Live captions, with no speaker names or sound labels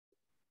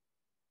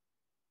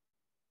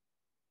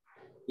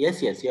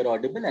Yes, yes, you're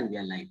audible and we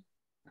are live.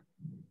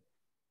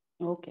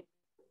 Okay.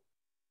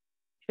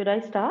 Should I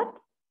start?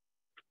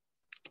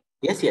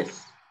 Yes,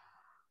 yes.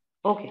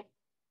 Okay.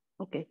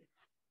 Okay.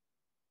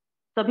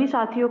 सभी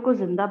साथियों को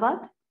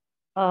जिंदाबाद।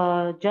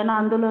 जन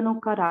आंदोलनों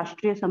का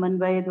राष्ट्रीय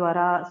समन्वय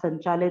द्वारा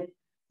संचालित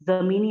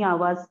जमीनी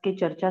आवाज के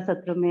चर्चा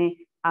सत्र में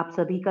आप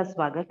सभी का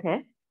स्वागत है।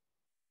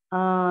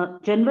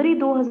 जनवरी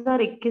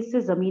 2021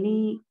 से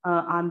जमीनी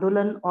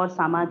आंदोलन और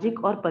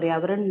सामाजिक और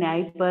पर्यावरण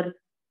न्याय पर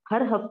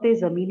हर हफ्ते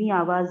जमीनी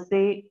आवाज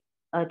से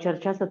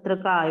चर्चा सत्र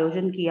का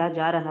आयोजन किया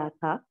जा रहा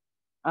था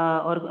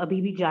और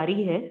अभी भी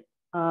जारी है।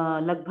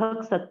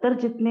 लगभग 70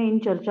 जितने इन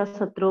चर्चा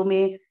सत्रों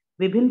में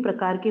विभिन्न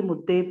प्रकार के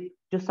मुद्दे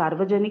जो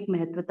सार्वजनिक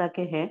महत्वता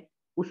के हैं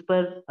उस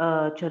पर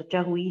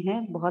चर्चा हुई है।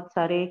 बहुत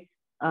सारे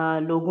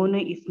लोगों ने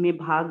इसमें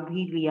भाग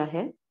भी लिया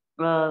है।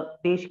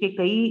 देश के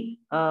कई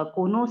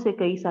कोनों से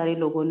कई सारे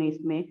लोगों ने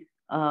इसमें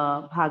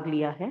भाग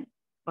लिया है।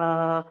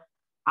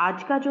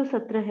 आज का जो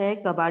सत्र है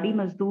कबाड़ी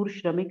मजदूर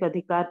श्रमिक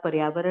अधिकार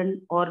पर्यावरण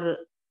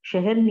और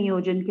शहर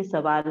नियोजन के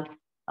सवाल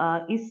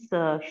इस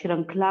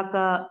श्रृंखला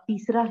का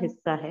तीसरा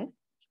हिस्सा है।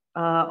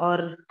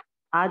 और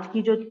आज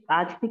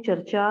की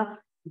चर्चा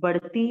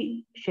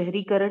बढ़ती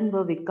शहरीकरण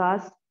व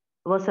विकास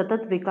व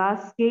सतत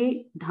विकास के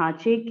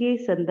ढांचे के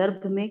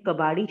संदर्भ में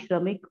कबाड़ी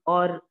श्रमिक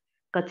और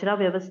कचरा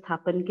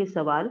व्यवस्थापन के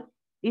सवाल,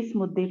 इस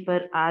मुद्दे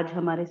पर आज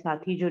हमारे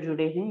साथी जो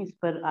जुड़े हैं इस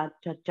पर आज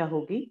चर्चा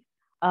होगी।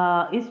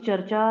 इस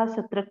चर्चा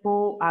सत्र को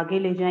आगे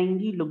ले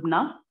जाएंगी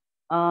लुबना।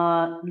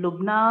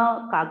 लुबना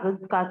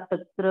कागज का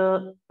पत्र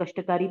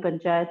कष्टकारी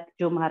पंचायत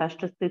जो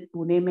महाराष्ट्र स्थित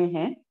पुणे में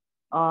है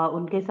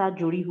उनके साथ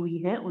जुड़ी हुई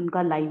है।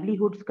 उनका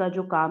लाइवलीहुड्स का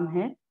जो काम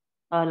है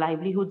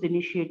लाइवलीहुड्स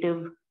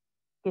इनिशिएटिव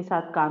के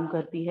साथ काम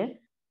करती है।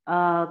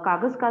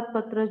 कागज का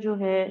पत्र जो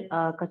है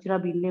कचरा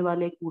बीनने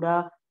वाले,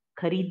 कूड़ा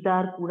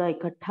खरीददार, कूड़ा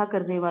इकट्ठा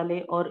करने वाले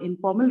और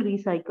इनफॉर्मल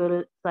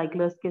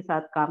रिसाइकलर्स के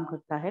साथ काम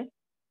करता है।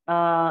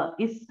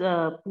 इस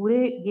पूरे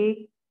ये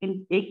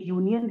एक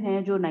यूनियन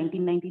है जो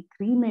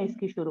 1993 में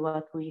इसकी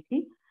शुरुआत हुई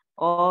थी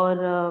और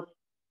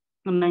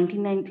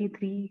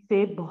 1993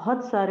 से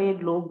बहुत सारे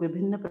लोग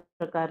विभिन्न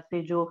प्रकार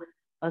से जो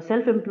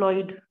सेल्फ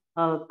एम्प्लॉयड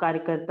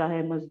कार्यकर्ता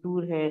है,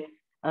 मजदूर है,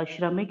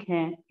 श्रमिक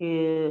हैं,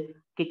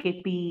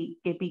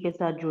 केकेपी के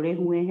साथ जुड़े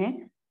हुए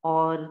हैं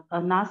और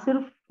ना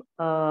सिर्फ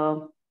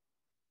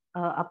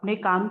अपने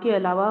काम के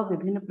अलावा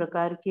विभिन्न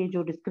प्रकार के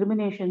जो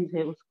डिस्क्रिमिनेशन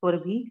है उस पर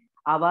भी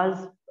आवाज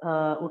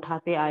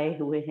उठाते आए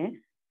हुए हैं।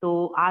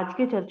 तो आज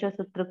के चर्चा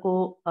सत्र को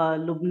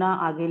लुबना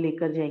आगे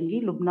लेकर जाएंगी।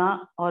 लुबना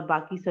और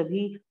बाकी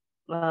सभी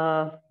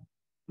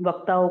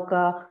वक्ताओं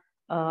का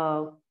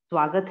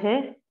स्वागत है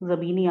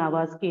जमीनी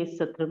आवाज के इस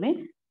सत्र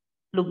में।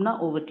 Lubna,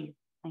 over to you.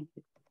 Thank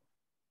you.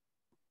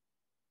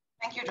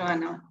 Thank you,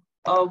 Joanna.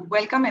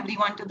 Welcome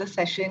everyone to the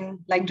session.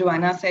 Like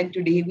Joanna said,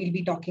 today we'll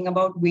be talking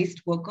about waste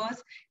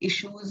workers,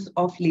 issues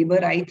of labor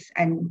rights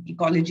and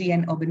ecology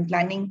and urban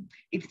planning.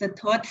 It's the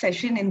third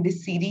session in this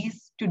series.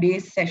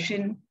 Today's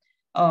session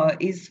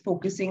is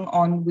focusing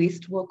on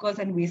waste workers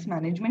and waste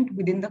management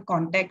within the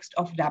context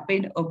of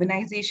rapid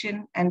urbanization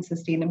and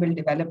sustainable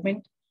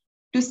development.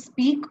 To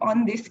speak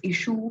on this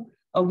issue,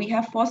 we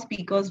have four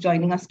speakers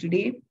joining us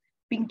today: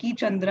 Pinky,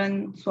 Chandran,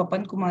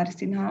 Swapan, Kumar,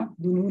 Sinha,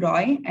 Dunu,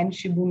 and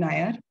Shibu,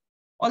 Nair.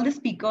 All the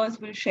speakers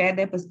will share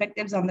their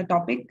perspectives on the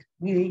topic.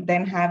 We'll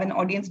then have an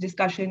audience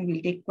discussion,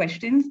 we'll take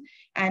questions,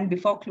 and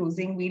before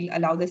closing, we'll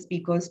allow the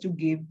speakers to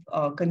give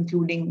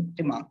concluding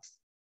remarks.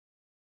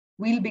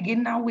 We'll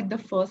begin now with the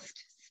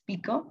first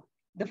speaker.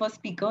 The first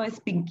speaker is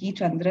Pinky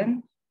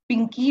Chandran.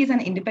 Pinky is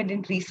an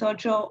independent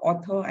researcher,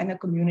 author, and a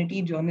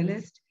community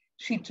journalist.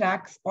 She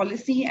tracks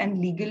policy and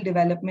legal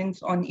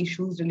developments on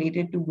issues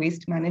related to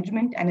waste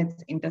management and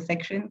its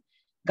intersection.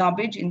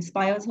 Garbage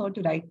inspires her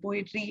to write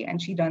poetry,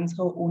 and she runs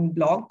her own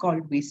blog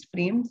called Waste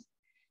Frames.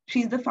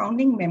 She's the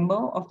founding member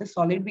of the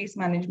Solid Waste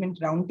Management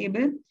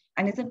Roundtable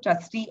and is a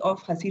trustee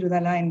of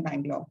Hasirudala in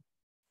Bangalore.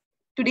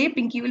 Today,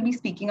 Pinky will be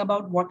speaking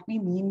about what we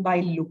mean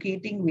by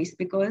locating waste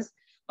pickers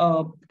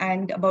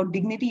and about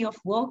dignity of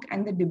work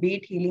and the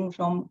debate hailing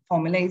from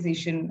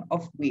formalization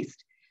of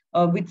waste.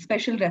 With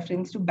special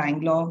reference to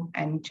Bangalore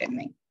and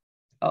Chennai.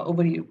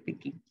 Over to you,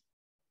 Pinky.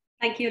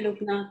 Thank you,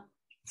 Lubna.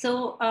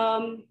 So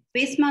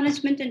waste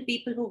management and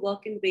people who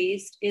work in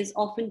waste is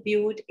often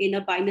viewed in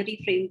a binary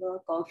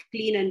framework of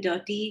clean and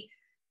dirty,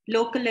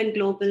 local and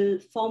global,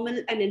 formal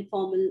and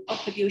informal, or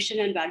pollution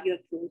and value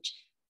approach,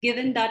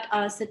 given that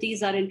our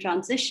cities are in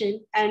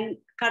transition and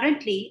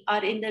currently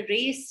are in the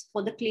race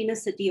for the Cleaner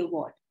City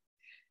Award.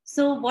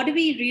 So what do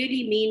we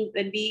really mean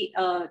when we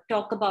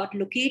talk about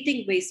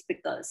locating waste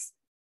pickers?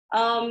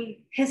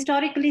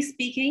 Historically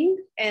speaking,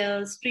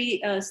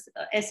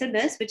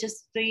 SMS, which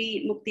is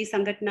Sri Mukti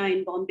Sangatna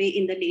in Bombay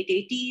in the late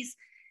 80s,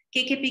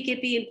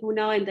 KKPKP in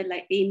Pune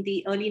in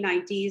the early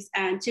 90s,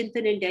 and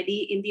Chintan in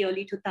Delhi in the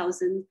early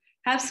 2000s,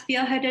 have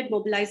spearheaded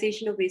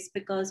mobilization of waste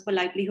pickers for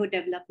livelihood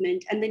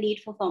development and the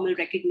need for formal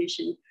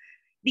recognition.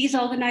 These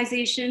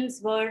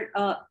organizations were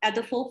at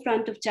the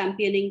forefront of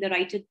championing the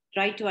right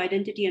to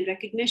identity and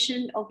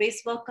recognition of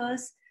waste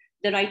workers,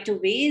 the right to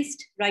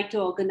waste, right to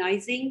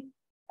organizing,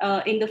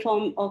 in the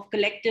form of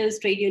collectors,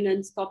 trade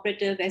unions,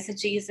 cooperative,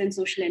 SHGs, and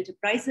social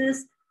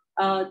enterprises.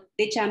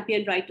 They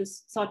champion right to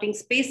sorting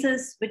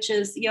spaces, which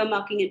is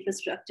earmarking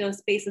infrastructure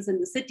spaces in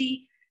the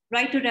city,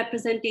 right to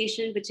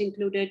representation, which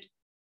included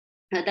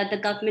that the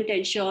government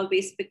ensure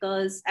waste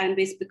pickers and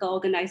waste picker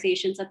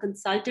organizations are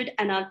consulted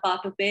and are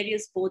part of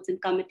various boards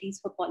and committees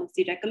for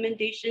policy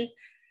recommendation,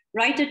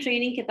 right to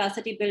training,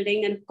 capacity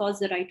building, and of course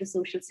the right to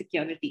social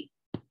security.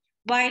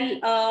 While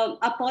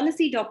our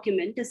policy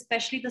document,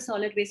 especially the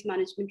Solid Waste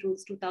Management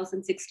Rules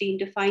 2016,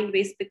 define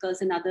waste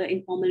pickers and other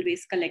informal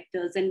waste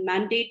collectors and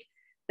mandate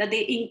that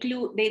they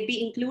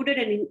be included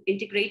and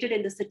integrated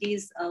in the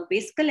city's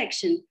waste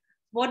collection,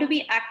 what do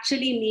we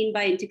actually mean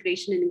by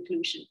integration and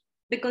inclusion?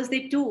 Because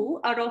they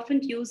too are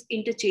often used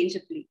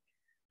interchangeably.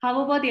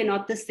 However, they're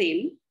not the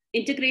same.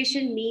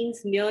 Integration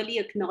means merely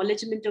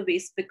acknowledgement of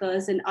waste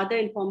pickers and other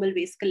informal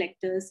waste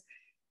collectors.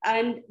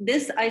 And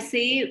this I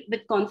say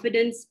with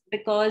confidence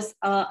because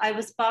I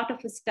was part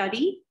of a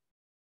study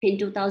in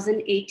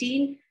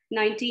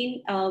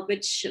 2018-19,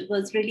 which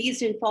was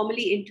released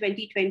informally in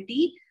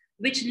 2020,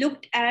 which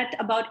looked at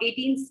about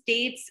 18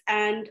 states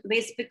and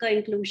waste picker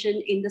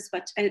inclusion in the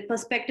Swachh,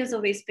 perspectives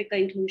of waste picker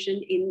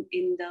inclusion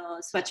in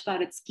the Swachh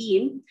Bharat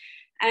scheme.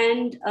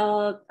 And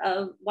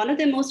one of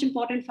the most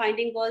important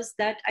finding was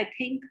that I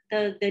think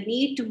the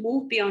need to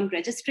move beyond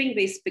registering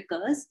waste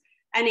pickers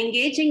and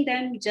engaging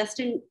them just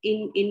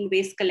in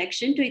waste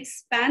collection to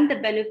expand the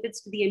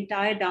benefits to the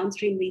entire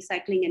downstream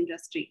recycling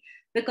industry.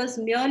 Because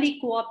merely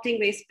co-opting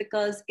waste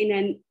pickers in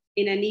an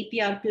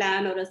EPR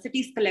plan or a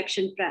city's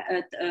collection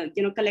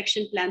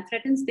plan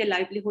threatens their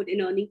livelihood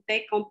in earning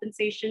fair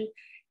compensation.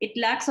 It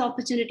lacks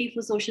opportunity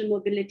for social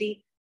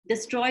mobility,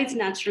 destroys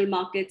natural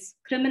markets,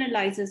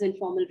 criminalizes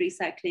informal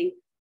recycling,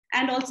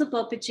 and also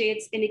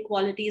perpetuates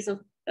inequalities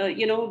of,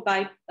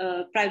 by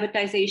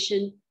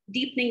privatization,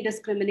 deepening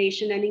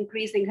discrimination, and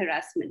increasing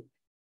harassment.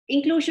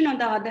 Inclusion, on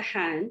the other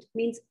hand,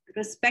 means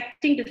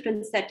respecting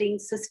different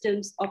settings,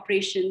 systems,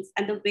 operations,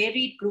 and the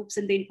varied groups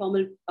in the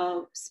informal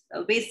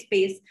waste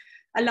space,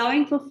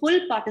 allowing for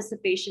full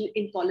participation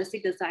in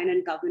policy design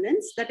and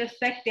governance that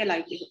affect their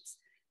livelihoods.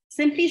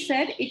 Simply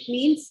said, it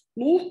means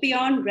move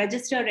beyond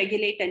register,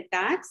 regulate, and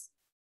tax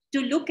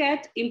to look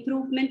at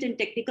improvement in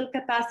technical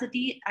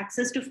capacity,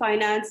 access to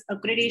finance,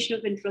 upgradation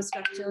of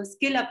infrastructure,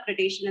 skill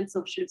upgradation, and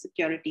social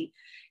security.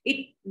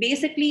 It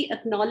basically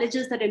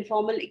acknowledges that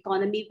informal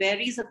economy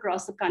varies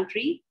across the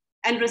country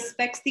and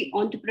respects the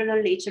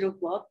entrepreneurial nature of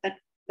work,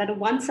 that a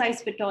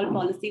one-size-fits-all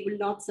policy will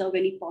not serve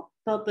any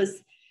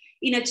purpose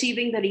in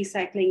achieving the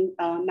recycling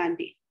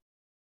mandate.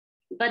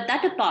 But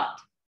that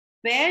apart,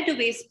 where do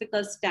waste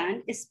pickers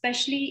stand,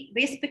 especially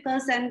waste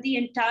pickers and the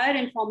entire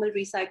informal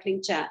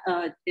recycling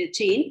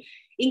chain,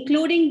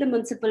 including the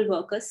municipal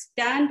workers,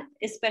 stand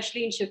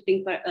especially in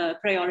shifting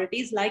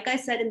priorities, like I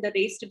said, in the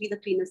race to be the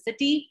cleanest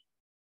city,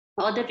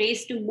 or the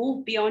race to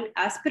move beyond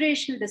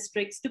aspirational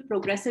districts to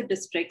progressive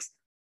districts,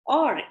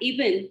 or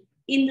even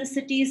in the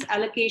city's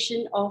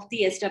allocation of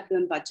the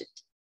SWM budget,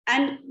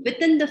 and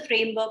within the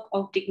framework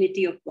of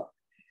dignity of work.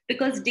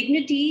 Because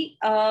dignity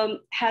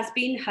has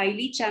been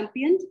highly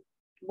championed,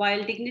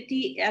 while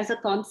dignity as a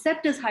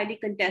concept is highly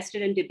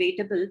contested and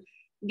debatable,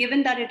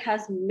 given that it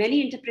has many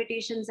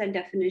interpretations and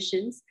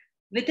definitions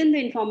within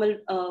the informal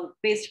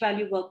waste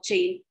value work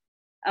chain.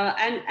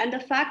 And the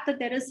fact that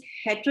there is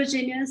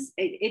heterogeneous,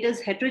 it is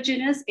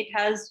heterogeneous, it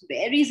has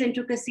various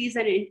intricacies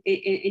and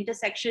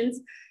intersections,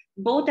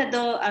 both at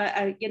the,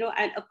 and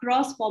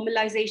across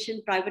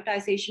formalization,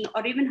 privatization,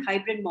 or even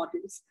hybrid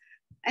models.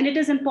 And it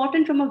is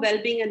important from a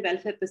well-being and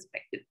welfare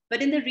perspective.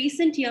 But in the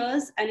recent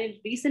years and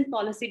in recent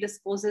policy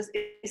discourses,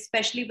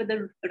 especially with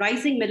the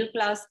rising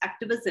middle-class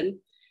activism,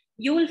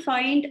 you will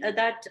find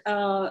that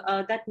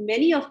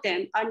many of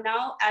them are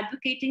now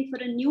advocating for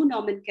a new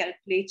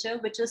nomenclature,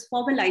 which is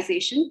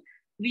formalization,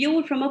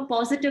 viewed from a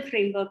positive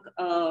framework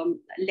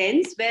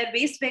lens, where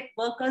waste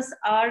workers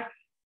are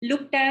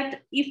looked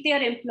at. If they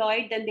are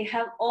employed, then they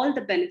have all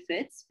the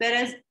benefits,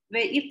 whereas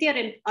if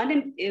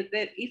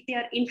they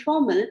are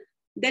informal,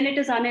 then it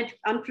is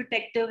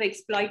unprotective,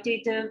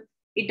 exploitative.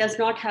 It does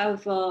not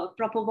have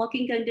proper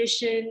working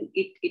condition.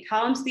 It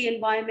harms the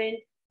environment.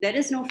 There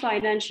is no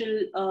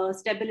financial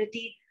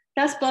stability,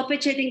 thus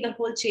perpetuating the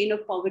whole chain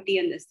of poverty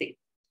and this thing.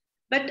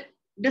 But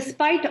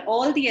despite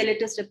all the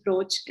elitist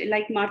approach,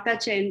 like Martha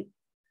Chen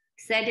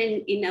said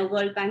in a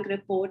World Bank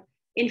report,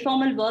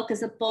 informal work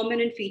is a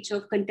permanent feature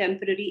of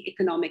contemporary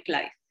economic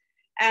life.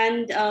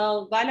 And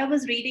while I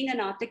was reading an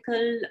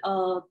article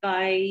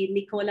by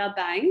Nicola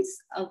Banks,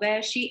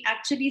 where she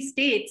actually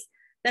states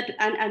that,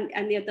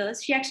 and the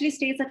others, she actually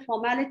states that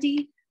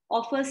formality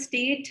offers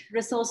state,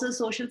 resources,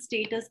 social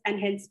status, and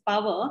hence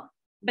power,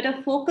 but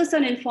a focus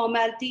on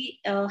informality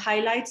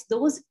highlights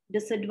those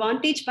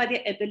disadvantaged by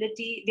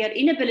their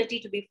inability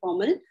to be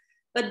formal,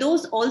 but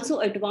those also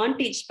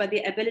advantaged by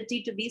the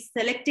ability to be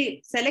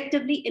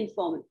selectively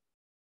informal.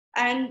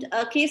 And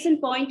a case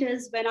in point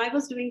is when I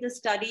was doing this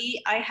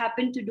study, I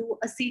happened to do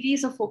a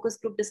series of focus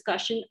group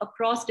discussion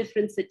across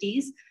different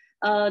cities,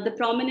 the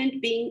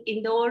prominent being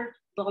Indore,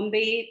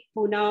 Bombay,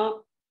 Pune,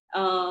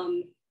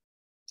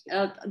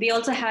 We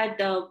also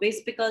had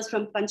waste pickers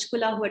from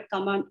Panchkula who had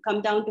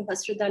come down to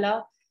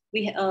Hasrudala.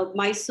 We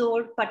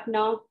Mysore,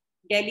 Patna,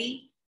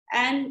 Delhi,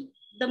 and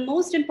the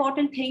most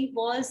important thing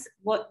was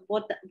what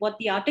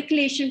the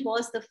articulation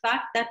was, the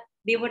fact that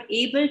they were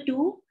able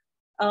to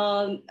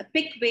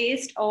pick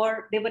waste,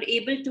 or they were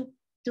able to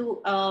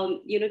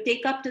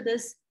take up to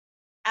this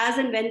as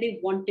and when they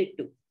wanted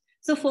to.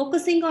 So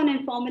focusing on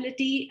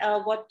informality,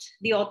 what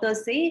the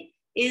authors say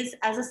is,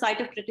 as a site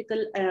of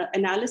critical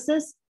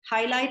analysis,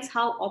 highlights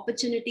how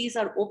opportunities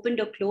are opened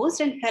or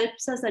closed and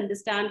helps us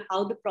understand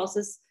how the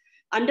process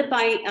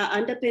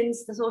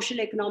underpins the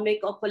social, economic,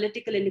 or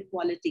political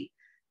inequality.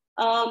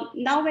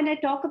 Now, when I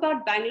talk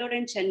about Bangalore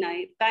and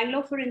Chennai,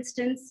 Bangalore, for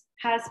instance,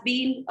 has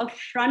been a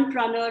front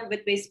runner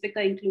with waste picker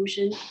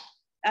inclusion.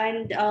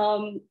 And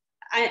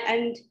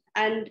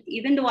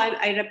even though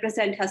I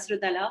represent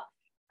Hasrudala,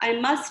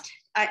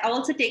 I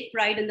also take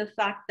pride in the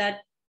fact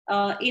that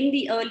in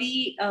the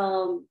early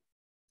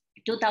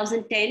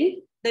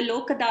 2010, the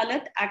Lok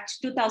Adalat Act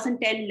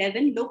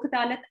 2010-11, Lok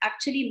Adalat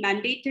actually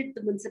mandated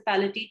the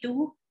municipality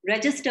to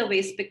register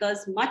waste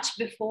pickers much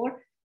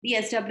before the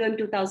SWM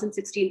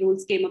 2016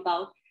 rules came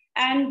about.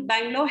 And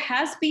Bangalore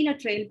has been a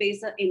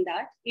trailblazer in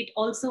that. It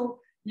also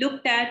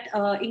looked at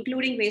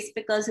including waste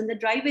pickers in the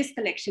dry waste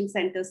collection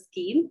center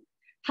scheme.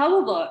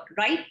 However,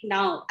 right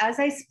now, as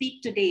I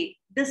speak today,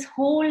 this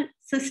whole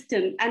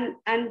system,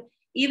 and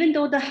even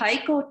though the High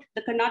Court,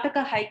 the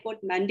Karnataka High Court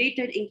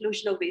mandated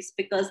inclusion of waste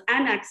pickers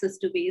and access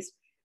to waste,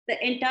 the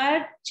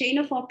entire chain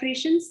of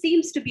operations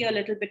seems to be a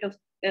little bit of,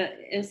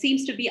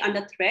 seems to be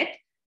under threat,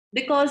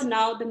 because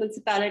now the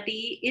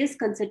municipality is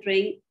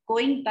considering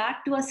going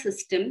back to a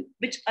system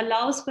which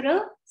allows for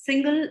a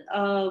single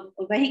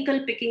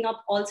vehicle picking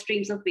up all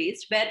streams of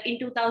waste, where in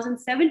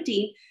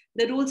 2017,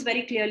 the rules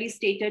very clearly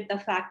stated the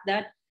fact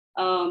that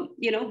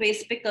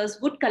waste pickers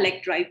would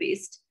collect dry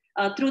waste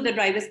through the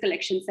dry waste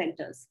collection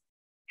centers.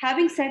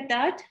 Having said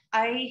that,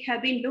 I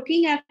have been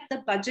looking at the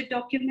budget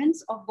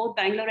documents of both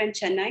Bangalore and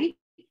Chennai.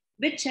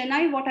 With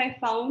Chennai, what I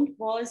found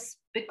was,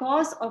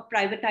 because of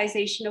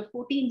privatization of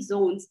 14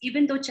 zones,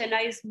 even though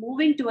Chennai is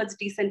moving towards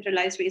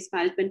decentralized waste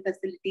management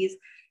facilities,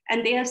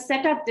 and they have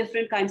set up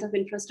different kinds of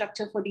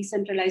infrastructure for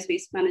decentralized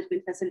waste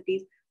management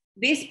facilities,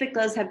 waste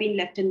pickers have been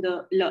left in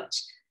the lurch.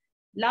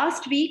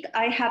 Last week,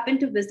 I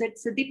happened to visit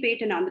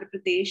Siddipet in Andhra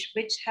Pradesh,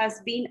 which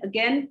has been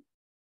again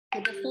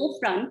at the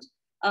forefront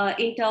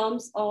in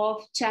terms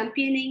of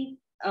championing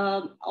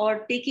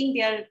or taking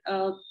their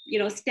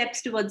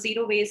steps towards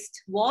zero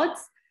waste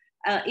wards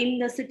in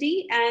the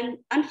city. And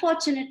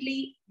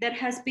unfortunately, there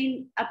has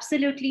been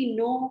absolutely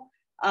no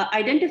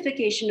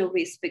identification of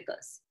waste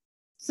pickers.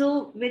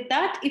 So with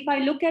that, if I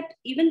look at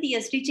even the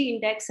SDG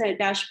index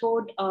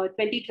dashboard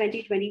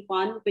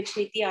 2020-21, which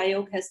Niti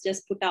Aayog has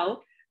just put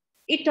out,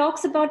 it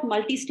talks about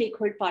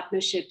multi-stakeholder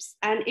partnerships,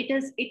 and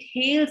it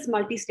hails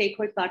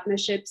multi-stakeholder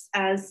partnerships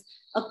as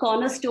a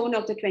cornerstone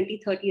of the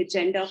 2030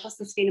 agenda for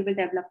sustainable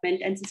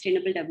development and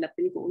sustainable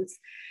development goals.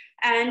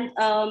 And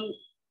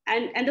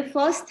the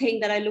first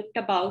thing that I looked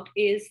about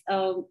is,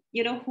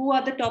 who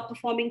are the top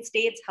performing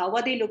states? How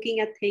are they looking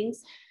at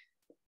things?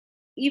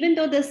 Even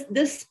though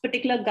this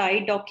particular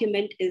guide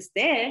document is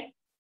there,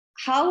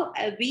 how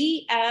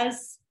we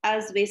as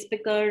waste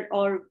picker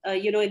or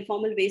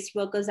informal waste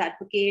workers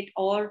advocate,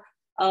 or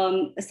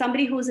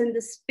somebody who's in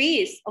the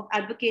space of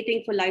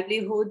advocating for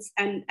livelihoods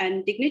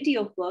and dignity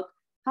of work,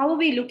 how are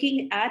we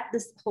looking at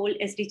this whole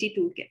SDG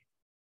toolkit?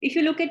 If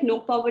you look at no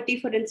poverty,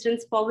 for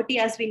instance, poverty,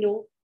 as we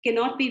know,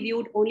 cannot be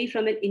viewed only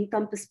from an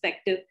income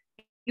perspective.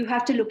 You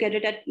have to look at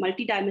it at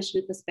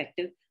multidimensional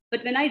perspective.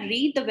 But when I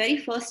read the very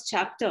first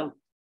chapter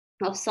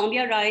of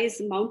Soumya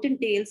Rai's Mountain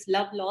Tales,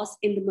 Love Lost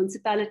in the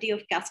Municipality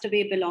of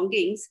Castaway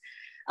Belongings,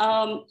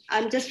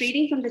 I'm just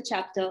reading from the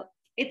chapter.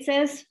 It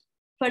says,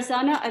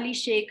 Farzana Ali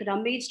Sheikh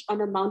rummaged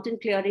on a mountain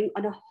clearing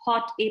on a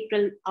hot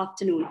April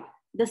afternoon.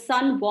 The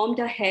sun warmed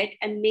her head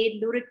and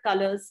made lurid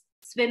colors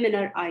swim in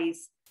her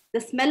eyes. The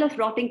smell of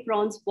rotting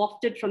prawns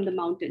wafted from the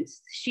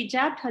mountains. She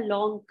jabbed her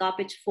long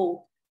garbage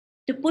fork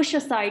to push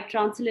aside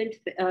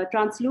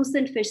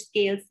translucent fish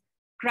scales,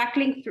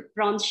 crackling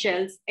prawn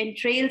shells,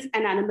 entrails,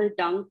 and animal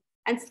dung,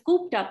 and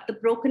scooped up the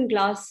broken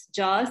glass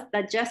jars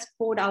that just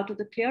poured out of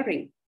the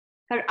clearing.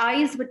 Her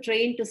eyes were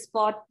trained to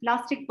spot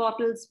plastic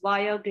bottles,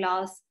 wire,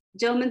 glass,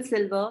 German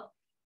silver,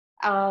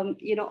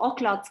 or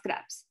cloth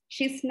scraps.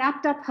 She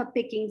snapped up her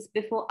pickings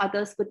before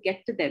others could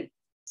get to them.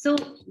 So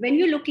when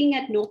you're looking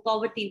at no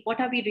poverty,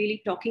 what are we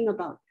really talking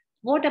about?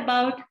 What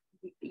about,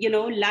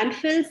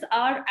 landfills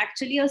are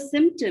actually a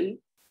symptom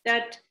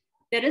that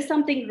there is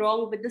something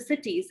wrong with the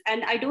cities.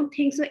 And I don't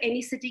think so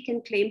any city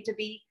can claim to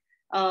be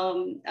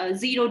a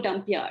zero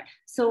dump yard.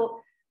 So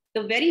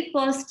the very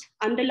first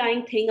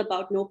underlying thing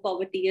about no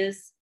poverty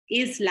is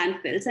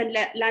landfills. And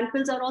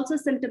landfills are also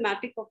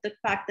symptomatic of the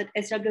fact that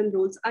SWM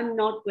rules are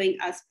not going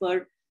as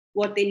per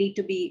what they need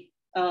to be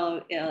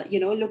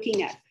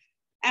looking at.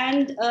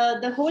 And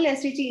the whole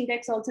SDG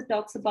index also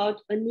talks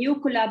about a new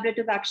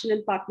collaborative action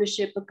and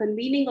partnership, a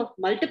convening of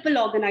multiple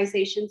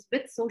organizations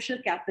with social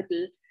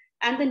capital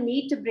and the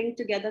need to bring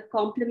together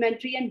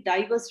complementary and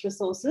diverse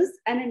resources,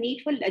 and a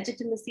need for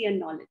legitimacy and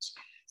knowledge.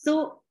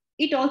 So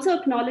it also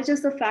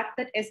acknowledges the fact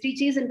that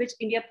SDGs in which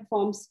India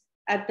performs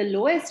at the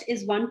lowest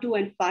is 1, 2,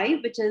 and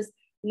 5, which is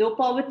no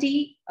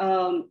poverty,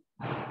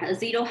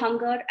 zero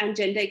hunger, and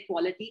gender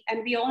equality.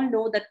 And we all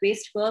know that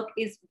waste work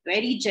is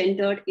very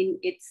gendered in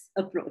its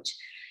approach.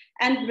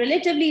 And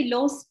relatively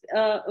low,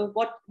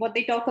 what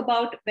they talk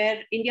about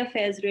where India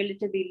fares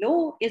relatively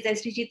low is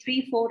SDG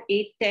 3, 4,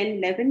 8, 10,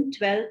 11,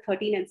 12,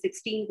 13, and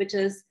 16, which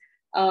is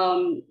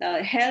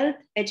health,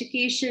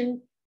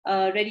 education,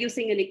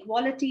 reducing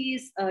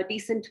inequalities,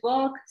 decent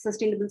work,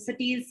 sustainable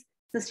cities,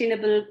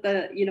 sustainable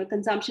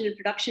consumption and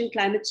production,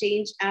 climate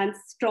change, and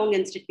strong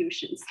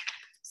institutions.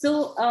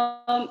 So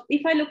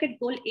if I look at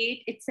goal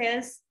 8, it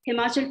says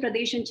Himachal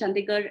Pradesh and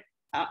Chandigarh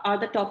are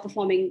the top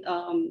performing,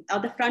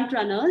 are the front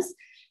runners,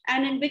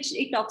 and in which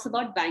it talks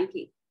about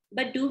banking.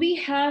 But do we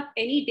have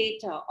any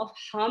data of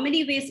how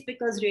many waste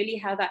pickers really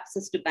have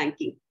access to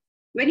banking?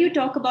 When you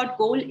talk about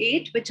goal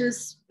 8, which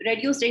is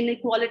reduced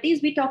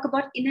inequalities, we talk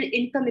about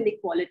income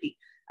inequality.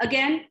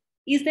 Again,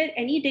 is there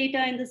any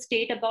data in the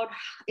state about,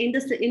 in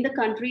the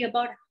country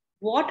about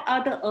what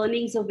are the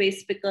earnings of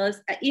waste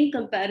pickers in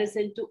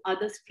comparison to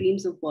other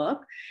streams of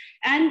work?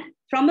 And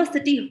from a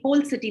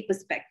whole city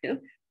perspective,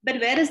 but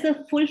where is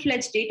the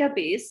full-fledged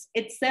database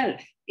itself?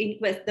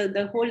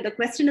 The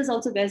question is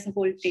also, where's the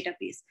whole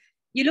database?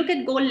 You look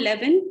at goal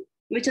 11,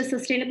 which is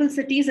sustainable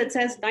cities. It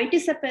says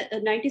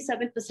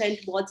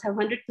 97% wards have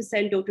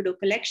 100% door-to-door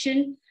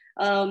collection.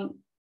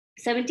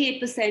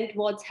 78%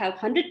 wards have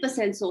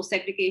 100% source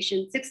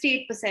segregation.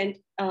 68%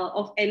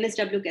 of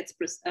MSW gets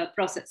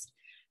processed.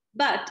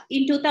 But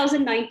in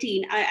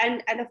 2019,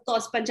 and of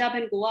course, Punjab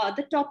and Goa are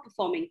the top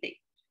performing thing.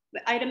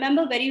 I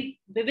remember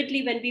very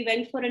vividly when we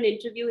went for an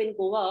interview in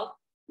Goa,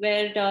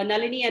 where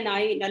Nalini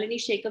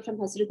Shekhar from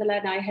Hasrutala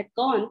and I had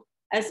gone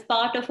as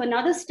part of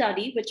another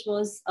study, which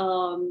was,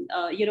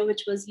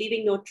 which was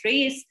Leaving No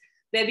Trace,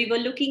 where we were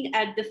looking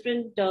at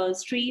different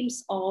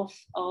streams of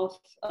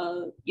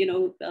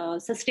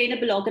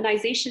sustainable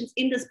organizations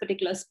in this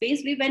particular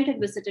space. We went and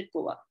visited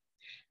Goa.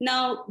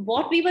 Now,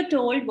 what we were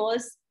told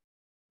was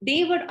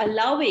they were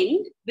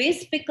allowing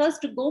waste pickers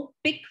to go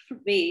pick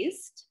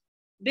waste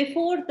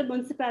before the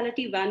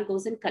municipality van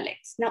goes and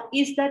collects. Now,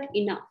 is that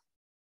enough?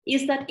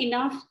 Is that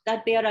enough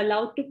that they are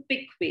allowed to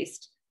pick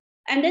waste?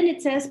 And then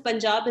it says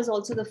Punjab is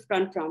also the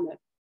front runner.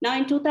 Now,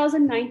 in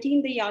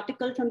 2019, the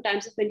article from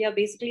Times of India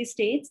basically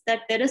states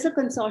that there is a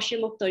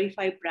consortium of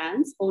 35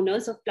 brands,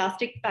 owners of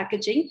plastic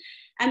packaging,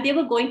 and they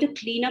were going to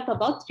clean up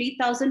about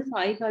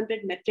 3,500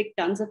 metric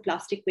tons of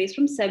plastic waste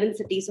from 7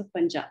 cities of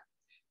Punjab,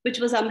 which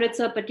was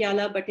Amritsar,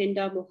 Patiala,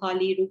 Batinda,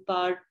 Mohali,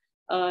 Rupar,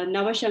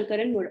 Navashankar,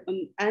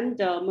 and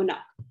Munaf.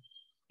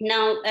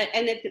 Now,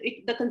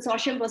 the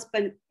consortium was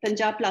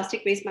Punjab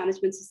Plastic Waste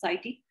Management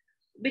Society,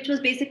 which was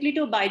basically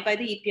to abide by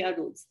the EPR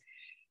rules.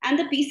 And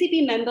the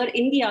PCP member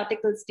in the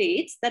article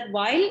states that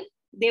while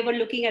they were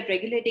looking at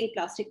regulating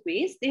plastic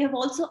waste, they have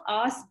also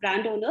asked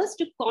brand owners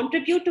to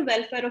contribute to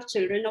welfare of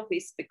children of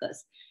waste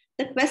pickers.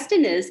 The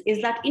question is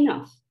that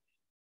enough?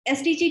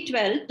 SDG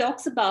 12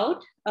 talks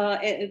about,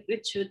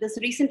 which this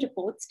recent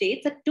report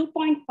states that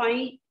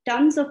 2.5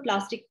 tons of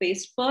plastic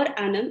waste per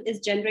annum is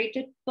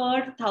generated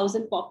per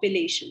 1,000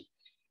 population,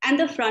 and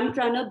the front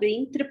runner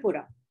being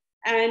Tripura.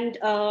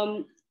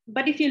 And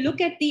but if you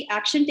look at the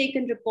action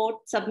taken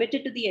report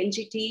submitted to the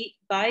NGT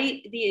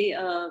by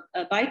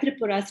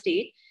Tripura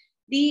state,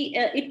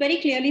 it very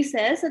clearly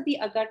says that the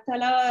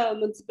Agartala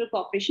Municipal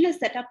Corporation has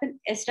set up an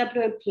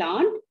SWM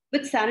plant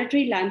with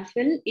sanitary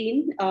landfill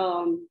in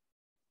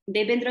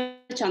Debendra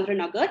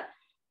Chandranagar.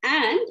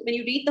 And when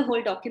you read the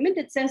whole document,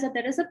 it says that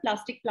there is a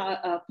plastic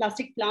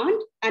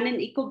plant and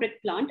an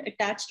eco-brick plant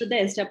attached to the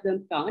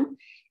SWM plant,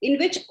 in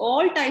which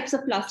all types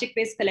of plastic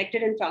waste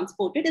collected and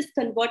transported is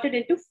converted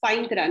into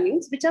fine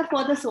granules, which are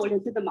further sold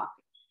into the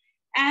market.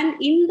 And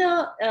in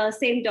the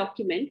same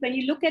document, when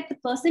you look at the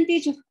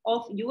percentage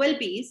of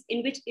ULBs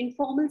in which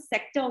informal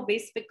sector of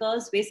waste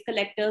pickers, waste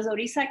collectors, or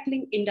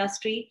recycling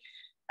industry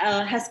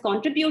has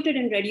contributed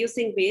in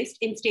reducing waste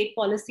in state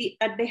policy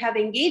that they have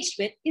engaged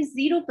with, is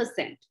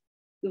 0%.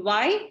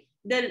 Why?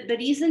 The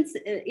reasons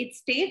it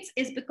states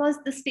is because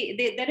the state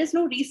there is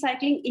no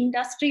recycling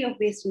industry of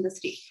waste in the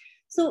state.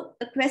 So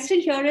the question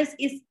here is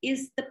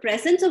the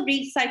presence of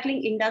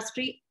recycling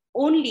industry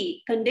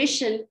only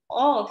condition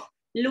of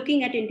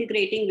looking at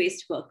integrating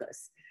waste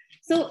workers?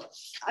 So,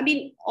 I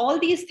mean, all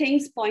these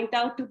things point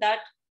out to that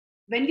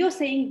when you're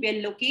saying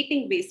we're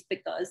locating waste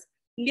pickers,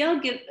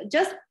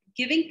 just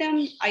giving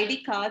them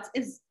ID cards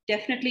is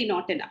definitely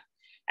not enough.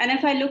 And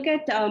if I look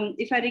at,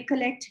 if I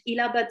recollect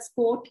Elabad's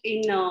quote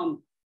in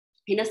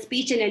a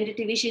speech in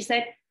NDTV, she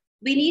said,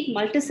 we need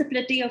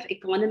multiplicity of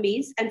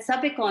economies and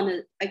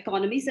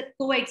sub-economies that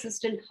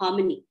coexist in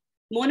harmony.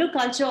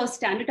 Monoculture or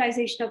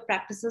standardization of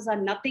practices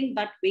are nothing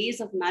but ways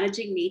of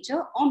managing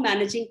nature or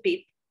managing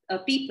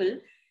people.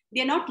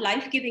 They're not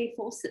life-giving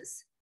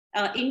forces.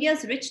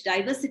 India's rich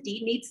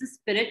diversity needs the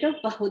spirit of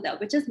Bahuda,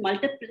 which is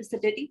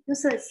multiplicity, to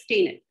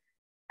sustain it.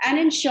 And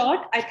in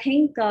short, I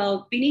think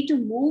we need to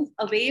move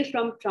away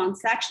from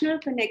transactional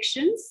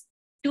connections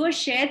to a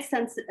shared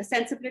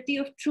sensibility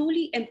of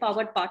truly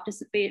empowered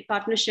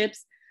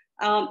partnerships.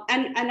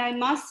 And I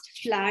must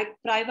flag,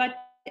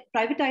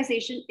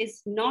 privatization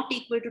is not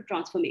equal to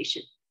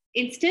transformation.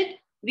 Instead,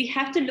 we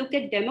have to look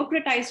at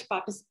democratized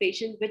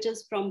participation, which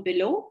is from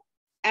below.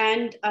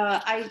 And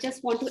I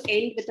just want to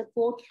end with a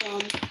quote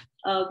from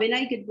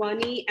Vinay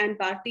Gidwani and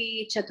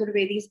Bharti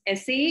Chaturvedi's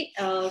essay,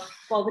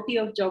 Poverty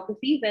of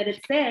Geography, where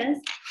it says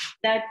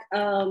that,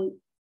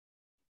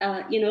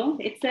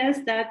 it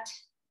says that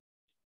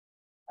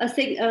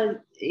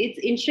it's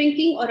in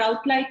shrinking or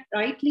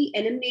outrightly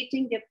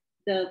eliminating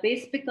the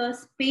base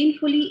pickers,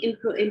 painfully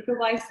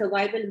improvise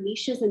survival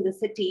niches in the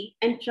city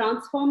and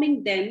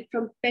transforming them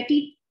from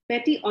petty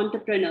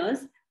entrepreneurs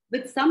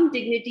with some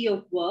dignity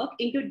of work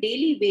into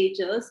daily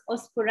wages or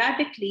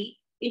sporadically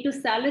into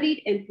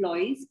salaried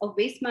employees of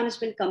waste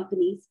management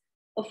companies,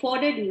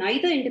 afforded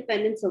neither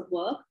independence of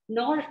work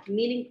nor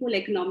meaningful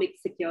economic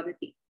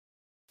security.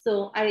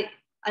 So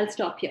I'll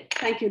stop here.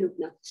 Thank you,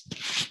 Lubna.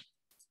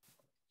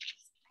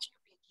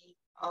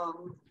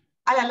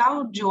 I'll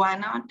allow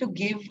Joanna to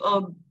give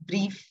a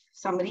brief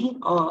summary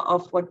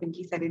of what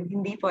Pinky said in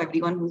Hindi for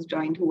everyone who's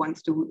joined who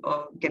wants to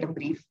get a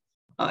brief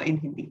in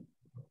Hindi.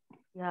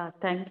 Yeah,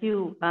 thank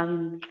you.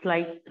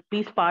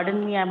 Please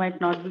pardon me, I might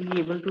not be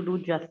able to do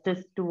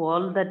justice to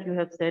all that you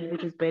have said,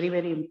 which is very,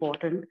 very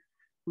important,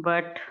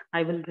 but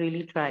I will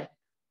really try.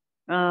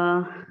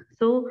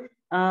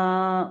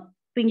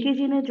 Pinky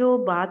जी ने जो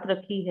बात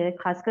रखी है,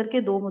 खास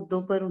करके दो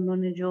मुद्दों पर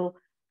उन्होंने जो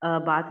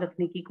बात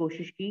रखने की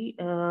कोशिश की,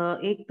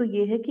 एक तो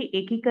ये है कि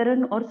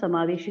एकीकरण और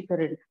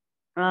समावेशीकरण,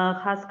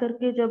 खास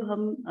करके जब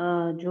हम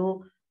जो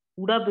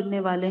कूड़ा बिनने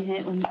वाले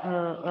हैं,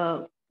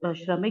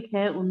 श्रमिक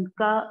है,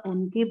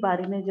 उनके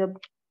बारे में जब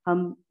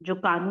हम जो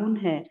कानून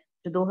है,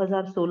 जो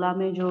 2016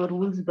 में जो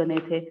रूल्स बने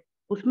थे,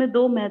 उसमें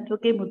दो महत्व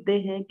के मुद्दे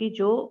हैं कि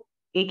जो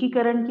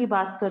एकीकरण की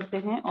बात करते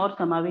हैं और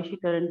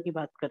समावेशीकरण की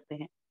बात करते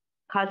हैं।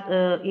 खास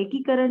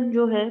एकीकरण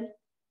जो है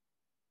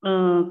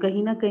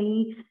कहीं ना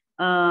कहीं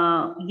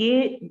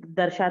ये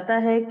दर्शाता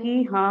है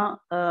कि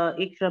हाँ,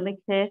 एक श्रमिक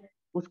है,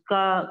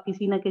 उसका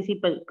किसी ना किसी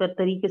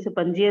तरीके से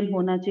पंजीयन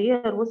होना चाहिए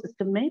और वो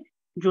सिस्टम में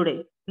जुड़े।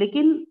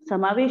 लेकिन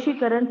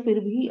समावेशीकरण फिर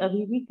भी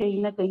अभी भी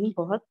कहीं ना कहीं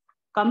बहुत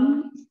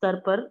कम स्तर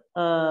पर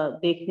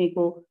देखने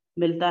को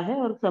मिलता है,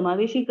 और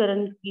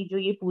समावेशीकरण की जो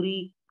ये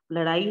पूरी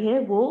लड़ाई है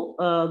वो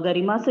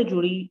गरिमा से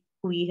जुड़ी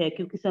हुई है,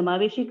 क्योंकि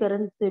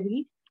समावेशीकरण से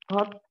भी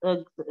बहुत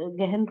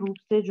गहन रूप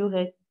से जो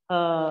है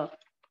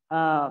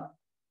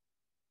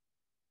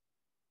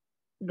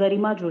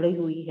गरिमा जुड़ी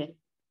हुई है।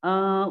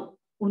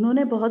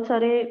 उन्होंने बहुत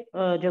सारे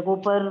जगहों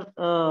पर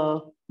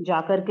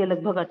जाकर के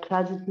लगभग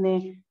 18 जितने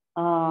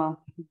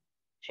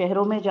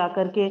शहरों में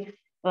जाकर के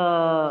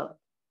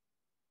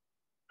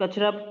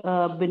कचरा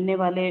बिनने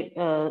वाले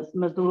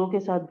मजदूरों के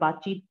साथ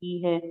बातचीत की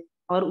है,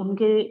 और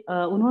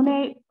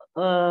उन्होंने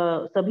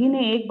सभी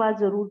ने एक बात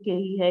जरूर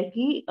कही है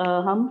कि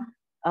हम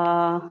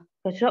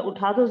कचरा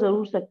उठा तो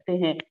जरूर सकते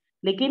हैं,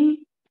 लेकिन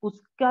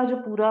उसका जो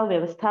पूरा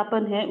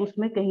व्यवस्थापन है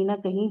उसमें कहीं ना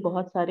कहीं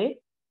बहुत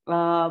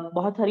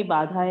सारी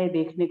बाधाएं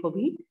देखने को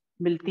भी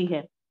मिलती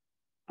है।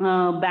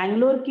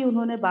 बैंगलोर की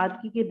उन्होंने बात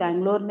की कि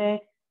बैंगलोर में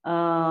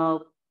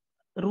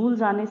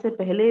रूल्स आने से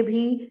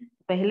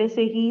पहले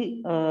से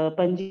ही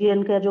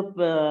पंजीयन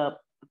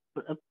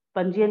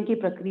की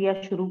प्रक्रिया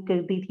शुरू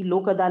कर दी थी।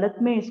 लोक अदालत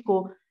में इसको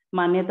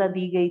मान्यता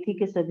दी गई थी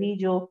कि सभी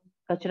जो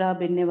कचरा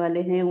बिनने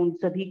वाले हैं उन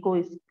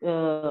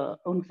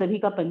सभी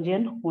का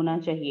पंजीयन होना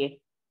चाहिए।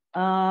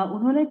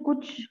 उन्होंने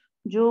कुछ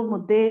जो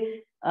मुद्दे,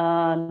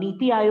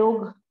 नीति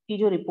आयोग की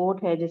जो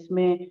रिपोर्ट है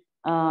जिसमें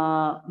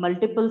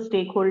मल्टीपल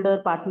स्टेक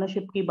होल्डर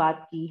पार्टनरशिप की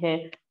बात की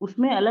है,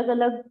 उसमें अलग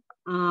अलग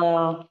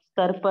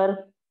स्तर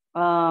पर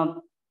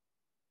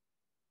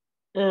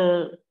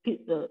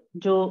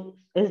जो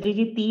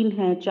SDG 3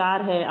 है,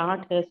 4 है,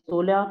 8 है,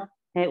 16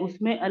 है,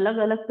 उसमें अलग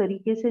अलग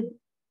तरीके से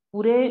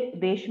पूरे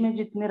देश में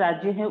जितने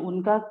राज्य हैं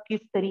उनका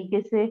किस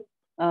तरीके से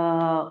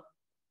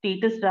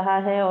स्टेटस रहा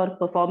है और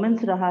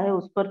परफॉर्मेंस रहा है,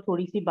 उस पर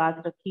थोड़ी सी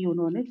बात रखी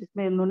उन्होंने,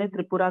 जिसमें उन्होंने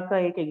त्रिपुरा का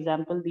एक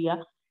एग्जाम्पल दिया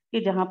कि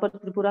जहां पर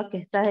त्रिपुरा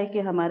कहता है कि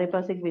हमारे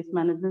पास एक वेस्ट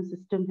मैनेजमेंट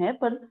सिस्टम है,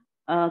 पर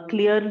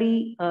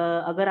क्लियरली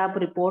अगर आप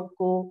रिपोर्ट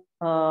को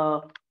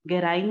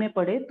गहराई में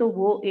पढ़े तो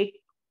वो एक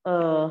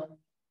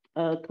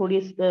थोड़ी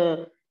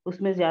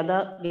उसमें ज्यादा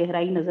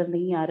गहराई नजर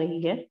नहीं आ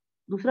रही है।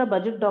 दूसरा,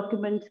 बजट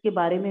डॉक्यूमेंट्स के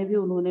बारे में भी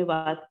उन्होंने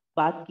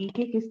बात की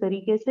कि किस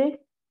तरीके से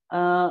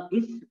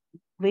इस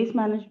वेस्ट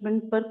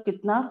मैनेजमेंट पर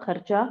कितना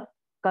खर्चा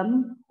कम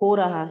हो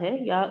रहा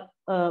है, या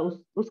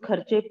उस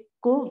खर्चे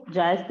को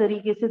जायज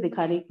तरीके से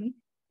दिखाने की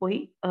कोई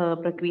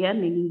प्रक्रिया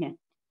नहीं है।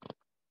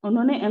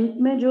 उन्होंने अंत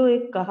में जो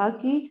एक कहा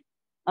कि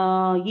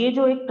ये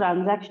जो एक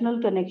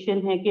ट्रांजैक्शनल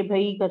कनेक्शन है कि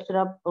भाई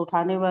कचरा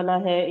उठाने वाला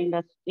है,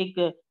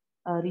 एक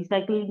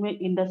रिसाइकलिंग में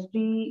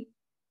इंडस्ट्री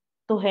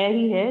तो है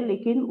ही है,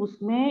 लेकिन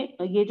उसमें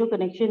ये जो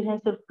कनेक्शन है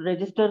सिर्फ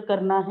रजिस्टर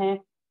करना है,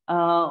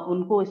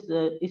 उनको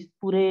इस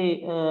पूरे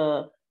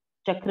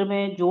चक्र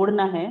में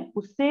जोड़ना है।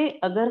 उससे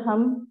अगर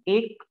हम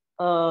एक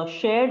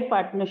शेयर्ड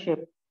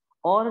पार्टनरशिप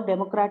और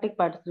डेमोक्रेटिक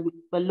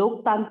पार्टिसिपेशन,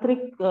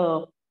 लोकतांत्रिक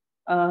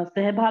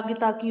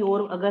सहभागिता की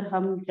ओर अगर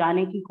हम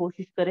जाने की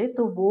कोशिश करें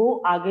तो वो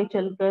आगे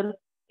चलकर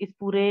इस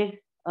पूरे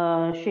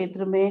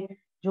क्षेत्र में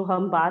जो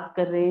हम बात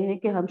कर रहे हैं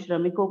कि हम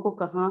श्रमिकों को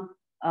कहाँ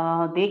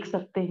देख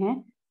सकते हैं,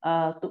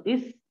 तो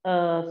इस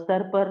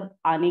स्तर पर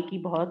आने की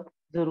बहुत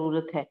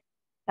जरूरत है.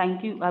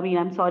 Thank you. I mean,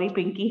 I'm sorry,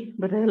 Pinky,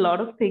 but there are a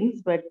lot of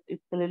things, but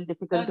it's a little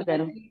difficult to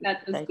kind of.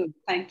 That was good.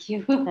 Thank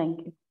you. Thank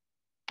you.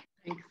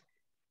 Thanks.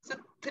 So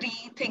 3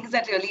 things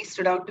that really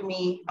stood out to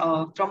me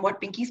from what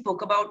Pinky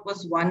spoke about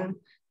was one,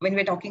 when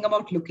we're talking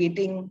about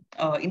locating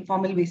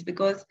informal waste,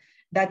 because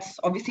that's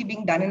obviously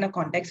being done in a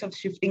context of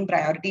shifting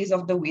priorities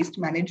of the waste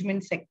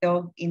management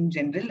sector in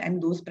general. And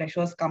those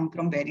pressures come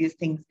from various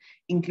things,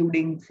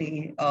 including,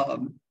 say,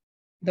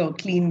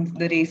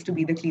 the race to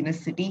be the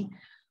cleanest city.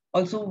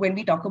 Also, when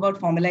we talk about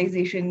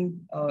formalization,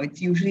 it's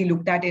usually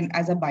looked at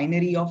as a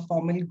binary of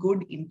formal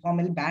good,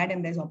 informal bad,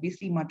 and there's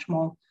obviously much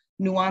more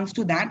nuance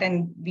to that.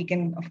 And we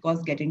can, of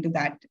course, get into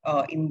that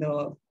in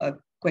the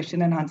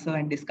question and answer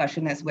and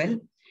discussion as well.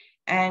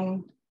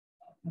 And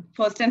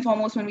first and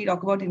foremost, when we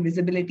talk about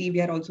invisibility,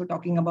 we are also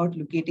talking about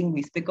locating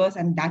waste pickers,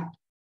 and that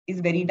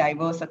is very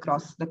diverse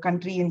across the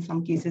country. In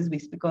some cases,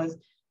 waste pickers,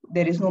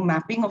 there is no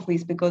mapping of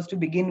waste pickers to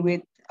begin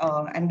with,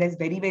 and there's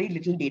very, very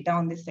little data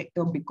on this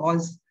sector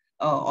because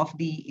of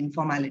the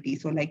informality.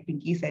 So like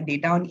Pinky said,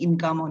 data on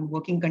income, on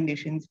working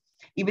conditions,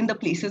 even the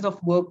places of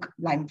work,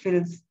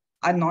 landfills,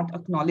 are not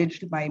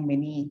acknowledged by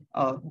many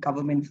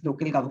governments,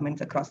 local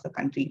governments across the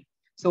country.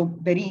 So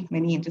very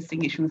many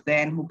interesting issues there,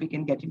 and hope we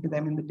can get into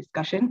them in the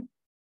discussion.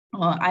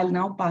 I'll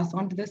now pass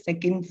on to the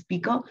second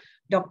speaker,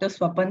 Dr.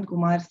 Swapan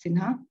Kumar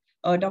Sinha.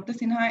 Dr.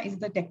 Sinha is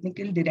the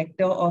Technical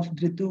Director of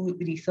Dritu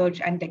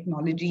Research and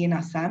Technology in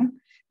Assam.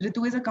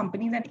 Dritu is a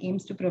company that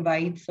aims to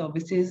provide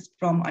services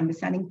from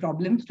understanding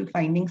problems to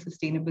finding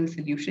sustainable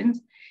solutions.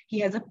 He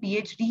has a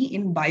PhD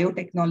in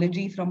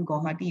biotechnology from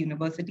Guwahati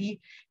University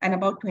and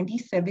about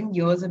 27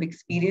 years of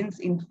experience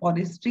in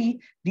forestry,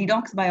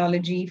 redox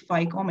biology,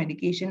 phyco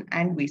medication,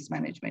 and waste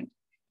management.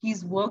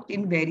 He's worked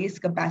in various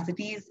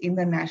capacities in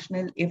the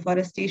National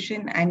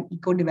Afforestation and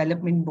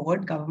Eco-Development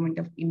Board, Government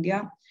of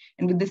India,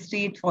 and with the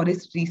State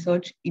Forest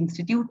Research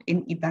Institute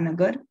in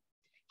Itanagar.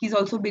 He's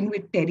also been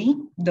with TERI,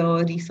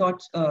 the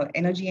Research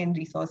Energy and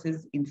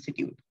Resources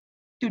Institute.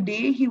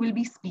 Today, he will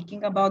be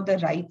speaking about the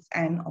rights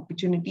and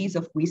opportunities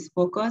of waste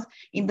workers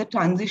in the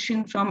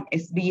transition from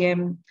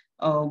SBM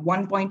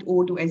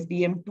 1.0 to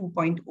SBM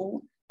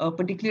 2.0,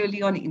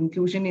 particularly on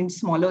inclusion in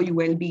smaller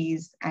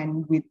ULBs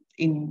and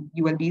in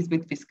ULBs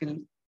with fiscal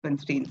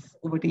constraints.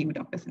 Over to you,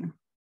 Dr. Sinha.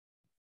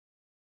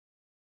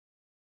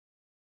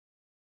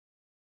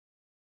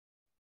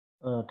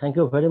 Thank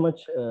you very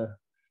much,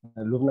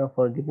 Lubna,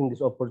 for giving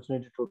this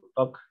opportunity to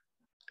talk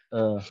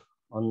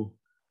on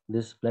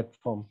this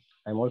platform.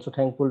 I'm also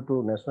thankful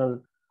to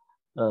National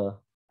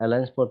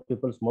Alliance for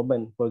People's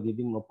Movement for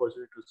giving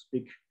opportunity to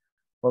speak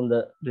from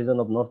the region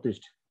of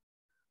Northeast.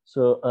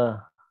 So,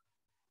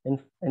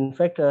 in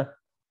fact,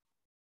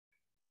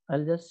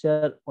 I'll just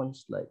share one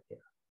slide here.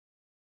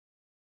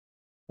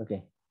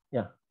 Okay,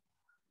 yeah.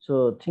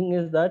 So, thing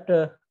is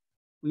that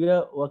we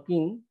are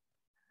working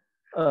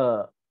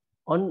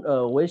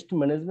on waste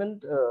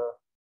management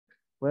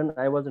when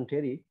I was in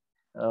TERI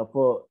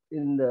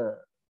in the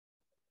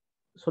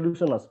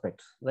solution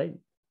aspects, right?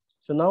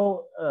 So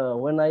now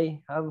when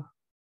I have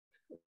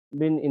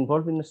been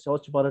involved in the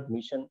Swachh Bharat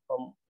mission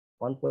from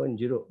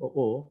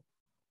 1.0,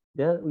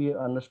 there we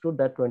understood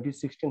that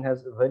 2016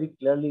 has very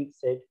clearly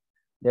said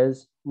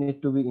there's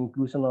need to be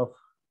inclusion of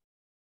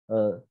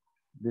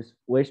this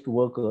waste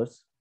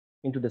workers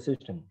into the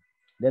system.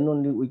 Then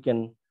only we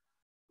can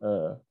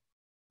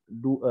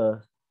do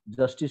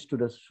justice to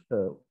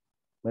the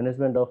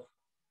management of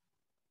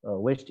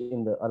waste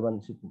in the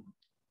urban city.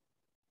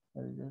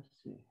 I'll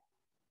just see.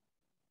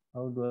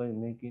 How do I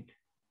make it?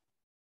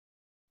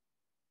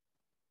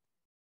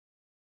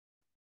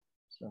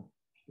 Some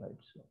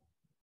slides.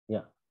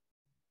 Yeah.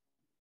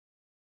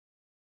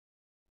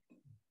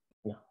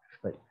 Yeah,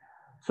 right.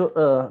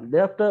 So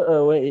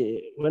thereafter,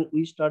 when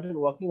we started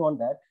working on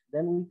that,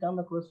 then we come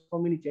across so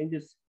many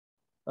changes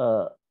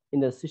in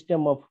the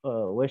system of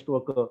waste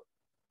worker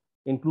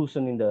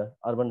inclusion in the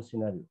urban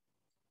scenario.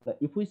 Now,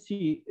 if we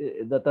see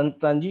the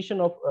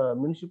transition of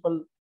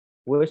municipal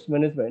waste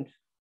management,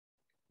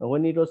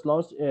 when it was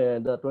launched,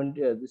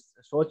 this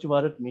Swachh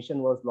Bharat mission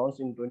was launched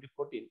in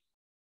 2014.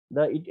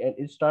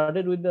 It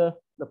started with the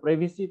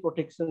privacy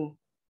protection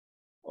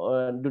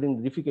during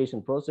the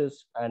deification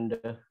process, and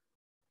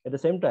at the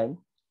same time,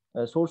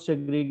 source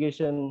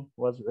segregation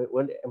was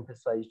well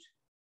emphasized,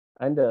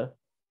 and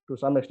to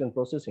some extent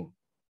processing.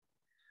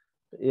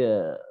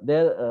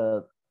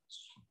 Their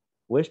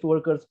waste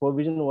workers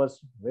provision was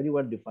very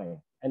well defined,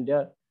 and they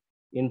are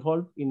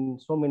involved in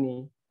so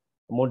many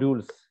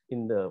modules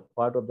in the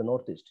part of the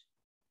Northeast.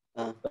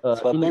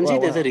 Swapanji,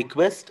 there's a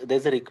request.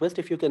 There's a request.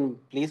 If you can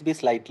please be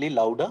slightly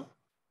louder.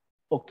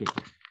 Okay,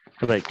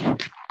 right.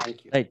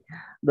 Thank you. Right.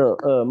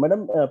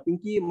 Madam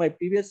Pinky, my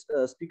previous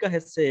speaker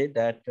has said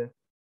that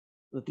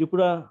the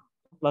Tripura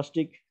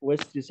plastic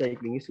waste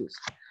recycling issues.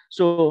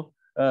 So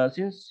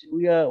since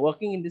we are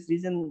working in this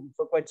region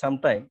for quite some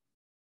time,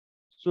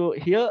 so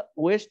here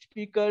waste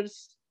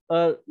pickers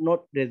are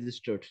not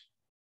registered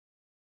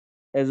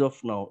as of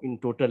now in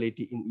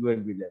totality in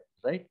ULB lab,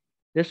 right?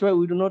 That's why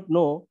we do not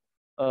know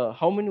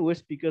how many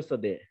waste pickers are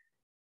there.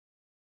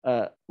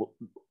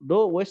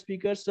 Though waste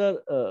pickers are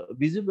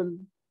visible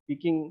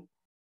picking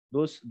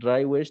those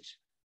dry waste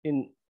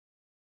in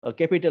a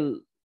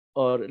capital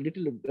or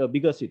little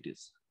bigger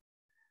cities.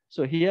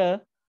 So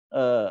here,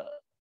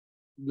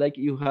 like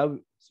you have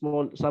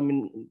some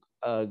in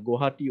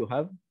Guwahati you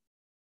have,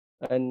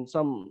 and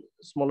some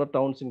smaller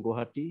towns in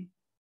Guwahati,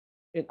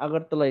 in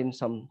Agartala in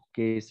some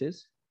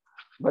cases,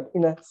 but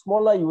in a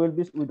smaller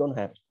ULBs we don't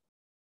have,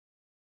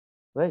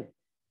 right?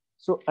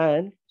 So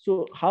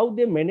how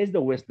they manage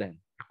the waste then?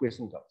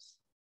 Question comes.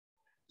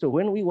 So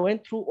when we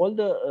went through all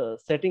the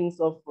settings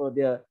of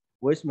their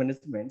waste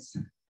managements,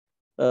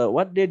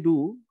 what they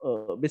do,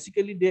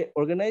 basically they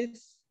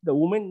organize the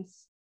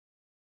women's,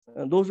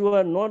 those who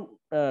are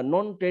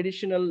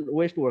non-traditional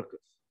waste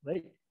workers,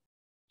 right?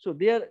 So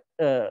they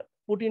are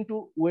put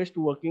into waste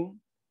working,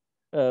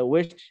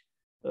 waste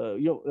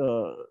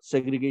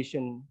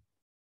segregation,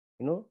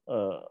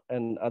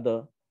 and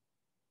other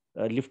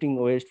lifting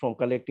waste from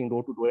collecting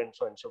door to door and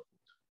so on and so forth.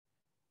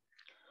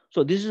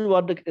 So this is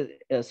what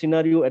the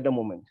scenario at the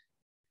moment.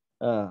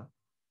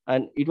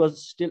 And it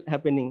was still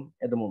happening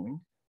at the moment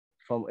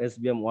from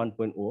SBM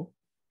 1.0.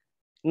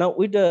 Now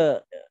with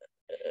the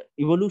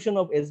evolution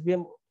of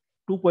SBM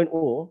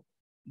 2.0,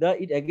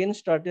 it again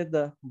started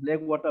the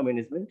black water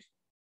management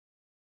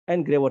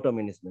and grey water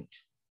management.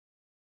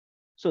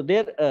 So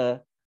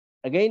there,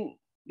 again,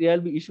 there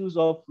will be issues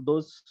of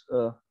those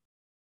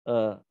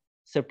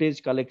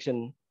septage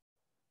collection,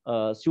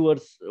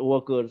 sewers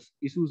workers,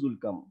 issues will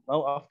come.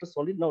 Now after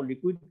solid, now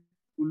liquid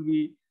will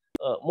be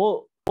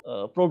more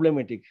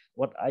problematic,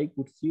 what I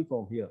could see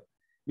from here,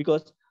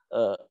 because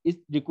it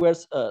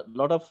requires a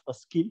lot of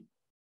skill,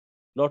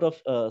 lot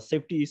of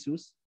safety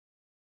issues,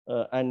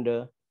 and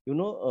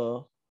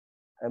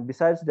and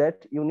besides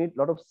that, you need a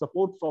lot of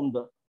support from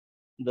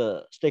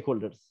the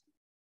stakeholders.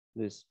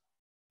 This,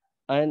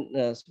 and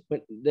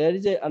there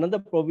is another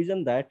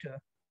provision that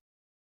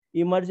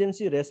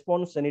emergency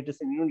response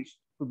sanitation units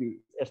to be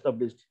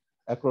established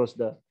across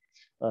the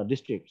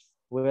districts,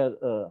 where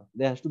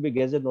there has to be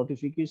gazette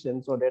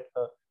notification so that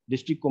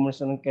district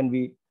commissioner can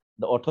be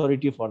the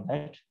authority for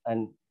that,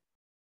 and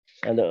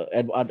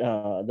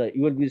the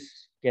ULBs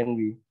can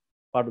be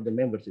part of the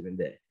members even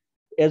there.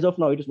 As of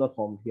now, it is not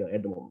formed here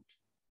at the moment,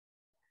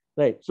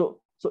 right? So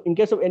in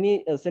case of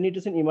any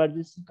sanitation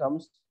emergency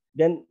comes,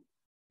 then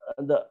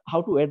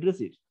how to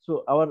address it.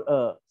 So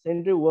our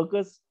sanitary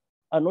workers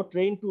are not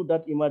trained to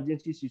that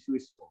emergency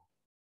situation.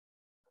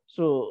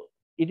 So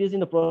it is in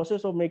the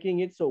process of making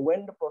it. So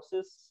when the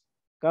process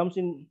comes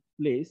in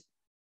place,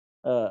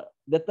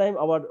 that time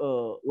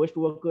our waste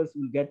workers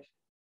will get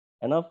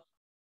enough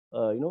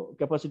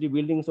capacity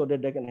building so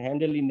that they can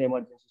handle in the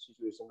emergency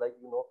situation, like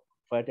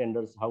fire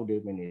tenders, how they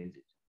manage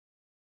it.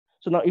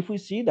 So now if we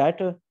see that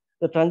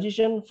the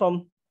transition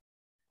from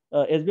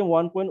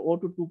SBM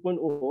 1.0 to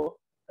 2.0,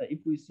 if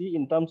we see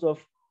in terms of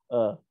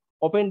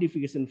open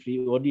defecation free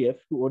ODF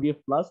to ODF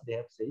plus, they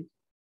have said,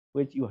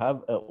 which you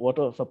have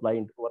water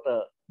supply,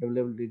 water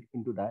availability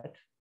into that,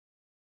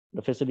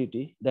 the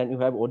facility. Then you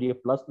have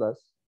ODF plus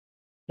plus,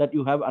 that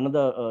you have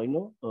another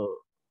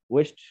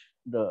waste,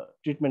 the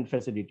treatment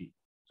facility.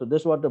 So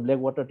that's what the black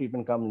water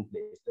treatment comes in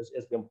place. That's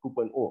SBM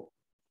 2.0.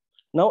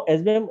 Now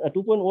SBM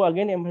 2.0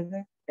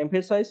 again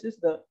emphasizes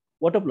the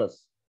water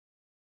plus.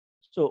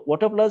 So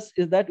water plus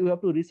is that you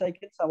have to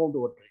recycle some of the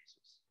water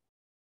issues,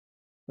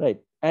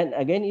 right? And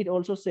again, it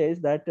also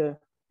says that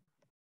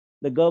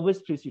the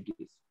garbage-free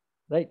cities,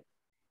 right?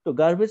 So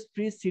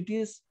garbage-free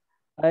cities,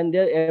 and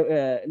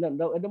they're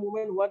now at the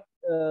moment what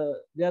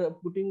they are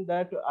putting,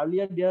 that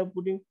earlier they are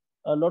putting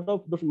a lot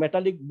of those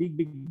metallic big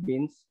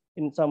bins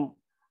in some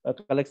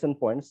collection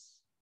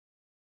points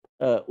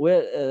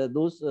where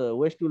those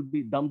waste will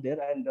be dumped there,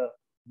 and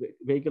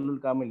vehicle will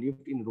come and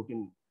lift in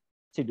routine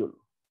schedule.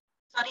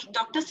 Sorry,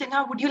 Dr.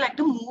 Sinha, would you like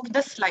to move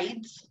the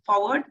slides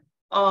forward?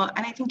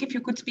 And I think if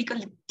you could speak a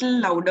little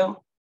louder.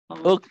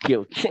 Okay.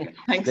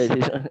 Thanks.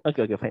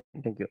 Okay, fine.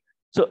 Thank you.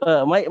 So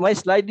my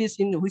slide is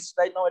in which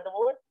slide now at the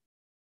moment?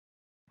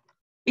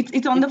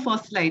 It's on the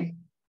first slide.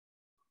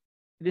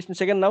 It is in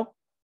second now.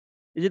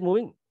 Is it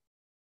moving?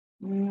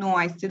 No,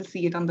 I still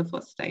see it on the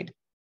first slide.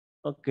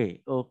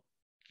 Okay.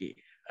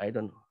 I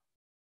don't know.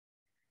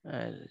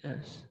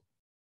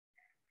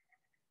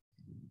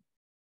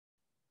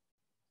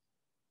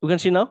 You can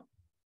see now?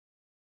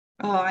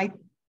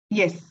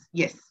 Yes.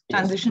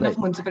 Transition right. of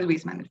municipal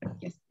waste management.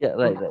 Yes. Yeah,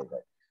 right.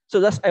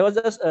 So I was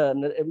just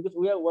because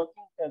we are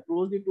working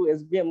closely to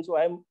SBM, so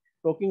I'm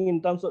talking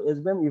in terms of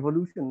SBM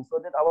evolution, so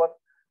that our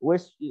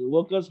waste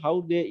workers,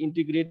 how they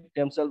integrate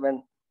themselves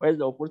and where is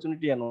the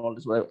opportunity and all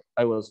this. What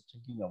I was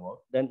thinking about.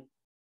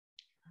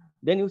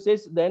 Then you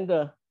says then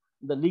the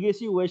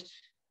legacy waste,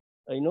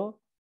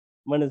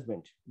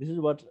 management. This is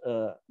what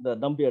the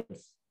dump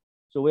yards.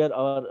 So where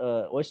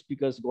our waste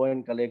pickers go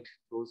and collect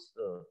those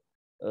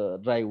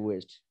dry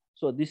waste.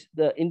 So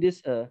in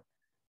this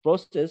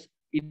process,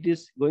 it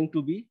is going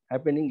to be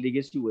happening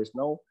legacy waste.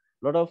 Now,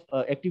 a lot of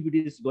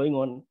activities going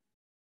on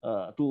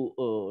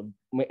to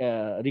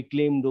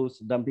reclaim those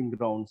dumping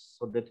grounds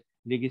so that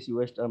legacy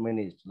waste are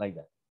managed like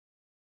that.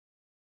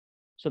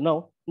 So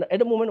now at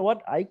the moment,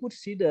 what I could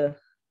see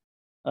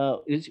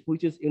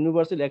which is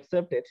universally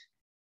accepted,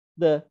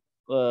 the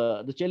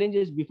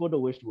challenges before the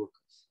waste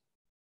workers.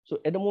 So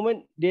at the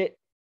moment, they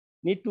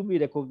need to be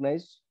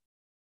recognized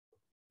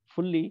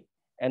fully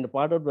and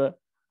part of the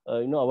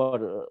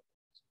our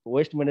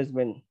waste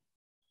management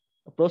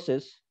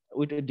process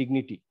with a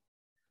dignity.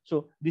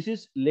 So this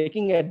is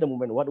lacking at the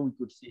moment. What we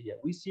could see here,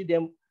 we see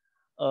them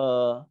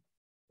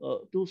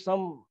to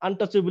some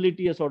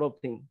untouchability, a sort of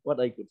thing. What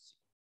I could see,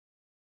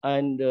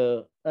 and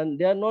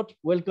they are not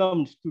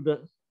welcomed to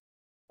the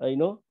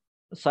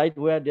site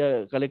where they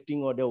are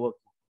collecting or they are working.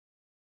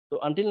 So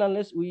until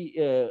unless we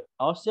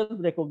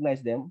ourselves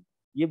recognize them,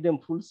 give them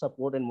full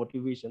support and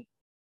motivation,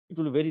 it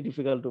will be very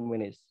difficult to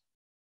manage,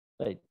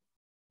 right?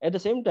 At the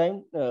same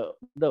time,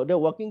 the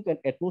working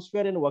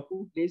atmosphere and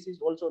working place is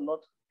also not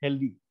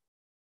healthy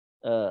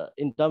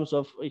in terms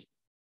of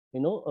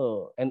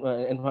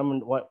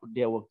environment what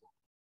they are working.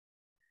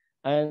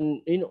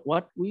 And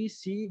what we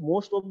see,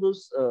 most of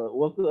those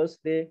workers,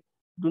 they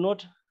do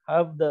not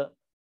have the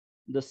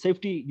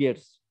safety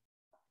gears.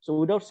 So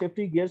without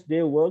safety gears,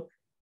 they work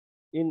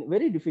in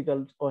very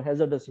difficult or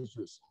hazardous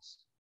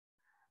situations.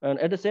 And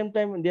at the same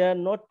time, they are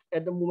not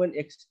at the moment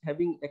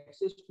having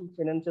access to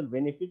financial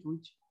benefits,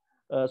 which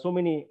so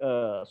many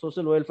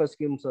social welfare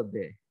schemes are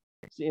there.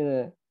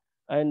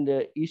 And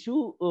the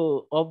issue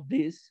of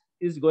this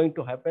is going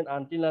to happen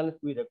until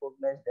we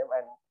recognize them,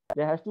 and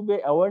there has to be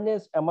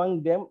awareness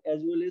among them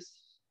as well as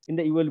in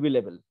the ULB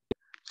level,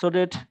 so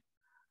that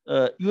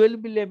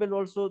ULB level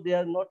also they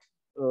are not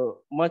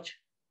much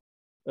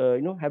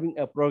having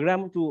a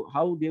program to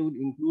how they will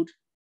include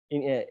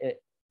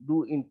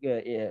do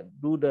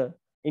the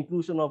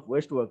inclusion of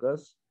waste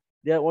workers.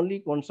 They are only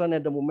concerned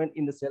at the moment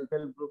in the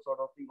self-help group sort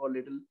of thing, or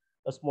little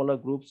smaller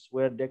groups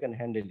where they can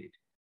handle it.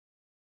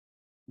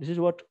 This is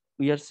what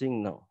we are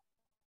seeing now.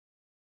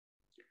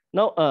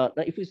 Now,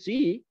 if you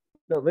see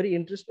the very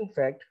interesting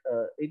fact,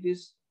 it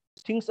is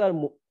things are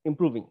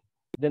improving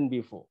than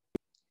before.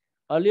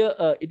 Earlier,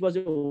 it was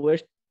a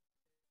waste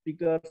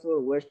picker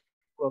or waste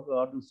worker,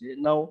 how to say.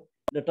 Now,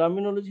 the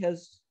terminology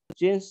has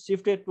changed,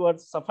 shifted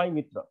towards Safai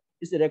Mitra.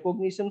 It's a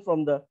recognition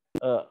from the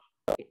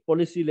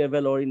policy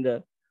level or in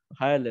the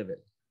higher level.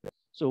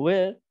 So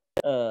where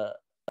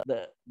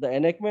the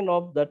enactment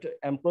of that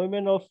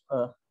employment of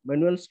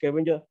manual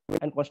scavenger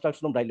and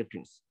construction of dry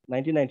latrines,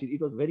 1990,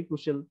 it was very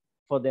crucial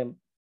for them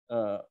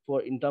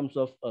for in terms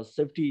of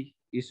safety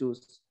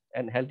issues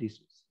and health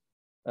issues.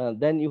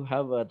 Then you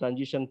have a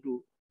transition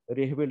to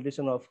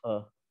rehabilitation of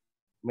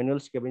manual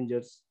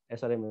scavengers,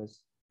 SRMS,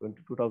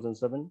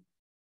 2007.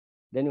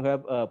 Then you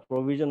have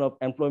provision of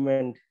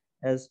employment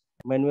as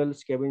manual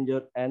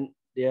scavenger and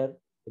their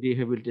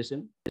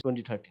rehabilitation,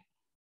 2013.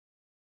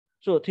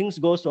 So things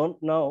goes on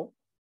now.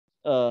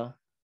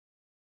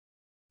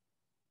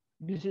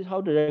 This is how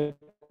the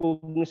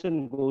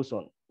recognition goes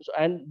on. So,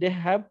 and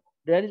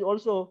there is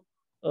also,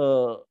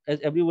 as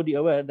everybody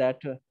aware, that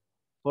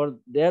for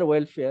their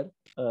welfare,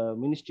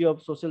 Ministry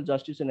of Social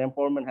Justice and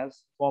Empowerment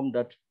has formed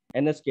that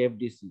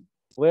NSKFDC,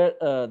 where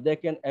they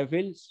can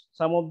avail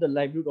some of the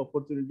livelihood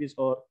opportunities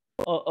or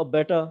a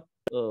better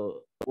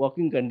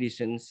working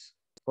conditions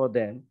for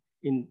them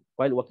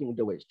while working with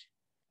the waste.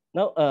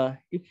 Now,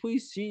 if we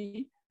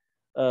see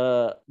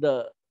the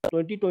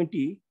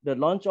 2020, the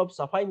launch of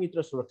Safai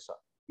Mitra Suraksha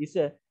is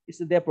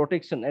their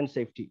protection and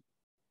safety.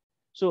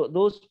 So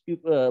those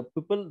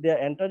people, they are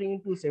entering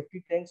into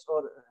safety tanks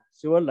or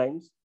sewer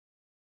lines.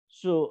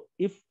 So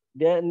if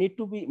there need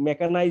to be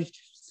mechanized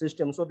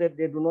system so that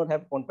they do not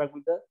have contact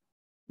with the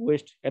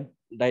waste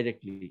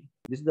directly.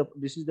 This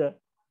is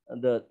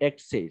the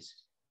act says.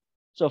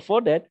 So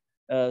for that,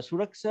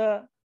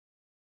 Suraksha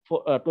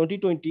for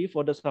 2020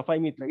 for the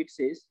Safai Mitra, it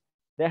says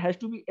there has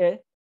to be a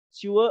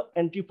sewer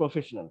entry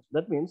professional.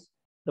 That means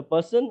the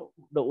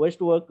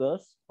waste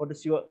workers or the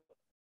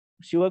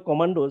sewer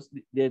commandos,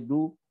 they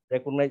do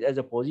recognize as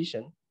a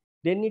position.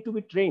 They need to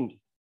be trained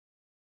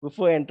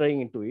before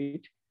entering into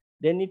it.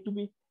 They need to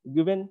be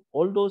given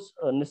all those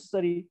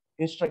necessary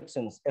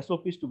instructions,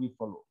 SOPs to be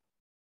followed.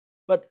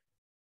 But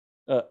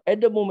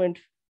at the moment,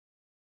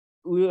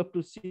 we have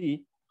to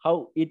see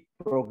how it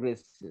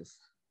progresses,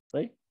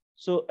 right?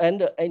 So,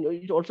 and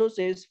it also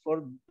says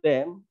for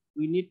them,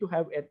 we need to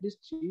have at least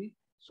 3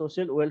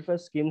 social welfare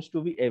schemes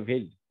to be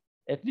availed,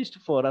 at least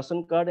for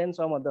ration card and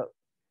some other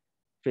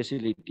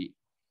facility.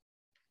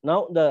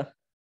 Now,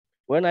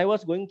 when I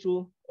was going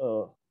through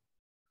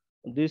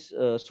this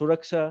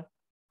Suraksha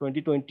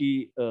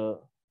 2020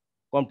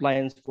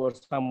 compliance for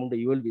some of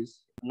the ULBs,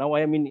 now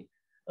I am in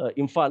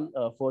Imphal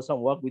for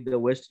some work with the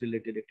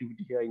waste-related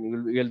activity here in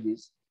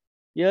ULBs.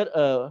 Here,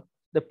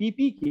 the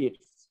PP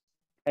kits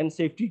and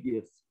safety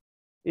gears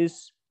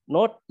is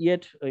not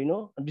yet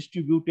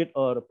distributed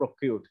or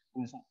procured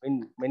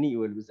in many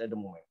ULBs at the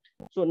moment.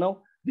 So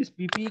now this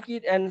PPE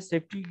kit and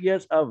safety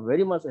gears are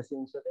very much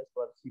essential as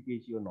per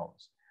CPHEO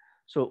norms.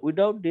 So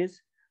without this,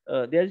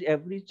 there is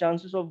every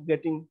chances of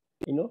getting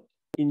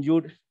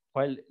injured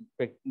while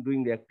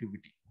doing the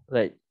activity,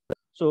 right?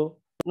 So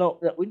now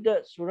with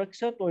the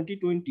Suraksha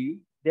 2020,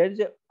 there is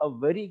a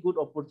very good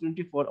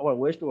opportunity for our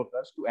waste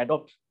workers to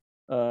adopt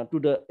to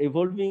the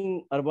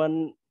evolving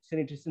urban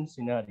sanitation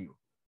scenario.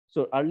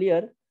 So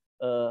earlier,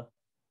 there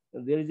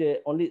is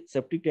only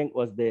septic tank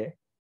was there.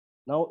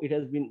 Now it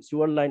has been,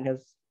 sewer line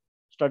has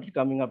started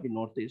coming up in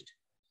Northeast.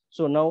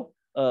 So now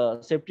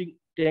septic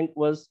tank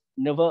was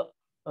never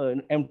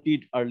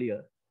emptied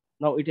earlier.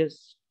 Now it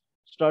has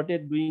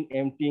started doing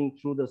emptying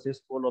through the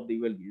cesspool of the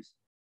ULBs.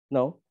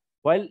 Now,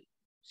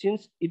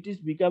 since it is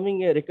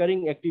becoming a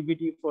recurring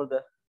activity for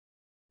the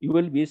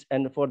ULBs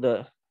and for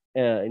the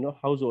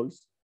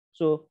households,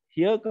 so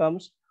here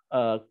comes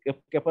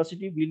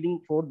capacity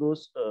building for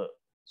those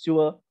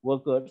sewer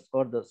workers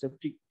or the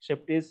septic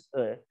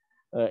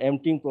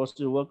emptying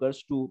process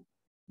workers to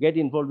get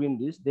involved in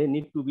this. They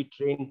need to be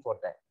trained for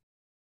that.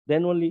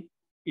 Then only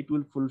it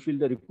will fulfill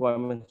the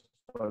requirements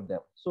for them.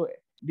 So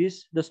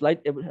the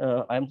slide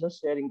I'm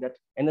just sharing that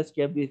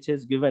NSKF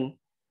has given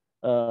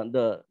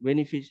the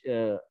benefit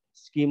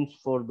schemes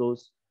for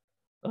those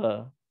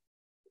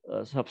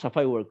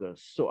Safai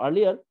workers. So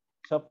earlier,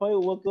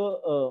 Safai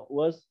worker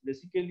was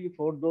basically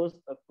for those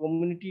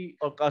community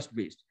or caste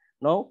based.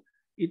 Now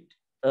it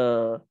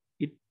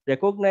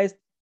recognized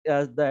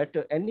as that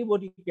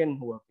anybody can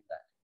work in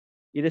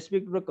that,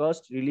 irrespective of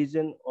caste,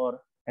 religion,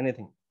 or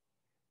anything.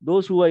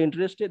 Those who are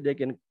interested, they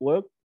can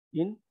work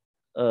in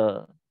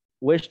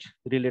waste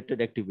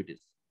related activities.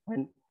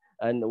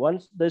 And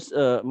once this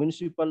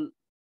municipal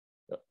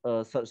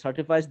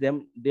certifies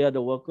them, they are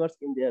the workers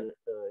in their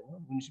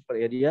municipal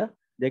area,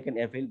 they can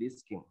avail this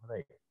scheme,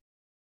 right?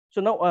 So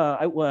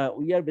now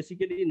we are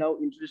basically now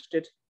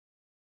interested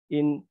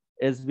in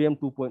SBM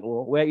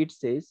 2.0, where it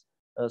says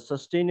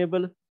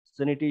sustainable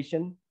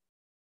sanitation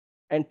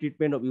and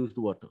treatment of used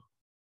water.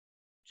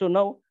 So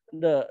now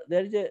there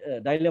is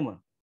a dilemma.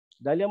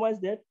 Dilemma is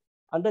that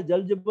under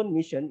Jal Jeevan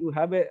Mission, you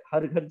have a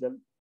Har Ghar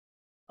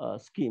Jal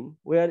scheme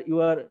where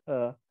you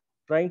are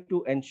trying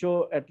to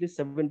ensure at least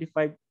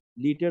 75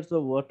 liters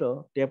of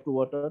water, tapped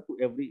water to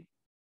every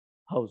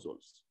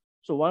households.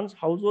 So once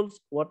households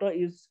water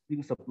is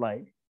being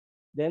supplied,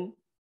 then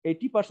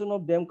 80%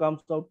 of them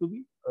comes out to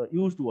be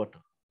used water,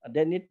 and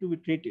they need to be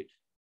treated,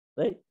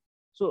 right?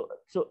 So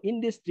in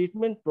this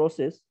treatment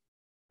process,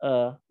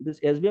 this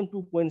SBM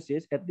 2.0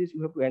 says at least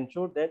you have to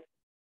ensure that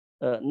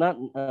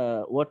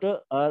water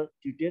are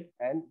treated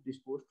and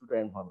disposed to the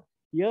environment.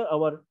 Here,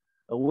 our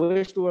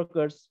waste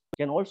workers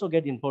can also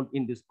get involved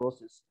in this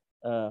process,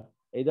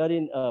 either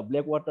in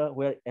black water,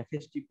 where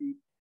FSTP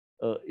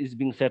is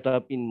being set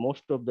up in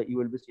most of the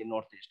ULBs in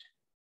Northeast,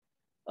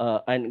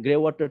 and grey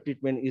water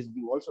treatment is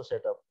being also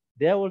set up.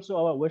 There also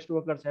our waste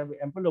workers have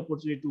ample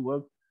opportunity to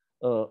work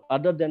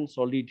other than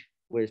solid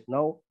waste.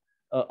 Now,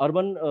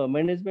 urban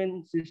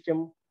management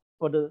system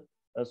for the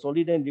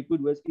solid and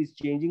liquid waste is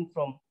changing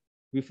from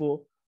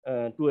before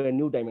to a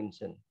new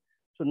dimension.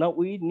 So now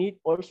we need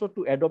also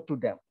to adopt to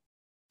them.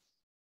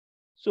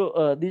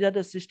 So these are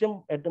the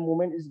system at the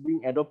moment is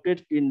being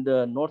adopted in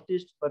the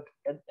Northeast, but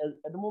at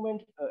the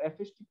moment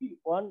FSTP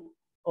 1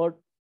 or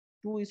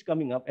 2 is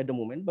coming up at the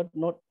moment, but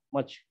not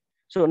much.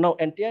 So now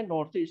entire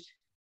Northeast,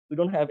 we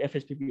don't have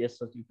FSTP as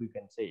such, if we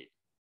can say it.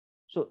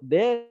 So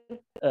there,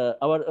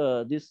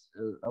 our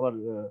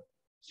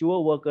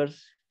sewer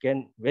workers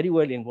can very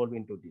well involve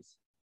into this.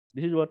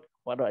 This is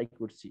what I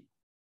could see,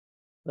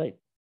 right?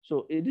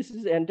 So this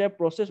is the entire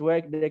process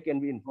where they can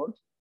be involved.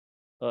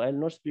 I'll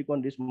not speak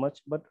on this much,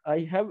 but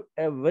I have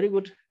a very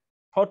good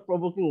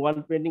thought-provoking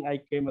wall painting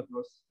I came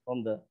across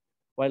from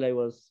while I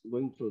was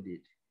going through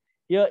it.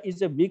 Here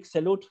is a big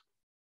salute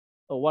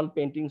wall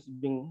paintings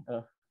being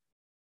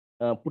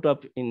put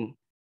up in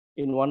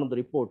one of the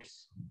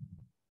reports,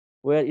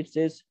 where it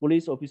says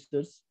police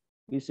officers,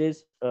 it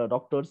says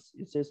doctors,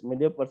 it says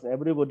media person,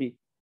 everybody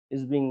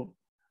is being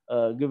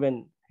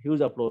given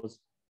huge applause,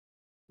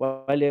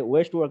 while a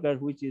waste worker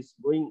which is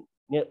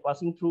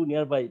passing through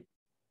nearby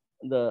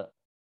the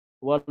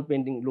wall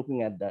painting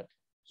looking at that.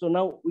 So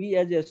now we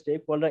as a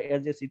stakeholder,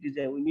 as a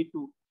citizen, we need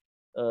to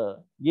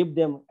give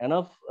them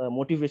enough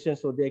motivation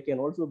so they can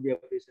also be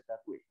appreciated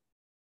that way.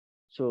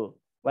 So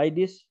by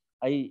this,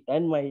 I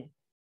end my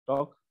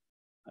talk,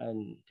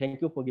 and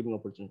thank you for giving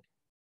opportunity.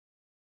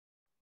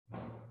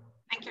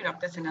 Thank you,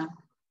 Dr. Sinha.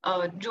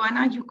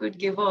 Joanna, you could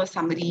give a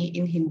summary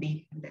in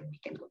Hindi, and then we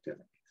can go to the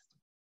next.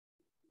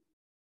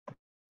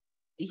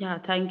 Yeah,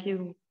 thank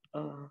you,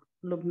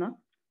 Lubna.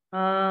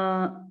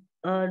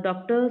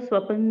 Doctor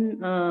स्वपन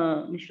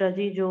मिश्रा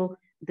जी जो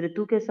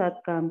द्रितु के साथ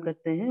काम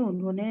करते हैं,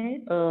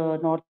 उन्होंने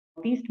north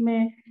east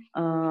में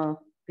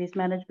waste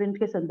management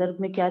के संदर्भ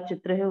में क्या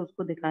चित्र है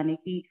उसको दिखाने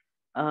की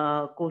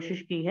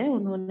कोशिश की है।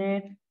 उन्होंने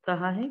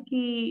कहा है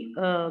कि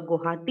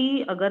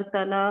गुवाहाटी,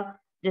 अगरतला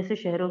जैसे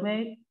शहरों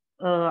में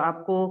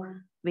आपको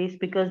वेस्ट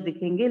पिकर्स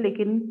दिखेंगे,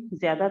 लेकिन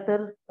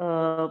ज्यादातर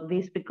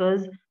वेस्ट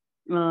पिकर्स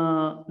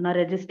ना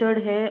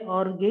रजिस्टर्ड है,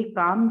 और ये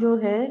काम जो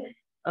है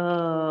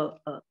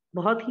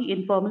बहुत ही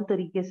इनफॉर्मल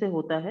तरीके से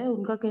होता है।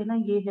 उनका कहना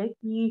ये है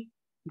कि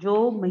जो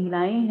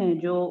महिलाएं हैं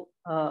जो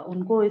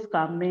उनको इस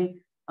काम में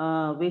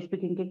वेस्ट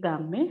पिकिंग के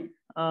काम में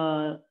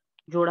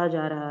जोड़ा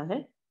जा रहा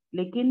है,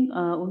 लेकिन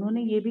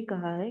उन्होंने ये भी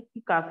कहा है कि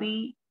काफी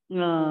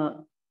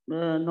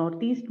नॉर्थ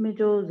ईस्ट में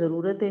जो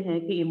ज़रूरतें हैं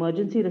कि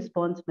इमरजेंसी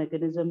रिस्पांस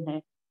मैकेनिज्म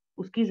है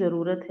उसकी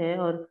ज़रूरत है,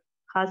 और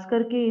खास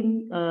करके इन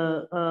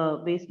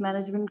वेस्ट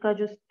मैनेजमेंट का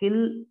जो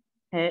स्किल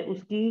है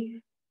उसकी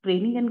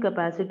ट्रेनिंग एंड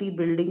कैपेसिटी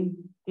बिल्डिंग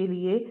के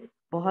लिए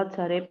बहुत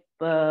सारे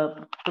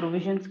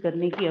प्रोविजंस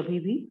करने की अभी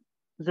भी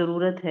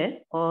ज़रूरत है।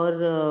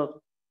 और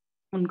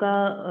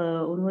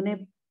उन्होंने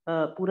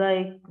पूरा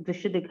एक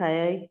दृश्य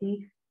दिखाया है कि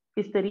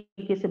किस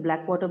तरीके से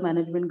black water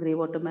management, grey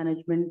water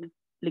management,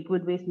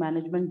 liquid waste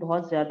management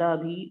बहुत ज़्यादा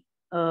अभी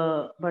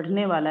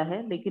बढ़ने वाला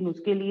है, लेकिन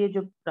उसके लिए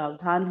जो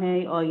प्रावधान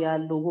है और या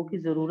लोगों की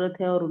ज़रूरत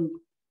है और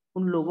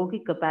उन लोगों की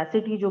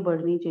कैपेसिटी जो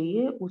बढ़नी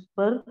चाहिए उस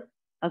पर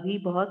अभी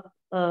बहुत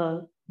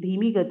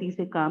धीमी गति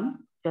से काम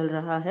चल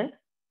रहा है।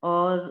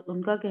 और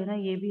उनका कहना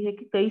ये भी है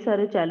कि कई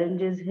सारे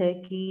चैलेंजेस है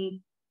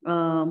कि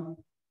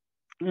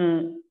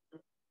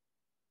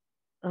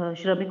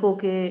श्रमिकों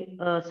के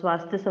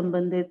स्वास्थ्य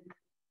संबंधित,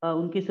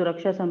 उनकी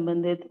सुरक्षा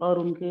संबंधित और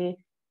उनके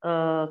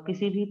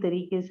किसी भी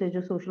तरीके से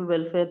जो सोशल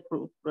वेलफेयर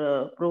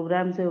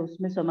प्रोग्राम्स है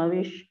उसमें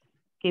समावेश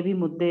के भी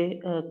मुद्दे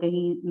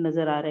कहीं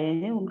नजर आ रहे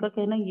हैं। उनका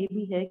कहना ये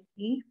भी है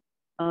कि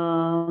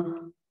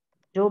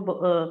जो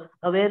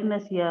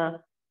अवेयरनेस या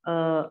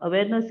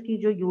अवेयरनेस की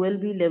जो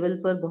यूएलबी लेवल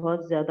पर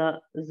बहुत ज्यादा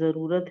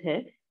जरूरत है।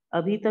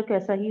 अभी तक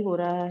ऐसा ही हो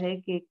रहा है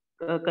कि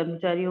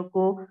कर्मचारियों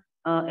को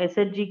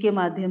एसएचजी के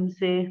माध्यम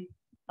से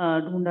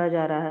ढूंढा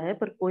जा रहा है,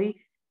 पर कोई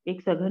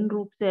एक सघन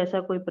रूप से ऐसा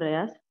कोई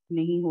प्रयास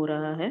नहीं हो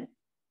रहा है।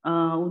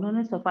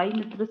 उन्होंने सफाई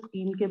मित्र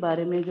स्कीम के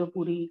बारे में जो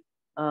पूरी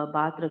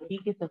बात रखी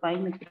कि सफाई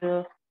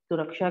मित्र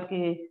सुरक्षा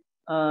के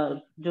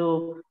जो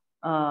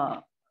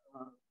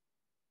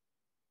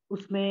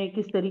उसमें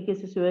किस तरीके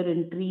से स्वेयर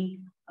एंट्री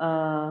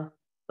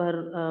पर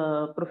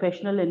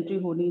प्रोफेशनल एंट्री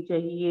होनी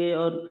चाहिए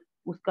और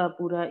उसका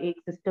पूरा एक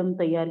सिस्टम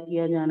तैयार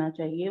किया जाना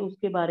चाहिए,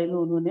 उसके बारे में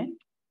उन्होंने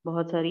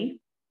बहुत सारी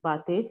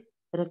बातें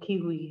रखी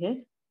हुई है।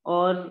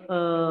 और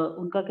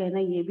उनका कहना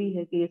ये भी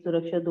है कि ये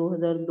सुरक्षा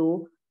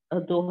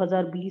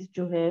 2020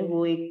 जो है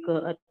वो एक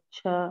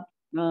अच्छा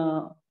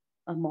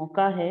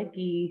मौका है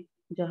कि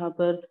जहाँ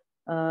पर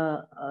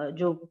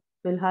जो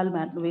फिलहाल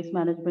वेस्ट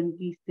मैनेजमेंट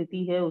की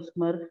स्थिति है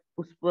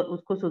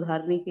उसको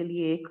सुधारने के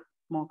लिए एक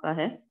मौका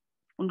है।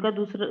 उनका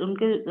दूसरा,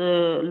 उनके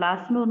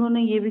लास्ट में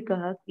उन्होंने ये भी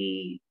कहा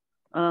कि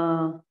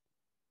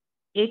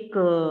एक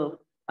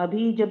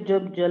अभी जब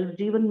जब जल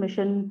जीवन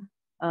मिशन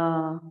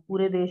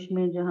पूरे देश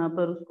में जहाँ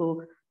पर उसको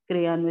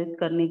क्रियान्वित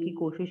करने की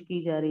कोशिश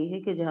की जा रही है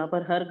कि जहाँ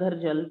पर हर घर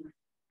जल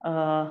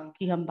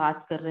की हम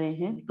बात कर रहे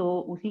हैं, तो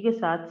उसी के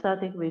साथ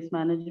साथ एक वेस्ट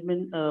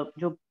मैनेजमेंट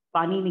जो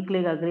पानी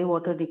निकलेगा, ग्रे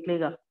वाटर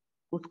निकलेगा,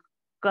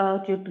 उसका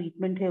जो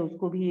ट्रीटमेंट है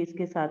उसको भी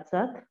इसके साथ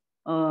साथ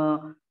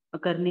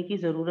करने की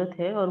जरूरत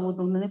है। और वो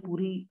उन्होंने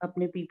पूरी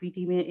अपने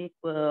पीपीटी में एक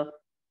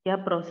क्या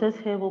प्रोसेस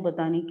है वो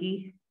बताने की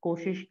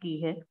कोशिश की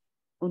है।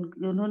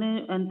 उन्होंने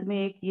अंत में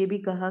एक ये भी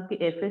कहा कि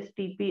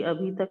एफएसटीपी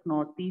अभी तक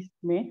नॉर्थ ईस्ट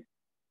में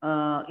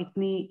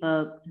इतनी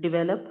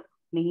डेवलप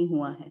नहीं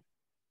हुआ है।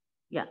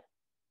 या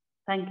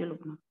thank you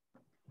Lubna.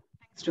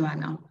 Thanks,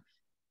 Joanna.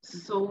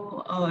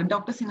 So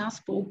Dr. Sinha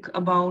spoke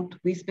about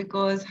waste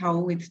pickers,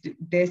 how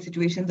their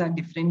situations are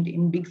different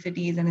in big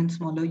cities and in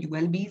smaller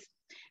ULBs,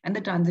 and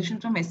the transition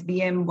from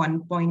SBM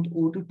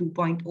 1.0 to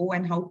 2.0,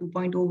 and how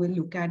 2.0 will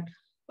look at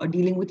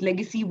dealing with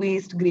legacy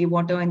waste, grey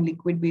water, and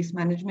liquid waste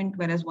management,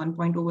 whereas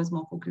 1.0 was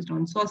more focused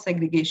on source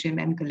segregation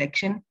and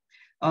collection,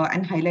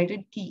 and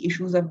highlighted key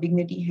issues of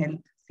dignity, health,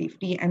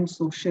 safety, and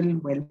social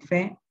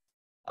welfare.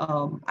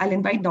 I'll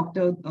invite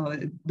Dr.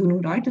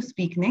 Dunu Roy to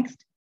speak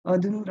next.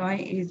 Dunu Roy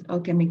is a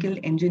chemical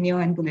engineer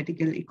and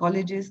political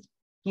ecologist.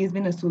 He has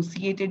been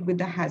associated with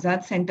the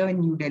Hazard Center in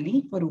New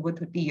Delhi for over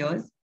 30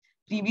 years.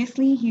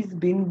 Previously, he's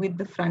been with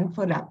the Front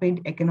for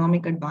Rapid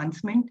Economic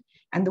Advancement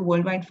and the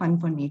Worldwide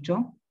Fund for Nature.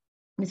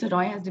 Mr.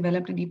 Roy has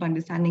developed a deep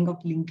understanding of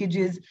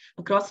linkages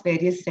across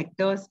various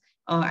sectors,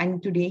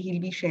 and today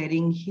he'll be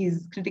sharing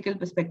his critical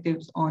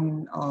perspectives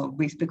on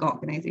waste picker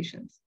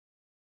organizations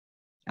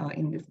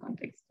in this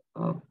context.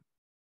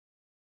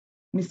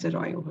 Mr.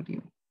 Roy, over to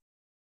you.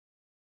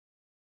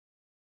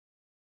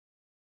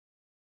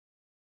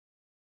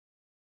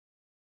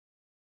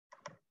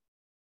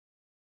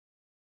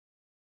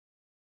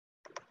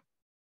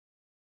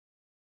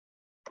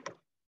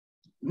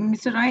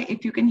 Mr. Roy,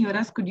 if you can hear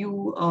us, could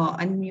you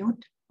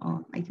unmute?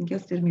 I think you're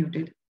still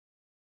muted.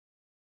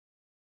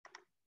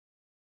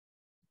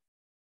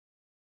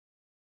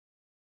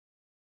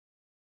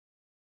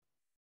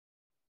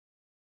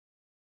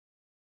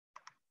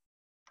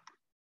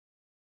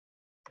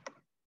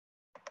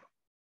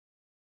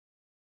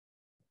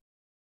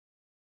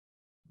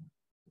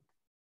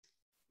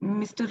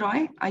 Mr.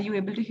 Roy, are you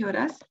able to hear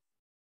us?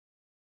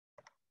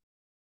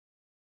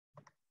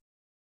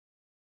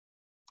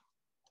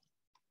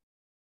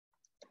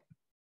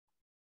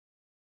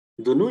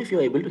 Dunu, if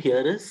you're able to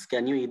hear us,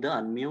 can you either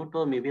unmute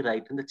or maybe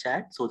write in the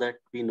chat so that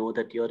we know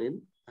that you're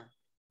in?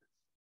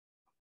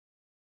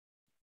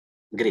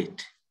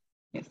 Great.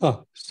 Yes.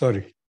 Oh,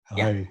 sorry.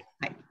 Yeah.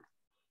 Hi.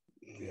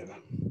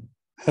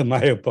 Yeah.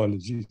 My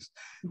apologies.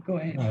 Go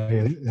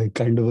ahead. I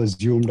kind of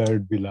assumed I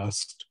would be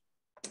last.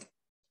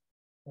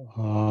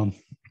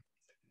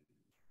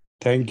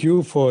 Thank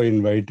you for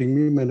inviting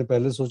me. मैंने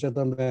पहले सोचा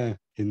था मैं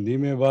हिंदी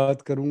में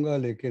बात करूंगा,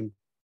 लेकिन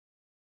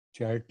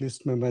chat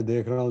list में मैं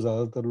देख रहा हूँ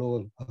ज़्यादातर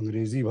लोग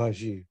अंग्रेजी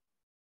भाषी हैं.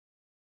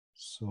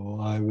 So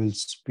I will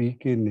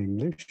speak in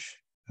English.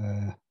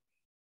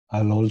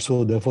 I'll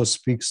also therefore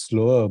speak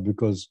slower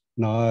because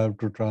now I have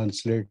to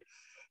translate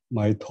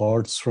my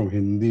thoughts from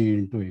Hindi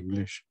into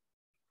English.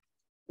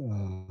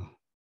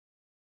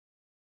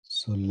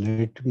 So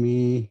let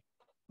me,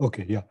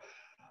 okay, yeah.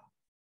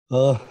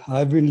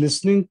 I've been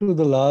listening to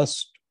the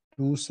last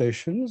 2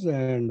 sessions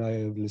and I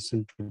have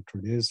listened to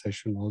today's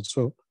session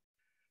also.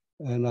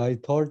 And I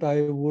thought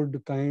I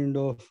would kind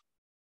of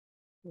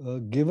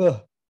give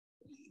a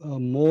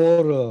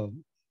more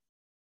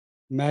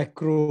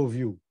macro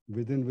view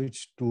within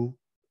which to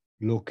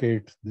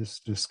locate this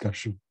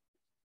discussion,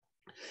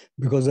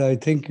 because I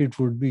think it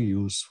would be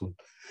useful.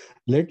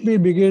 Let me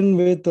begin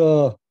with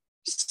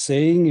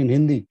saying in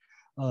Hindi.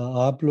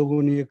 आप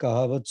लोगों ने ये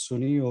कहावत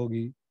सुनी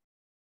होगी,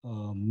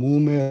 मुंह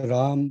में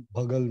राम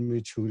बगल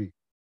में छुरी,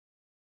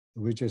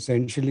 which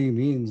essentially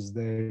means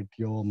that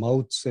your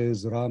mouth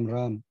says Ram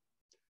Ram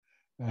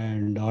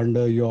and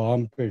under your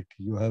armpit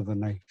you have a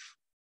knife.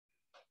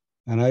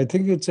 And I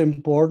think it's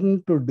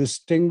important to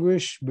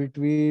distinguish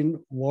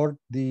between what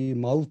the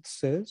mouth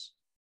says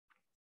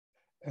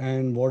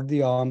and what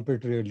the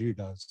armpit really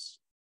does.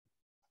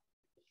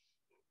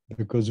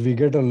 Because we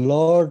get a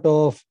lot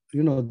of,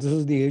 this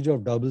is the age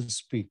of double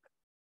speak.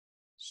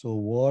 So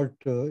what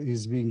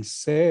is being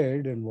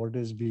said and what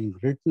is being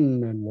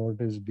written and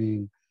what is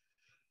being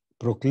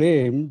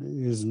proclaimed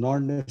is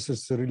not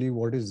necessarily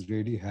what is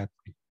really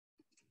happening.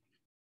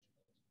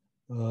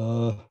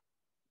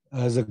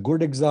 As a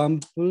good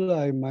example,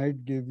 I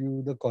might give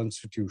you the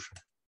Constitution.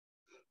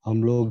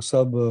 हम लोग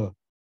सब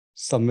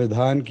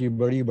संविधान की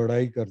बड़ी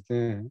बड़ाई करते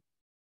हैं,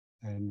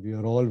 and we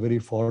are all very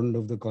fond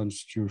of the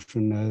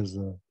Constitution as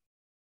a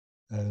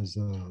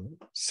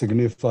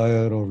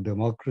signifier of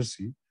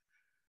democracy.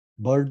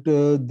 But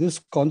this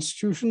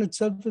Constitution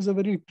itself is a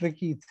very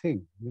tricky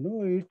thing.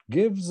 It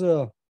gives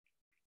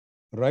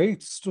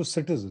rights to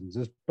citizens.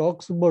 It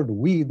talks about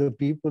we, the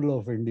people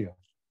of India.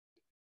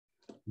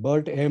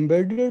 But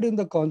embedded in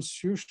the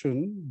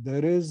Constitution,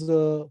 there is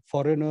a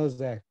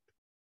Foreigners Act.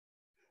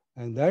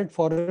 And that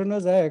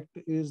Foreigners Act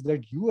is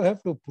that you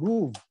have to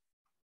prove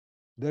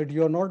that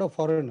you're not a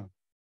foreigner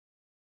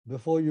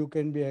before you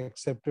can be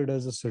accepted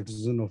as a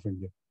citizen of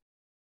India.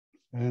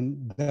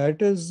 And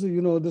that is,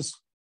 this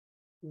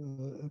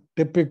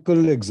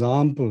typical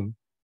example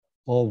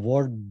of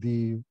what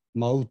the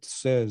mouth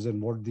says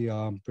and what the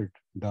armpit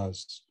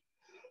does.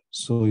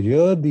 So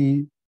here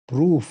the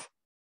proof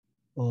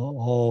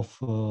of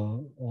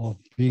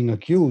being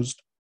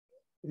accused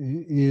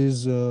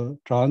is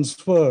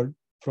transferred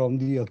from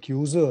the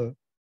accuser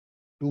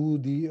to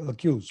the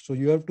accused. So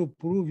you have to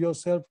prove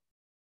yourself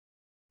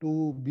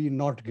to be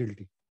not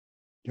guilty.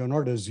 You're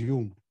not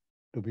assumed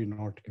to be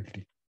not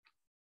guilty.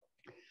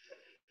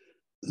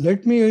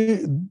 Let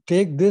me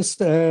take this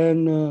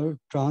and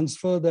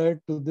transfer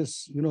that to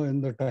this,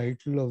 in the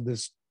title of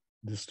this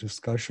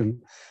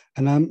discussion.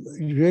 And I'm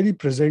really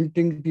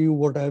presenting to you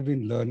what I've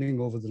been learning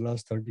over the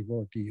last 30,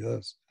 40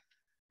 years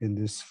in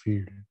this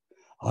field.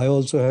 I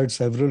also had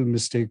several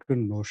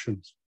mistaken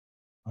notions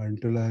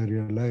until I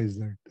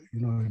realized that,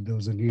 there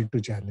was a need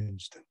to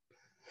challenge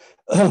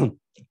them.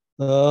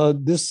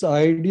 This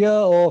idea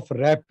of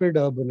rapid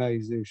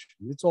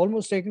urbanization, it's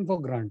almost taken for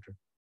granted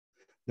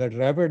that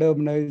rapid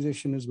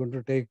urbanization is going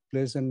to take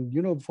place. And,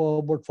 for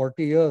about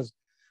 40 years,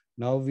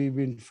 now we've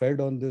been fed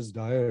on this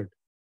diet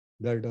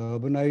that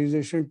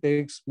urbanization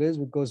takes place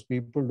because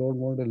people don't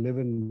want to live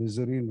in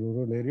misery in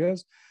rural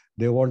areas.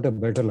 They want a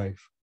better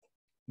life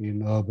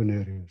in urban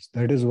areas.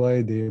 That is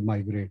why they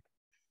migrate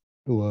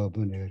to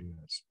urban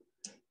areas.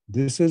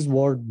 This is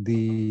what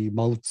the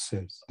mouth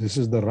says. This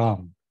is the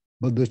Ram.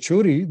 But the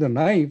churi, the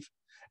knife,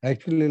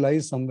 actually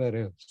lies somewhere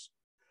else.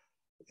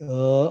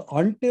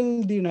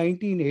 Until the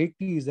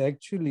 1980s,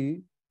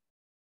 actually,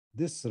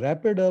 this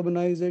rapid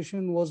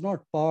urbanization was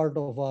not part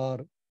of our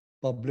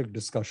public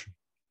discussion.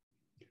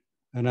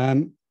 And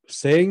I'm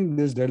saying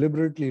this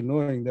deliberately,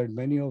 knowing that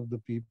many of the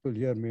people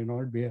here may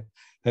not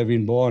have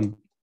been born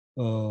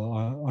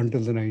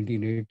until the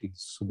 1980s.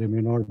 So they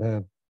may not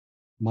have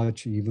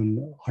much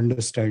even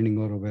understanding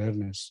or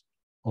awareness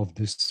of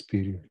this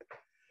period.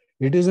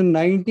 It is in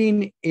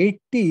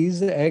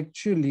 1980s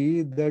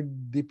actually that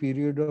the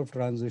period of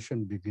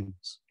transition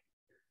begins.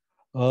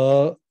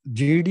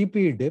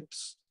 GDP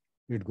dips,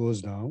 it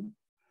goes down.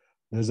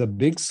 There's a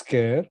big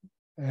scare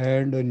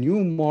and a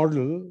new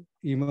model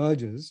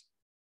emerges,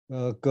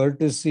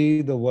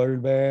 courtesy the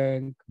World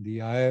Bank, the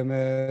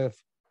IMF,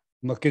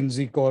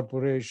 McKinsey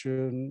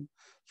Corporation,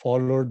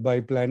 followed by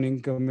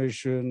Planning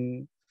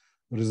Commission,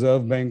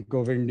 Reserve Bank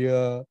of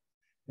India,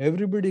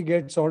 everybody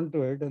gets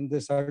onto it, and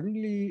they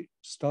suddenly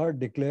start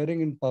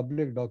declaring in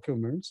public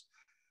documents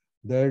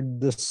that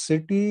the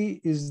city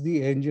is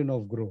the engine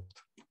of growth.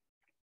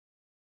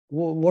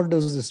 What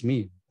does this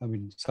mean? I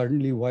mean,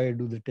 suddenly, why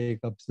do they take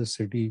up the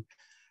city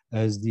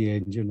as the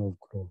engine of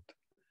growth?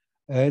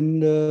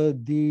 And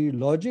the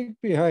logic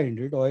behind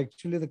it, or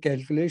actually the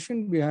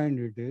calculation behind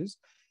it, is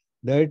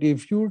that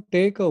if you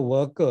take a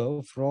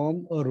worker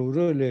from a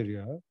rural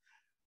area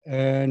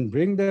and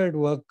bring that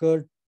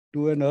worker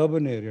to an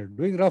urban area,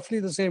 doing roughly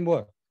the same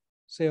work,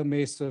 say a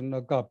mason,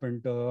 a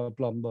carpenter, a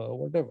plumber,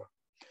 whatever,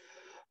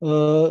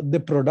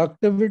 the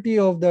productivity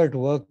of that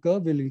worker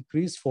will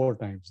increase 4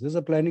 times. There's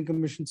a planning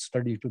commission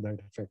study to that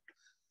effect.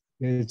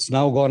 It's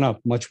now gone up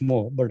much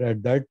more, but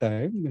at that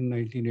time, in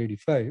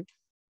 1985,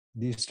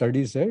 the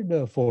study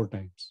said 4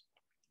 times.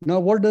 Now,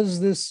 what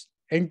does this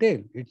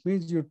entail? It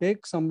means you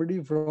take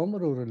somebody from a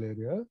rural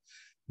area,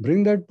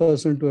 bring that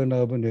person to an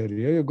urban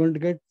area, you're going to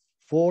get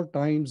 4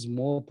 times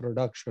more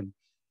production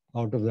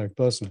out of that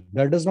person.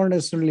 That does not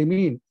necessarily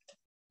mean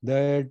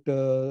that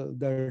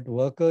that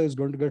worker is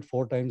going to get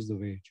 4 times the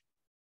wage.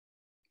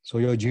 So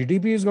your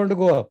GDP is going to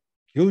go up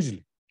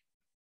hugely,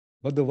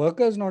 but the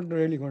worker is not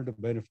really going to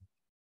benefit.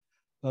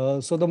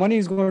 So the money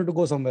is going to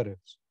go somewhere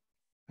else.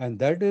 And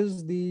that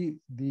is the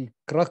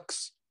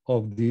crux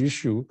of the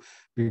issue,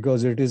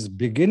 because it is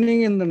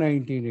beginning in the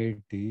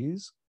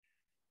 1980s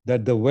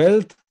that the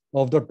wealth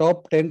of the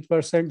top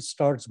 10%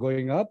 starts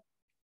going up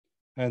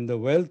and the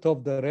wealth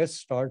of the rest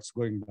starts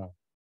going down.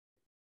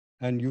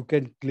 And you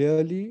can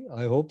clearly,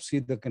 I hope, see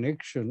the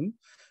connection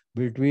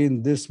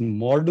between this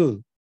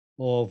model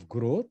of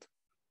growth,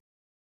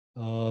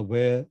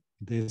 where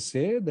they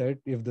say that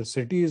if the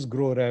cities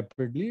grow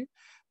rapidly,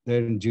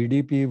 then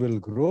GDP will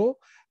grow.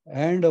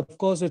 And of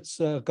course, it's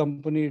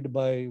accompanied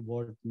by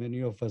what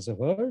many of us have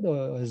heard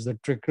as the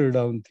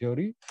trickle-down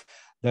theory,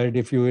 that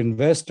if you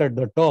invest at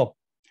the top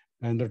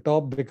and the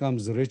top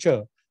becomes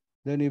richer,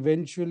 then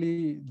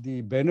eventually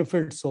the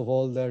benefits of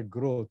all that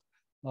growth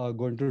are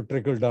going to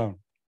trickle down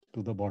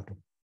to the bottom.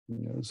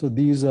 So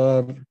these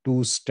are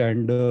 2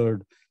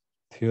 standard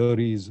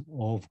theories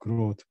of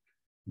growth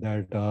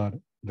that are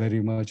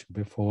very much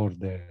before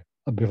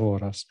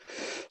us.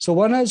 So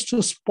one has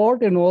to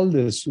spot in all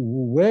this,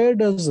 where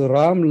does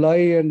Ram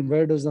lie and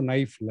where does the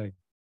knife lie?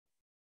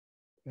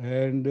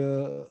 And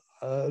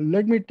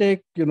let me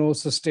take,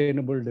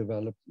 sustainable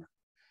development.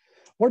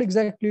 What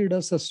exactly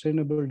does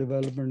sustainable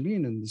development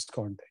mean in this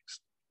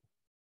context?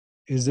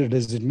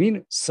 Does it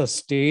mean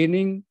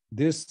sustaining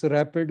this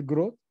rapid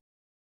growth?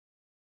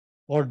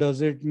 Or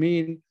does it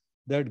mean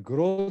that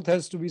growth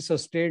has to be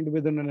sustained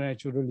within a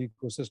natural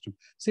ecosystem?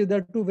 See,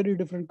 they're 2 very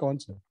different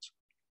concepts.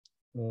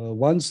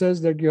 One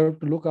says that you have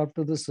to look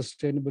after the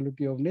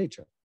sustainability of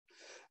nature.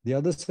 The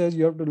other says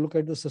you have to look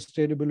at the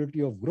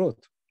sustainability of growth.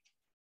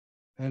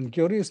 And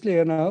curiously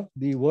enough,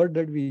 the word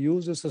that we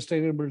use is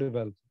sustainable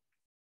development.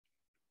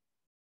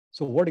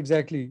 So what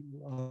exactly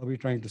are we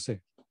trying to say?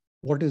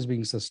 What is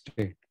being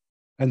sustained?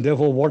 And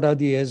therefore, what are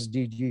the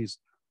SDGs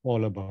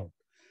all about?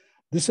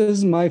 This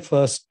is my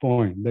first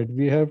point, that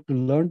we have to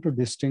learn to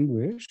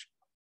distinguish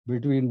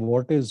between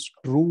what is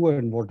true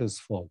and what is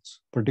false,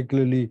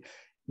 particularly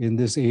in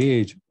this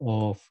age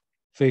of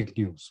fake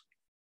news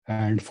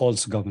and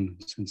false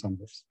governance in some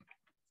ways.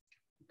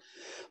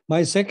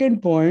 My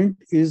second point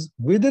is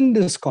within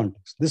this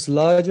context, this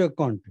larger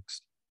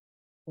context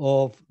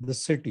of the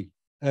city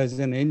as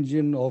an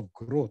engine of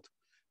growth,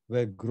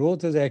 where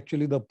growth is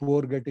actually the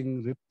poor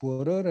getting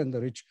poorer and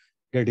the rich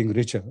getting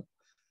richer.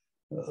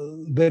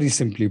 Very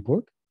simply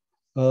put,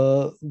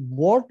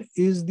 what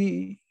is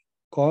the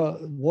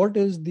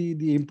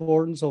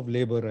importance of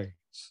labor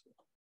rights,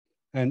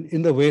 and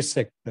in the waste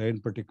sector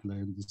in particular,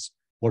 in this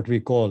what we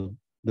call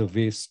the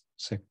waste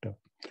sector?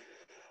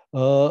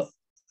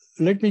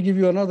 Let me give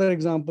you another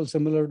example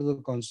similar to the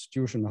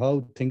Constitution,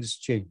 how things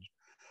changed.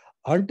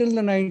 Until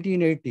the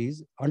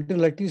 1980s,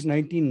 until at least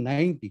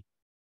 1990,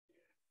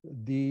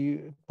 the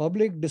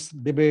public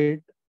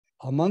debate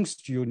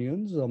amongst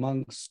unions,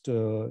 amongst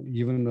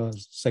even a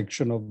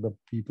section of the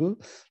people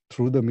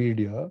through the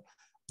media,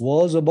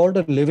 was about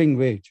a living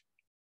wage.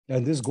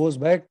 And this goes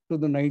back to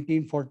the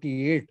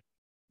 1948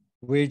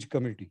 wage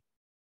committee,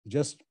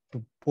 just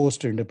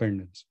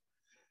post-independence.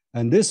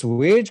 And this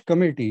wage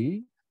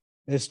committee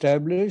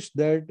established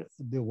that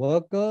the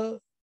worker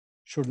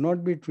should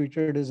not be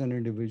treated as an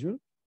individual,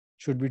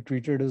 should be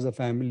treated as a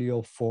family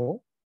of 4,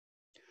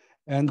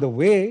 and the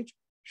wage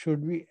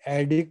should be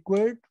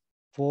adequate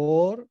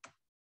for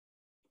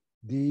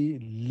the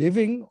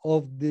living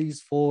of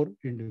these 4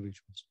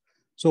 individuals.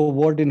 So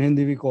what in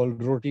Hindi we call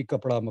roti,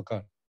 kapda,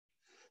 makan.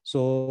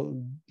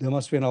 So there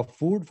must be enough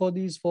food for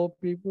these 4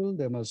 people,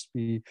 there must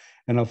be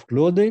enough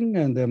clothing,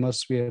 and there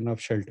must be enough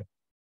shelter.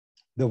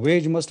 The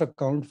wage must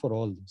account for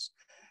all this.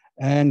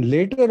 And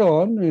later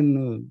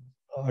on,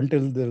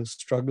 until the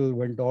struggle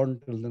went on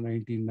till the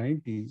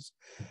 1990s,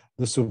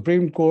 the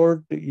Supreme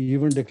Court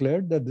even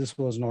declared that this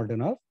was not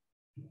enough.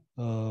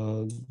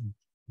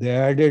 They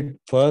added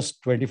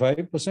first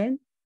 25%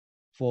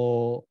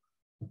 for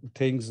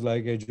things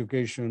like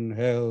education,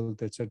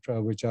 health,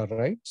 etc., which are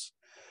rights.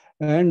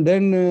 And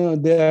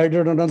then they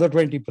added another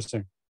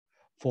 20%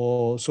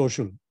 for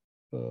social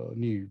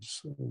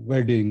needs,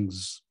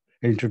 weddings,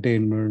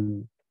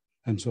 entertainment,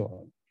 and so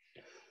on.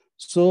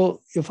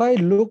 So if I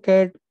look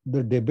at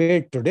the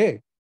debate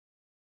today,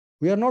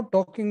 we are not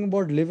talking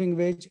about living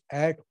wage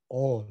at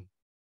all.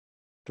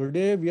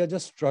 Today, we are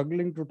just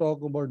struggling to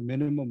talk about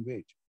minimum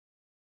wage,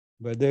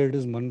 whether it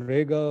is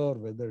Manrega or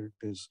whether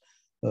it is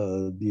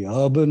the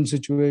urban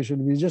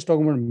situation. We're just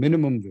talking about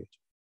minimum wage,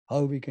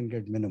 how we can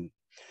get minimum.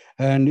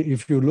 And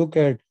if you look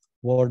at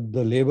what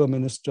the labor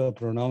minister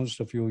pronounced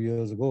a few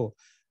years ago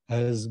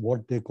as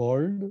what they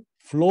called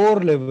floor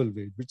level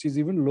wage, which is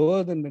even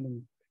lower than minimum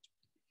wage.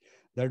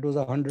 That was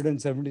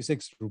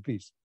 176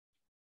 rupees.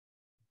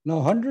 Now,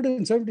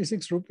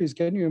 176 rupees,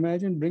 can you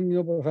imagine bringing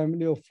up a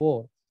family of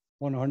 4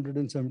 on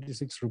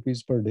 176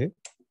 rupees per day?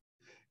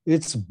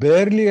 It's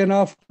barely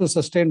enough to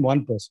sustain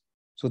one person.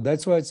 So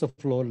that's why it's a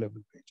floor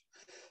level wage.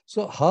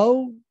 So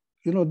how,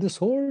 this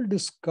whole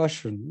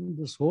discussion,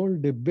 this whole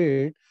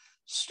debate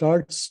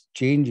starts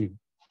changing.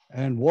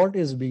 And what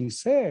is being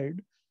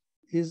said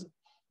is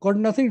got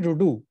nothing to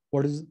do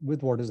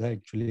with what is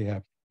actually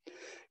happening.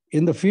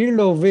 In the field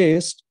of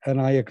waste,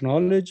 and I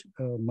acknowledge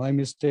my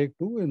mistake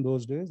too in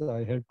those days,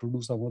 I had to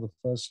do some of the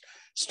first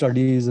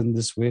studies in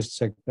this waste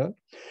sector.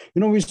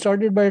 We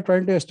started by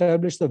trying to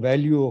establish the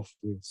value of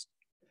waste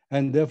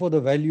and therefore the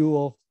value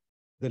of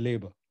the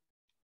labor,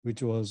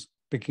 which was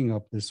picking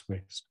up this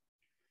waste.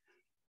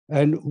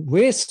 And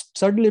waste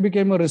suddenly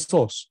became a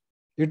resource.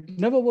 It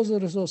never was a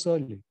resource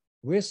earlier.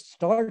 Waste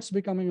starts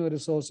becoming a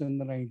resource in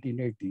the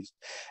 1980s.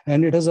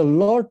 And it has a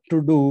lot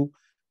to do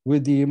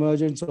with the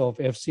emergence of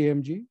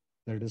FCMG,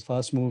 that is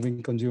fast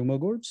moving consumer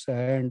goods,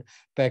 and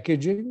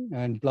packaging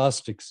and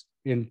plastics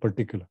in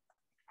particular.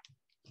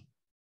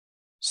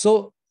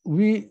 So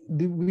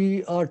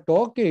we are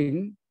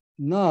talking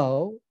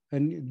now,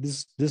 and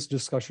this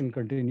discussion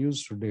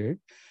continues today,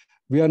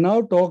 we are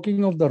now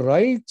talking of the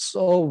rights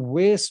of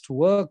waste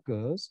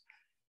workers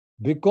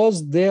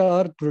because they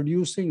are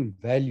producing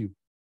value.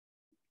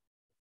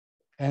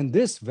 And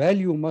this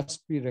value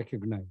must be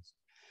recognized.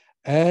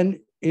 And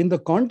in the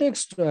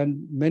context,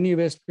 and many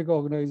waste picker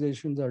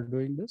organizations are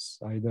doing this,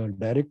 either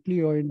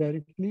directly or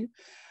indirectly,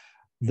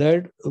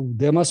 that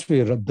there must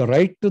be the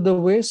right to the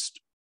waste,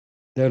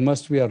 there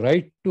must be a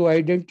right to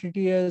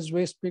identity as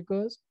waste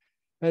pickers,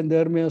 and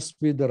there must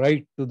be the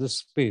right to the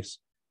space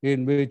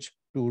in which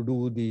to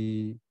do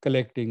the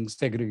collecting,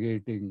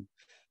 segregating,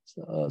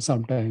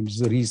 sometimes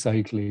the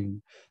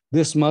recycling.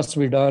 This must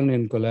be done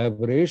in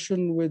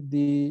collaboration with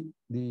the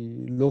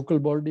local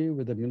body,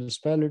 with the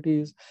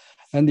municipalities,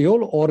 and the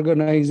whole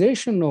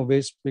organization of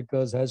waste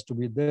pickers has to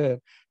be there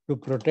to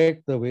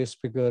protect the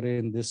waste picker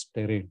in this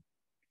terrain.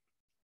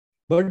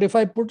 But if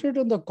I put it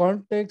in the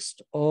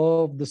context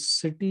of the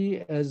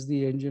city as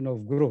the engine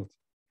of growth,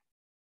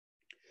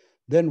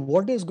 then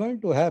what is going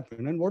to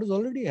happen, and what is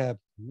already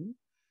happening,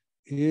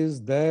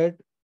 is that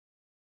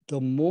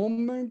the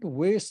moment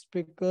waste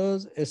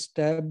pickers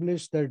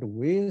establish that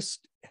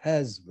waste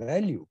has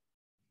value,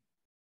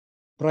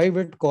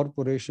 private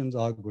corporations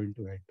are going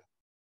to enter.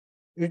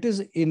 It is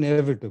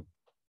inevitable.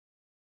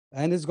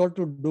 And it's got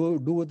to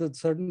do with a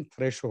certain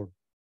threshold.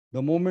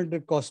 The moment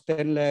it costs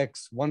 10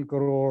 lakhs, 1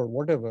 crore,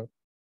 whatever,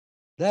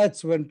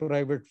 that's when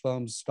private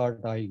firms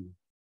start eyeing.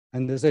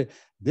 And they say,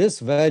 this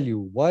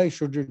value, why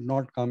should it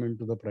not come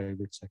into the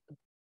private sector?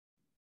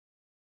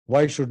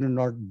 Why should it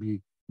not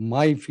be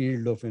my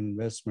field of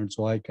investment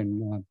so I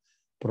can earn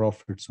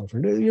profits of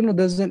it?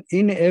 There's an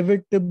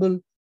inevitable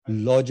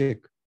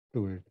logic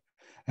to it.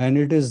 And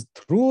it is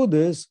through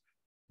this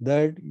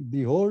that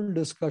the whole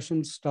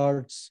discussion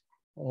starts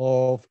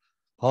of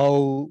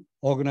how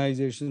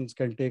organizations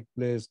can take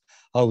place,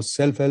 how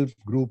self-help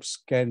groups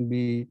can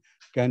be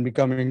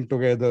coming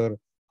together,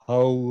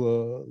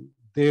 how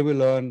they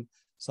will earn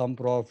some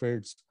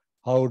profits,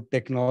 how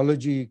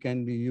technology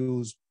can be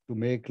used to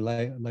make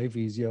life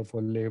easier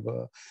for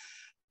labor.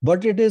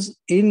 But it is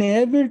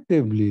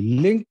inevitably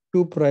linked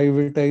to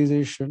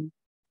privatization.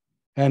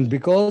 And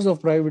because of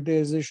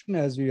privatization,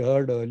 as we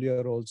heard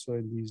earlier also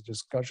in these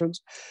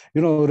discussions,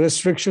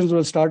 restrictions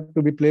will start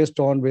to be placed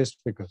on waste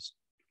pickers.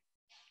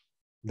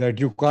 That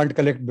you can't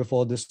collect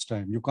before this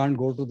time. You can't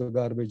go to the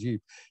garbage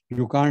heap.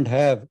 You can't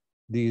have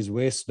these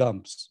waste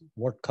dumps,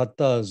 what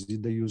khattas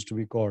they used to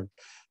be called,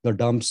 the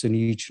dumps in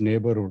each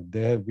neighborhood.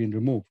 They have been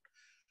removed.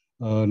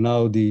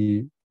 Now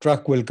the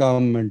truck will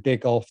come and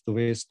take off the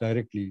waste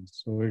directly.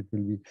 So it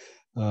will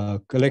be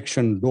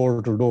collection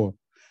door to door.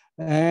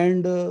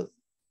 And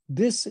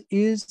this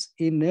is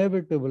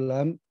inevitable.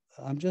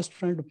 I'm just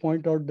trying to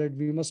point out that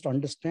we must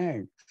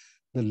understand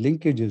the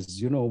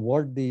linkages.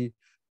 What the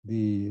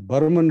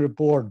Burman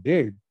report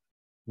did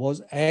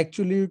was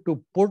actually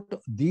to put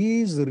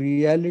these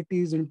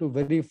realities into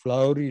very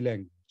flowery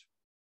language.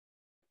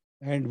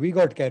 And we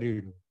got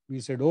carried away. We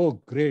said,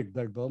 oh, great,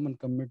 that Burman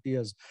committee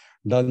has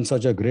done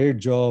such a great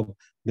job.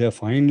 They have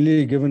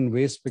finally given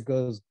waste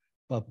pickers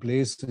a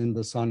place in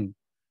the sun.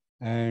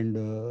 And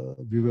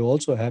we were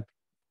also happy.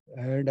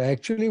 And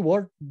actually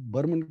what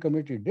Burman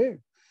Committee did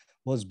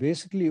was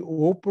basically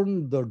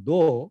opened the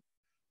door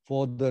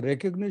for the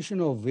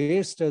recognition of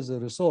waste as a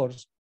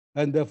resource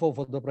and therefore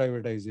for the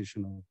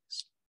privatization of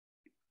waste.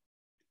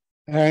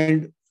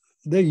 And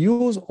they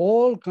use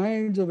all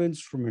kinds of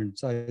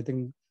instruments. I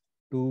think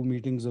 2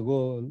 meetings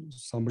ago,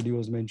 somebody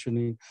was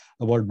mentioning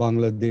about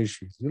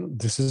Bangladeshis.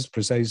 This is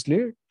precisely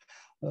it.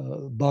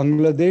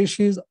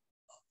 Bangladeshis,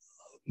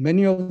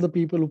 many of the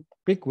people who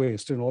pick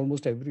waste in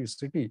almost every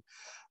city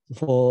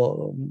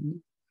for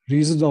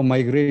reasons of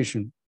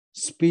migration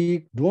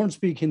don't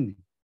speak Hindi.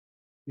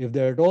 If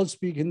they at all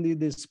speak Hindi,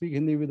 they speak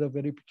Hindi with a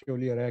very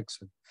peculiar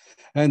accent.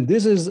 And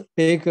this is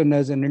taken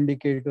as an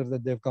indicator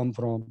that they've come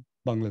from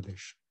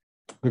Bangladesh,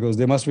 because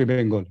they must be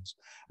Bengalis.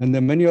 And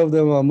then many of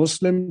them are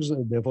Muslims,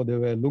 therefore they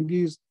wear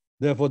lungis,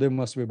 therefore they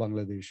must be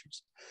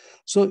Bangladeshis.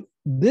 So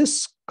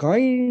this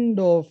kind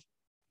of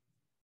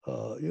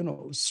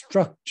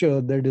structure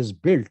that is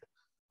built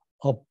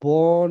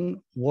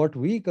upon what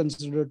we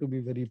consider to be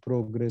very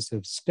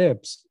progressive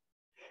steps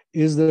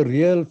is the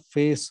real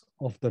face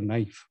of the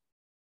knife.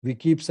 We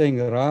keep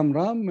saying Ram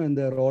Ram, and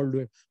they're all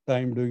the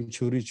time doing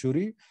churi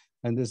churi,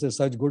 and they say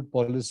such good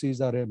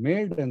policies are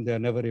made and they are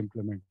never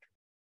implemented.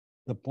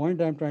 The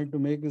point I'm trying to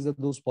make is that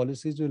those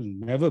policies will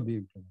never be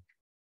implemented.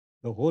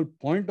 The whole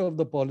point of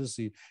the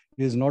policy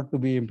is not to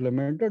be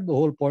implemented. The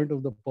whole point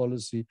of the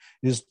policy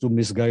is to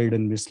misguide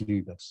and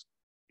mislead us.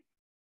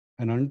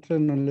 And until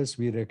and unless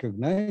we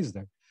recognize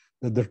that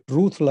the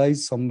truth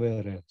lies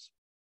somewhere else.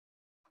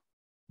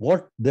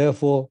 What,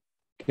 therefore,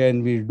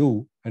 can we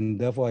do? And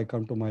therefore, I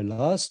come to my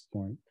last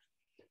point,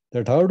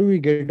 that how do we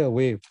get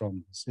away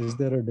from this? Is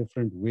there a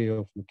different way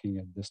of looking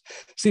at this?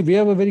 See, we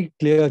have a very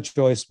clear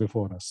choice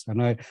before us.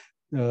 And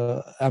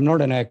I'm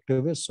not an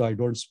activist, so I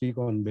don't speak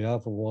on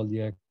behalf of all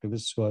the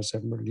activists who are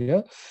assembled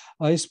here.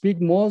 I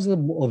speak more as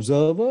an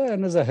observer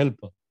and as a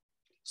helper.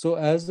 So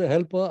as a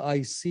helper,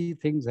 I see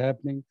things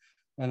happening,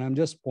 and I'm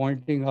just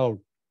pointing out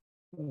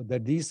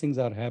that these things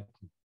are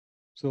happening.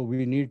 So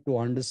we need to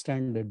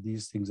understand that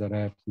these things are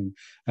happening,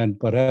 and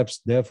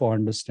perhaps therefore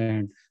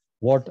understand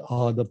what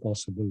are the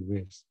possible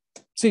ways.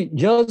 See,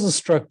 here's the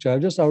structure.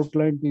 I've just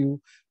outlined to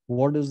you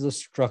what is the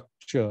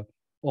structure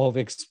of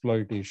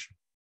exploitation.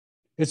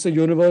 It's a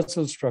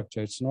universal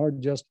structure. It's not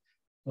just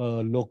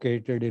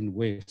located in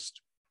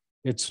waste.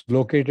 It's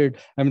located,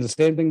 the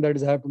same thing that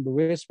has happened to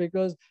waste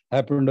pickers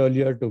happened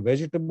earlier to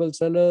vegetable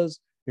sellers.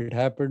 It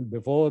happened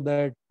before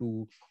that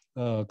to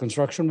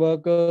construction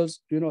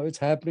workers. It's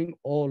happening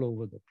all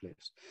over the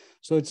place.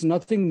 So it's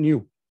nothing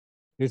new.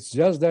 It's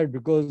just that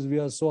because we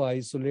are so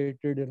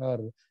isolated in our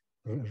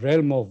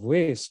realm of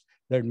waste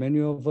that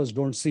many of us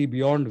don't see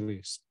beyond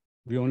waste.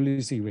 We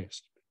only see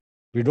waste.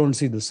 We don't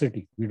see the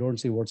city. We don't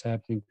see what's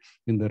happening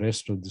in the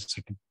rest of the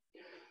city.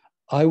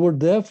 I would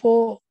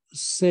therefore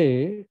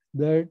say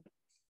that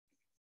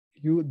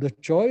the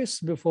choice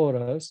before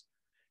us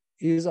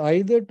is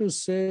either to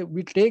say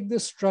we take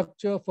this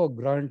structure for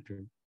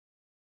granted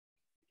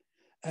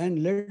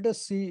and let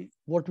us see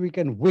what we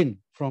can win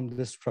from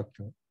this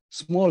structure.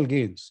 Small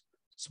gains,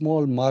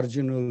 small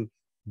marginal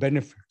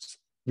benefits.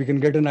 We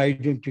can get an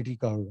identity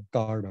card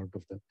out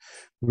of them.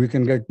 We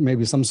can get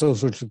maybe some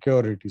social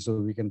security, so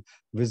we can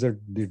visit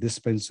the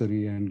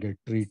dispensary and get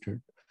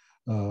treated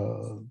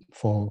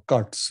for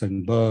cuts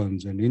and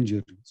burns and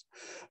injuries.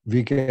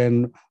 We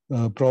can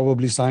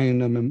probably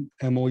sign an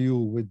MOU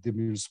with the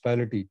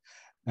municipality,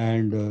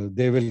 and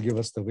they will give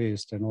us the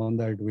waste. And on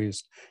that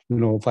waste,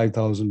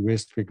 5,000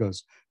 waste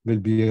pickers will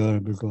be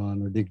able to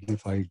earn a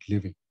dignified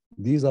living.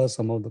 These are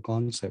some of the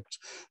concepts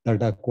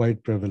that are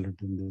quite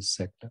prevalent in this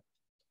sector.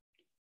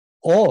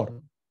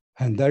 Or,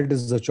 and that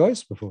is the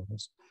choice before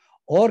us,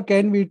 or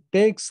can we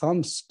take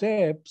some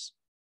steps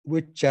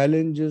which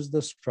challenges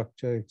the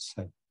structure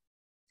itself?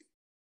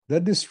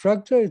 That the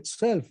structure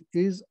itself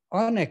is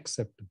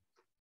unacceptable.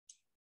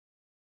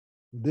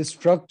 The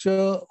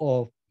structure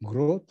of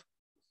growth,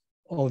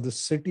 of the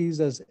cities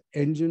as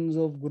engines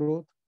of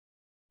growth,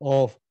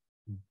 of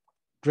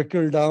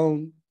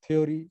trickle-down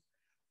theory,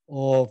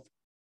 of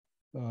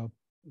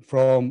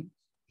from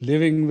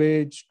living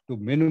wage to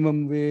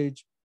minimum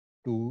wage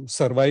to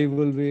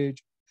survival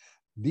wage,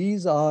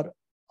 these are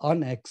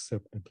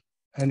unacceptable.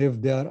 And if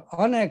they are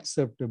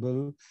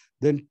unacceptable,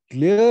 then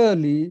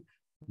clearly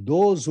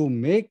those who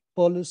make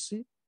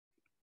policy,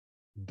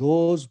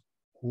 those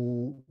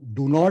who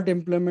do not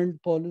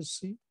implement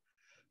policy,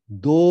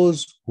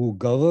 those who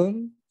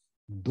govern,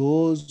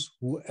 those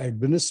who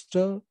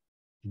administer,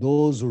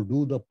 those who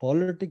do the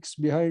politics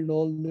behind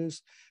all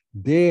this,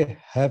 they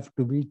have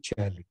to be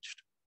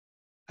challenged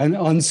and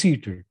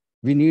unseated.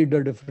 We need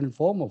a different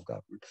form of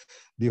government.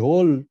 The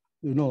whole,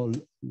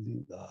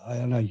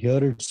 and I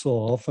hear it so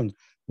often,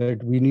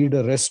 that we need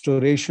a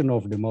restoration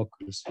of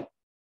democracy.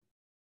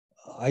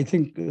 I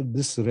think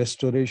this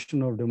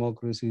restoration of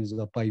democracy is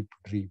a pipe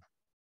dream.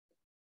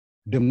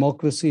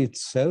 Democracy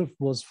itself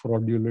was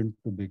fraudulent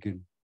to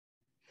begin.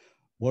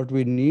 What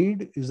we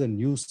need is a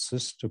new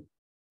system.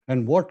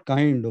 And what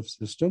kind of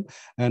system?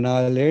 And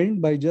I'll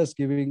end by just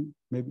giving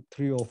maybe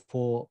 3 or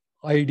 4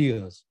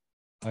 ideas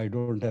I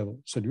don't have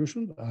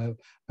solutions. I have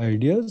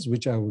ideas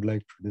which I would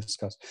like to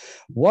discuss.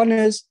 One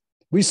is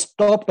we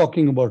stop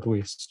talking about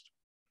waste.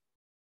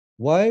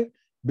 Why?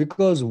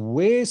 Because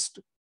waste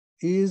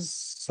is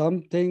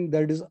something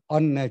that is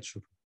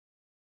unnatural.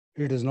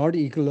 It is not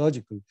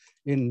ecological.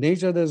 In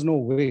nature, there's no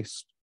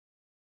waste.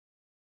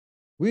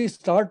 We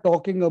start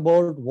talking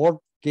about what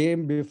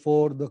came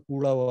before the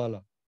Kuda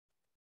Wala,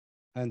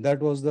 and that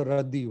was the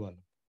Raddi Wala.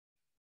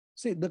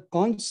 See, the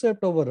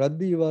concept of a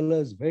Raddi Wala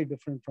is very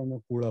different from a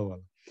Kuda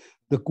Wala.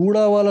 The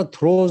Kuda Wala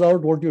throws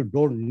out what you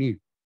don't need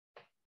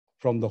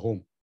from the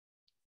home.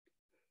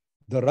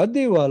 The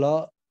Raddi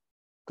Wala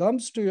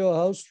comes to your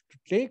house to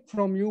take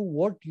from you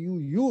what you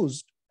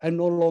used and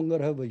no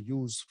longer have a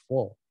use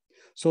for,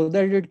 so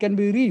that it can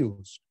be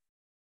reused.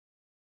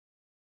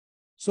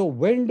 So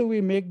when do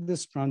we make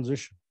this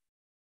transition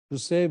to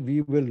say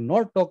we will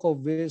not talk of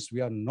waste,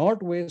 we are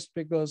not waste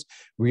pickers,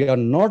 we are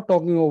not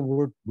talking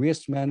about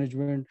waste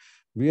management,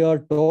 we are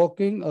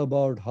talking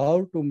about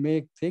how to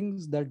make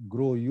things that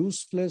grow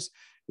useless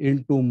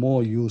into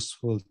more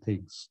useful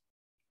things.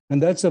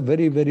 And that's a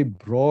very, very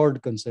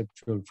broad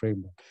conceptual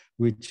framework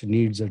which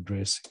needs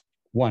addressing.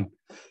 One.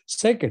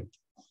 Second,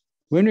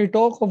 when we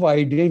talk of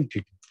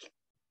identity,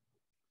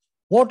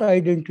 what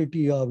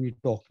identity are we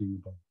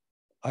talking about?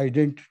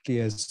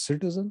 Identity as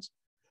citizens.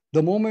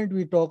 The moment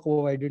we talk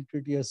about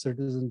identity as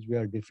citizens, we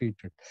are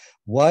defeated.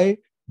 Why?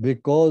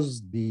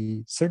 Because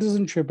the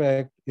Citizenship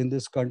Act in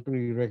this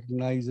country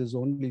recognizes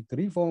only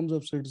 3 forms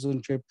of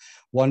citizenship.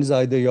 One is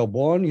either you're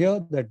born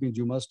here, that means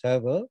you must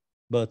have a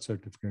birth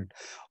certificate.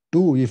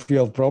 2, if you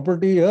have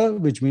property here,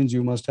 which means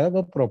you must have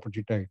a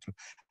property title.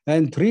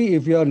 And 3,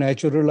 if you are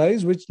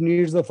naturalized, which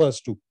needs the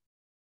first 2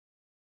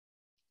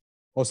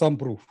 or some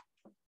proof,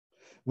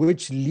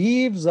 which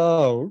leaves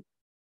out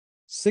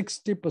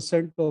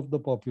 60% of the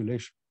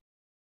population.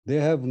 They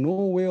have no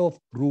way of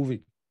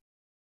proving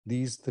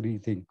these 3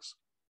 things.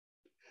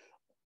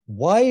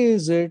 Why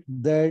is it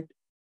that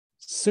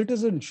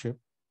citizenship,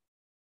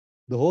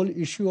 the whole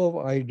issue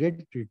of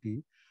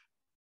identity,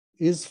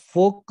 is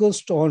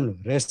focused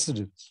on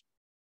residence?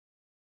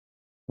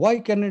 Why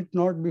can it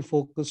not be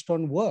focused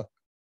on work?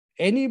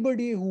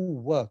 Anybody who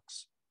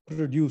works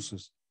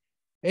produces.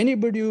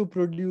 Anybody who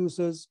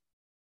produces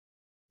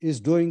is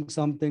doing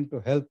something to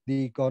help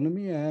the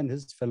economy and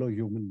his fellow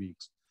human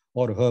beings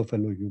or her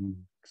fellow human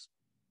beings.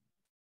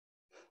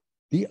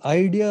 The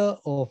idea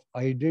of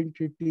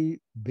identity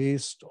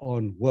based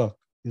on work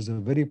is a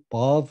very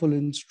powerful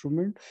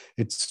instrument.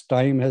 Its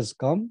time has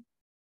come,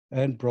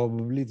 and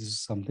probably this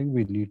is something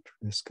we need to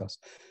discuss.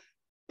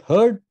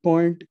 Third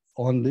point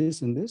on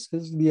this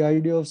is the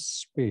idea of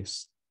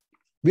space.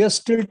 We are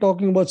still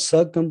talking about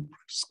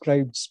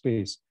circumscribed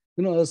space.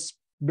 A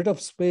bit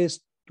of space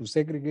to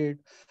segregate,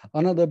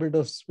 another bit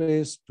of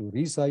space to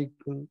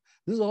recycle.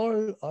 This is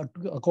all,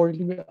 according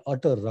to me,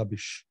 utter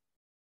rubbish.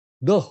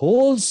 The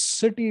whole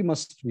city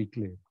must be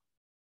claimed.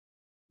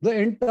 The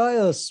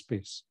entire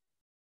space.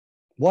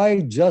 Why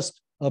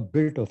just a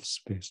bit of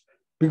space?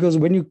 Because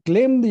when you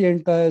claim the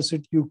entire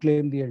city, you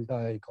claim the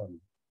entire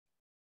economy.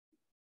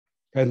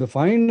 And the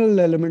final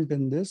element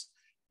in this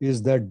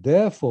is that,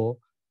 therefore,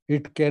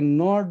 it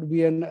cannot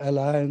be an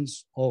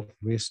alliance of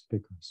waste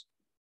pickers.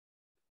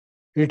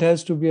 It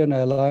has to be an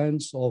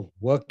alliance of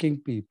working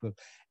people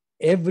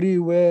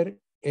everywhere,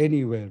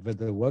 anywhere,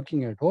 whether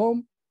working at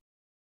home,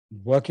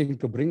 working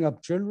to bring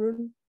up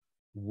children,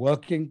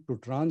 working to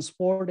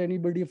transport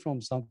anybody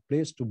from some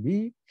place to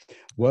be,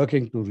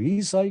 working to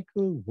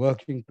recycle,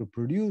 working to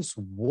produce,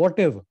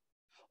 whatever.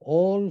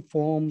 All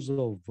forms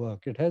of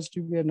work. It has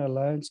to be an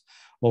alliance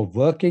of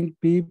working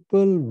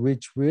people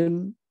which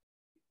will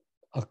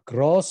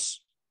cross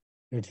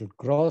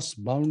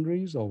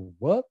boundaries of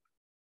work,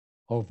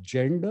 of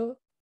gender,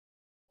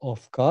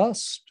 of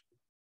caste,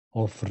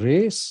 of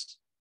race,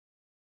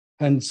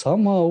 and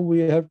somehow we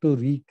have to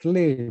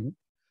reclaim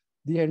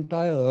the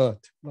entire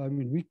earth. I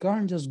mean, we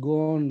can't just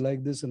go on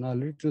like this in our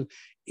little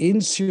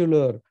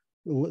insular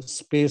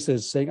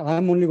spaces saying,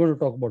 I'm only going to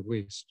talk about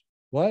waste.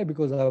 Why?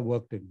 Because I've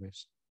worked in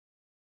waste.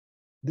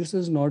 This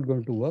is not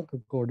going to work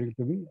according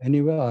to me.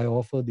 Anyway, I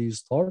offer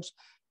these thoughts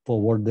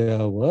for what they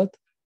are worth.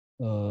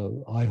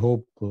 I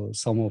hope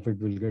some of it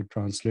will get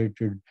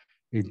translated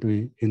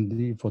into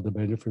Hindi for the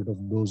benefit of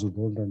those who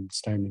don't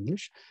understand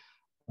English.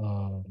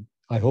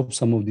 I hope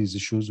some of these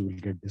issues will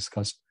get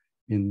discussed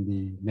in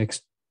the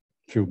next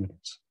few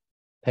minutes.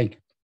 Thank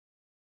you.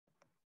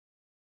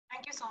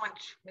 Thank you so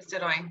much,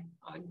 Mr. Roy.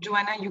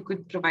 Joanna, you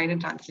could provide a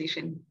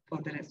translation for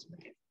the rest of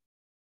it.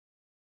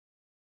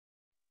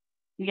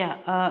 Yeah,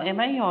 am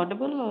I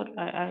audible, or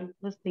I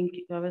was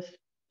thinking,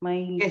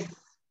 Yes.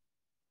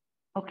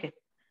 Okay,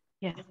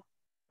 yeah.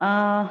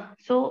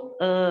 So,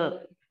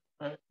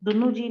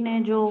 दुनू जी ने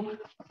जो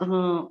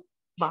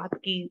बात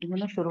की,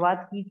 उन्होंने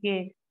शुरुआत की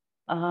कि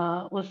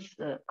उस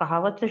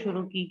कहावत से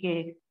शुरू की कि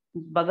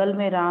बगल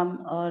में राम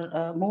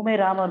और मुंह में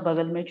राम और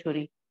बगल में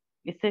छुरी,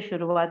 इससे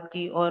शुरुआत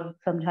की और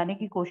समझाने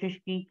की कोशिश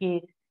की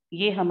कि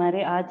ये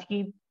हमारे आज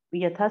की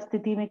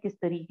यथास्थिति में किस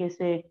तरीके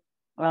से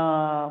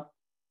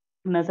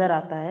नजर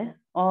आता है।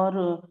 और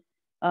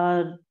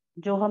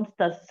जो हम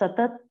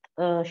सतत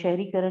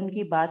शहरीकरण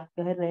की बात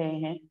कर रहे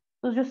हैं,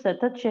 तो जो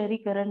सतत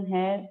शहरीकरण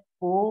है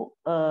वो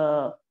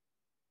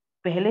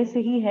पहले से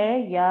ही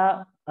है,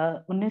 या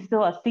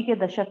 1980 के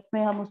दशक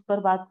में हम उस पर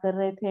बात कर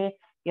रहे थे,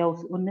 या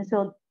उस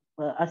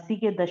 1980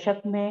 के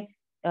दशक में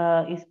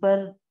इस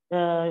पर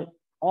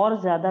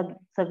और ज्यादा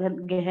सघन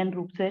गहन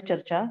रूप से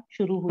चर्चा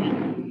शुरू हुई।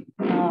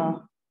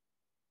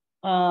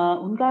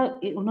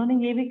 उन्होंने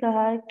ये भी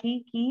कहा है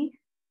कि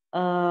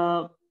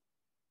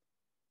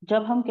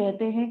जब हम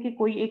कहते हैं कि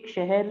कोई एक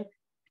शहर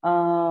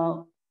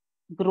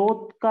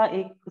ग्रोथ का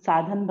एक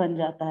साधन बन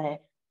जाता है,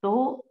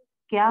 तो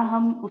क्या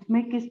हम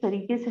उसमें किस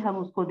तरीके से हम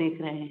उसको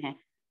देख रहे हैं?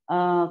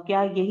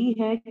 क्या यही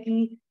है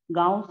कि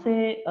गांव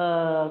से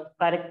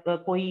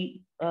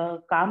कोई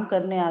काम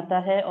करने आता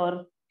है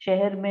और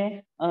शहर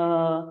में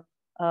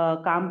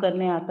काम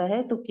करने आता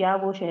है, तो क्या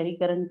वो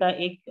शहरीकरण का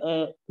एक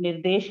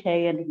निर्देश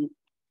है या नहीं?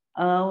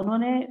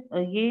 उन्होंने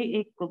ये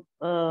एक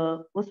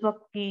उस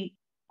वक्त की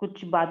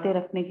कुछ बातें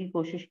रखने की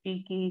कोशिश की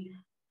कि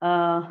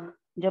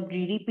जब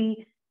जीडीपी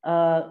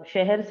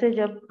शहर से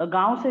जब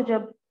गांव से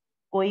जब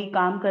कोई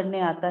काम करने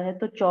आता है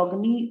तो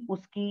चौगुनी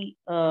उसकी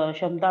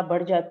क्षमता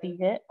बढ़ जाती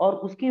है, और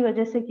उसकी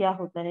वजह से क्या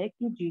होता है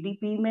कि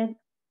जीडीपी में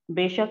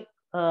बेशक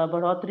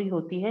बढ़ोतरी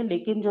होती है,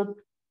 लेकिन जो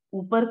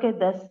ऊपर के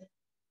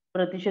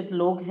 10%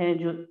 लोग हैं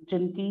जो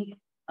जिनकी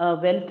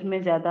वेल्थ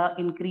में ज्यादा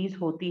इंक्रीज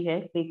होती है,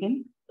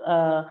 लेकिन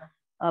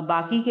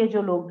बाकी के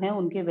जो लोग हैं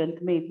उनके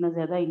वेल्थ में इतना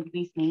ज्यादा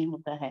इंक्रीज नहीं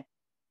होता है।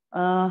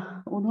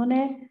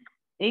 उन्होंने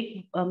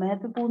एक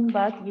महत्वपूर्ण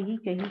बात यही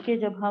कही कि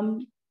जब हम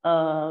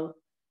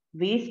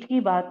वेस्ट की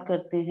बात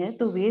करते हैं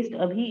तो वेस्ट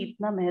अभी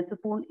इतना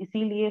महत्वपूर्ण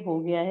इसीलिए हो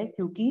गया है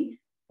क्योंकि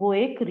वो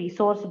एक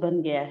रिसोर्स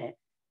बन गया है,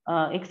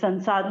 एक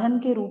संसाधन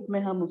के रूप में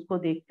हम उसको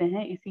देखते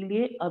हैं,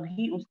 इसीलिए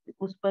अभी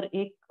उस पर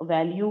एक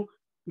वैल्यू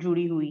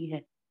जुड़ी हुई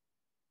है,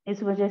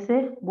 इस वजह से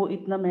वो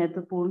इतना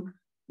महत्वपूर्ण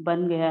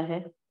बन गया है।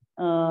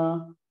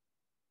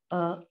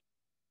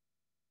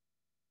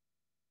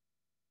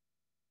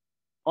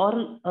 और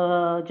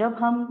जब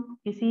हम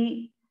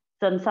किसी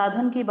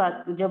संसाधन की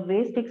बात, जब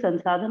वेस्ट एक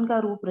संसाधन का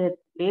रूप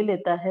ले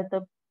लेता है,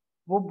 तब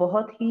वो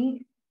बहुत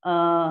ही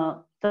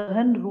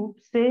सघन रूप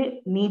से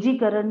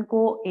निजीकरण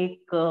को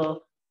एक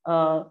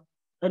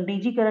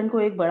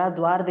बड़ा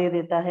द्वार दे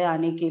देता है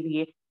आने के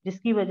लिए,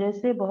 जिसकी वजह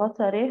से बहुत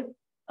सारे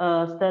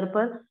स्तर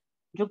पर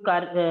जो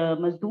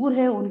मजदूर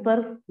है उन पर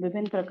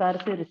विभिन्न प्रकार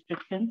से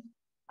रिस्ट्रिक्शन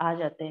आ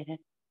जाते हैं।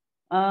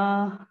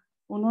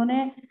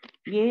 उन्होंने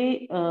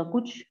ये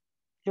कुछ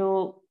जो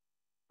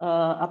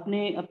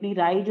अपनी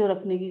राय जो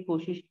रखने की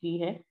कोशिश की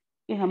है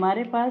कि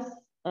हमारे पास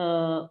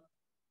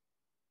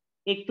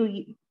एक तो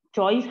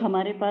चॉइस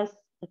हमारे पास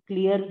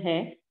क्लियर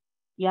है,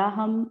 या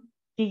हम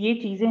कि ये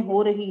चीजें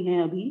हो रही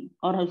हैं अभी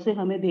और उसे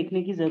हमें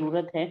देखने की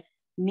जरूरत है।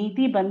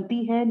 नीति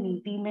बनती है,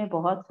 नीति में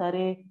बहुत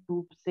सारे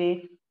रूप से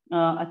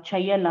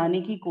अच्छाइयाँ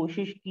लाने की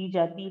कोशिश की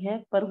जाती है,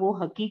 पर वो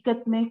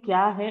हकीकत में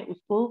क्या है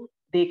उसको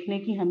देखने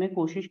की हमें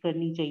कोशिश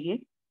करनी चाहिए।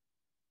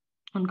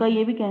 उनका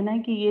ये भी कहना है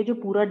कि ये जो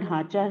पूरा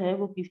ढांचा है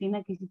वो किसी ना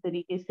किसी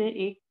तरीके से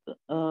एक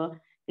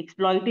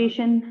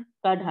एक्सप्लॉइटेशन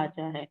का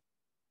ढांचा है।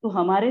 तो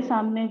हमारे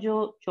सामने जो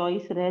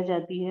चॉइस रह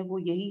जाती है वो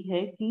यही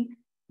है कि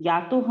या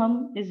तो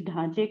हम इस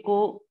ढांचे को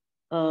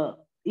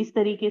इस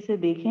तरीके से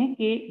देखें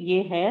कि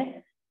ये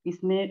है,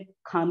 इसमें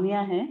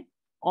खामियां हैं,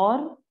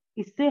 और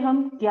इससे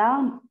हम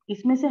क्या,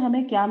 इसमें से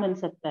हमें क्या मिल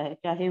सकता है,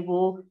 चाहे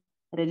वो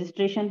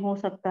रजिस्ट्रेशन हो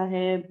सकता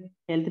है,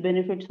 हेल्थ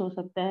बेनिफिट्स हो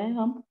सकता है,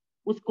 हम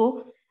उसको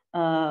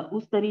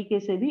उस तरीके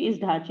से भी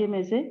इस ढांचे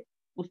में से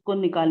उसको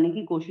निकालने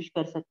की कोशिश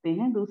कर सकते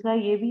हैं। दूसरा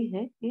ये भी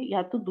है कि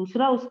या तो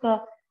दूसरा उसका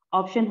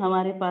ऑप्शन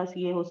हमारे पास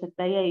ये हो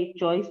सकता है, या एक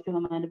चॉइस जो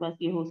हमारे पास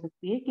ये हो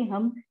सकती है कि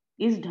हम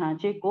इस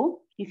ढांचे को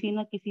किसी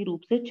ना किसी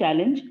रूप से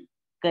चैलेंज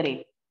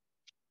करें।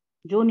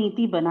 जो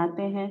नीति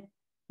बनाते हैं,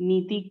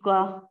 नीति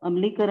का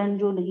अमलीकरण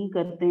जो नहीं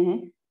करते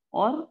हैं,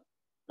 और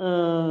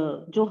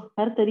जो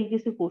हर तरीके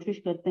से कोशिश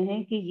करते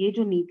हैं कि ये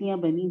जो नीतियां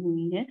बनी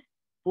हुई हैं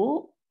वो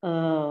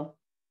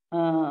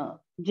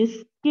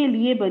जिसके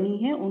लिए बनी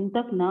है उन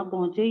तक ना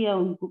पहुंचे, या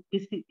उनको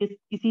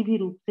किसी भी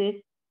रूप से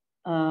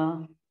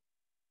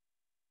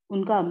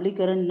उनका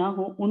अमलीकरण ना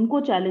हो, उनको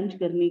चैलेंज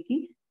करने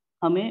की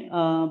हमें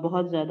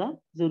बहुत ज्यादा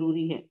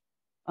जरूरी है,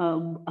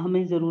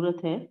 हमें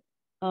जरूरत है।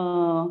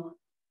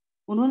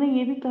 उन्होंने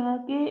ये भी कहा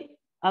कि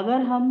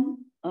अगर हम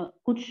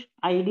कुछ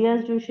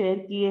आइडियाज जो शेयर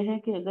किए हैं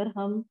कि अगर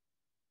हम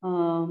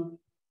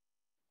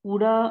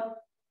कूड़ा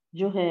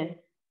जो है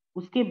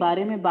उसके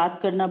बारे में बात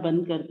करना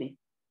बंद कर दें,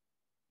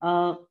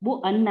 वो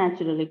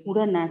अननेचुरल है,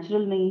 कूड़ा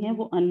नेचुरल नहीं है,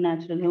 वो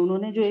अननेचुरल है।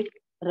 उन्होंने जो एक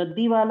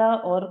रद्दी वाला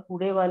और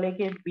कूड़े वाले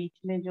के बीच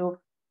में जो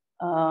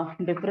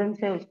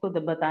डिफरेंस है उसको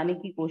बताने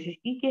की कोशिश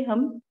की कि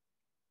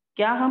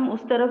हम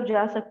उस तरफ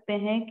जा सकते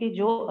हैं कि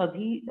जो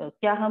अभी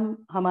क्या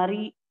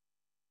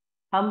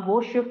हम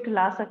वो शिफ्ट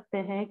ला सकते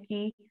हैं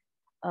कि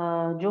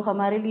जो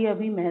हमारे लिए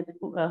अभी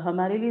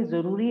हमारे लिए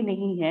जरूरी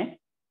नहीं है,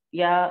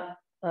 या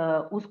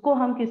उसको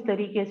हम किस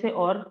तरीके से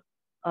और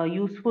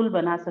यूजफुल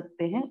बना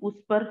सकते हैं,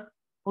 उस पर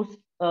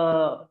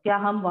क्या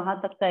हम वहां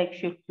तक का एक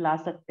शिफ्ट ला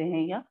सकते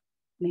हैं या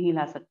नहीं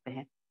ला सकते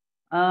हैं।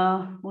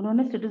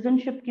 उन्होंने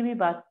सिटीजनशिप की भी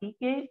बात की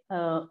कि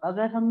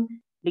अगर हम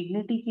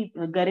डिग्निटी की,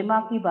 गरिमा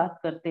की बात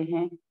करते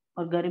हैं,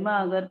 और गरिमा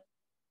अगर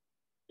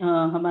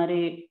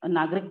हमारे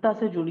नागरिकता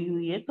से जुड़ी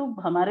हुई है, तो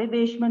हमारे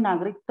देश में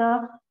नागरिकता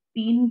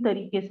 3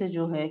 तरीके से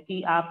जो है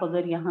कि आप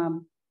अगर यहाँ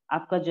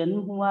आपका जन्म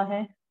हुआ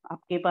है,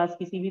 आपके पास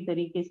किसी भी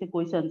तरीके से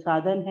कोई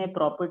संसाधन है,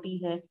 प्रॉपर्टी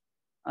है,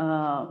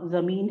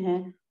 जमीन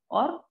है,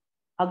 और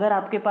अगर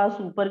आपके पास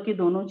ऊपर की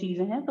दोनों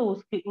चीजें हैं, तो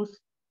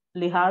उस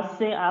लिहाज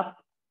से आप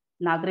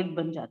नागरिक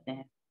बन जाते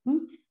हैं।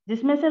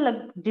 जिसमें से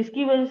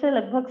जिसकी वजह से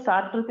लगभग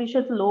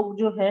 60% लोग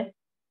जो है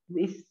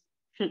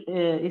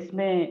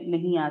इसमें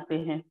नहीं आते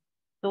हैं।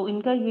 तो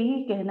इनका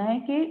यही कहना है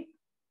कि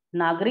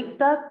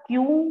नागरिकता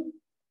क्यों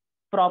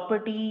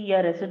प्रॉपर्टी या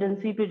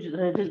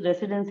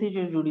रेसिडेंसी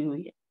जो जुड़ी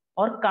हुई है,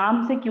 और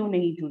काम से क्यों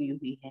नहीं जुड़ी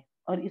हुई है,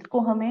 और इसको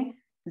हमें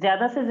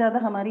ज्यादा से ज्यादा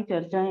हमारी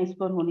चर्चाएं इस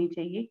पर होनी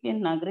चाहिए कि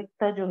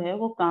नागरिकता जो है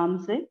वो काम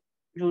से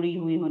जुड़ी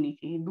हुई होनी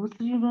चाहिए।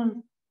 दूसरी,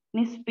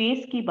 उन्होंने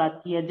स्पेस की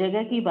बात की,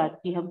 जगह की बात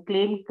की। हम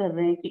क्लेम कर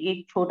रहे हैं कि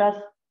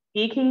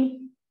एक ही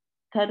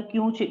घर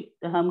क्यों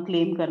हम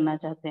क्लेम करना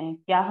चाहते हैं?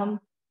 क्या हम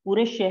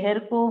पूरे शहर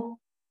को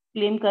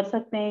क्लेम कर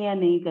सकते हैं या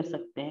नहीं कर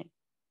सकते हैं?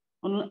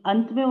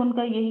 अंत में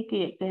उनका यही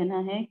कहना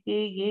है कि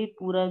ये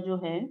पूरा जो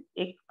है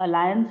एक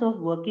अलायंस ऑफ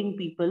वर्किंग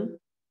पीपल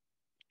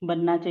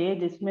बनना चाहिए,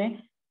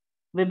 जिसमें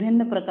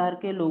विभिन्न प्रकार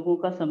के लोगों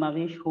का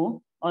समावेश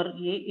हो, और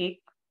ये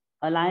एक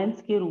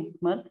अलायंस के रूप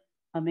में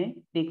हमें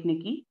देखने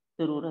की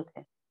जरूरत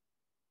है।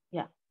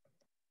 या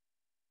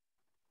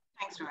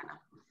Thanks, Joanna.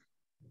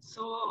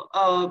 So,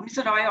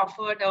 Mr. Roy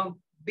offered a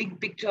big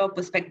picture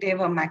perspective,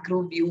 a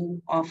macro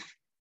view of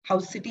how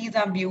cities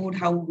are viewed,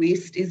 how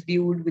waste is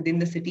viewed within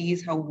the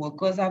cities, how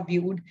workers are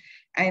viewed,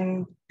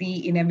 and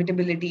the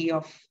inevitability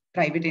of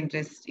private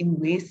interest in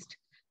waste.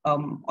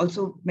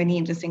 Also, many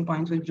interesting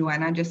points which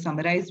Joanna just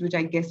summarized, which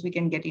I guess we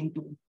can get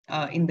into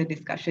in the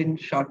discussion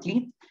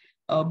shortly.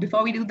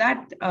 Before we do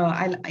that,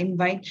 I'll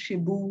invite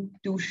Shibu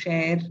to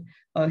share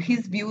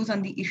his views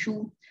on the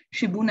issue.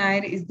 Shibu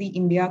Nair is the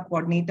India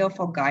coordinator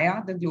for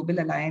Gaia, the Global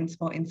Alliance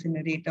for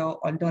Incinerator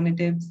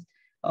Alternatives.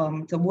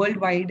 It's a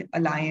worldwide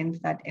alliance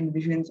that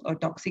envisions a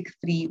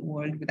toxic-free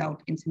world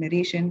without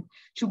incineration.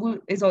 Shibu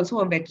is also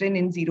a veteran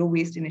in zero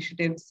waste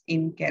initiatives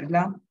in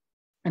Kerala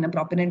and a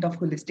proponent of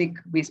holistic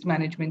waste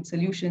management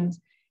solutions.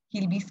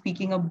 He'll be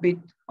speaking a bit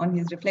on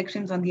his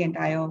reflections on the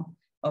entire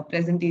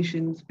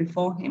presentations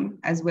before him,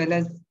 as well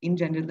as in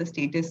general the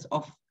status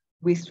of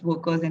waste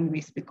workers and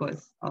waste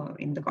pickers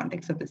in the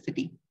context of the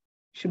city.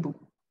 Shibu.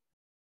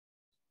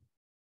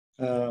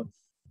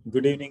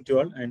 Good evening to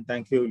all, and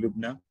thank you,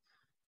 Lubna.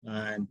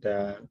 And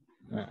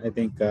I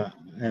think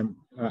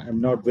I'm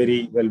not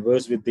very well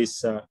versed with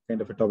this kind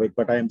of a topic,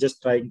 but I am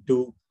just trying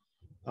to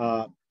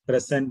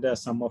present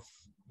some of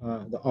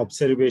the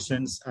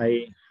observations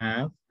I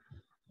have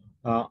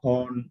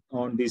on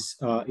this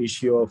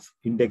issue of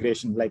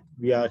integration. Like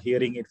we are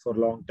hearing it for a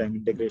long time,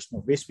 integration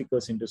of waste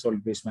pickers into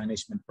solid waste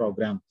management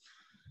program.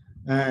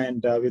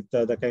 And with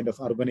the kind of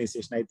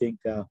urbanization, I think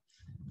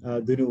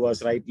Dunu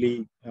was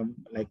rightly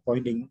like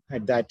pointing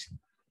at that,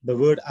 the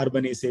word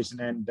urbanization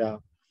and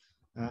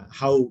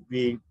how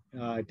we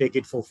take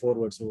it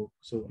forward. So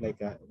like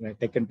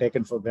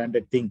taken for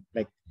granted thing,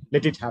 like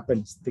let it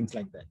happen, things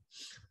like that.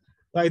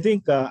 I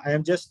think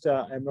I'm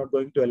not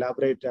going to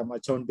elaborate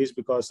much on this,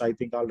 because I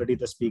think already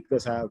the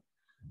speakers have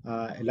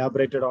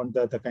elaborated on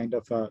the kind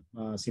of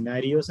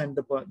scenarios and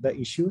the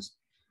issues.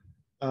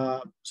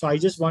 So I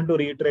just want to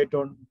reiterate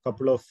on a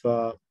couple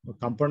of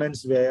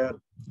components where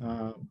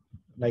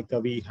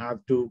we have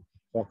to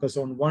focus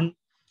on. One,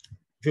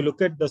 if you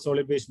look at the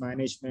solid waste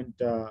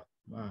management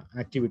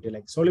activity,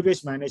 like solid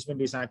waste management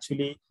is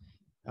actually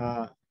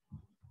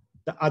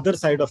the other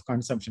side of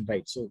consumption,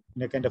 right? So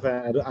in a kind of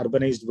an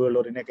urbanized world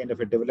or in a kind of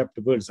a developed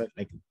world, so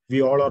like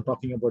we all are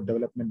talking about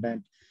development,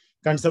 and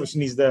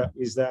consumption is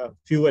the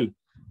fuel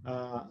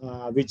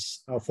which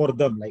for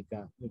them, like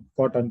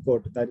quote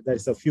unquote, that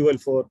is a fuel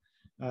for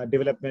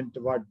development,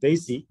 what they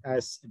see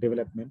as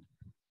development.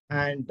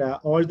 And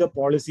all the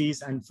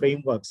policies and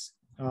frameworks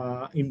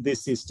in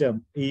this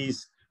system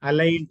is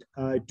aligned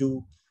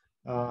to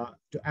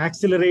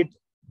accelerate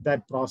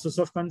that process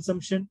of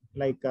consumption,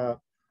 like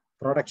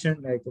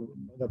production, like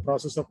the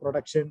process of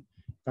production,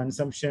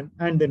 consumption,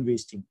 and then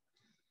wasting.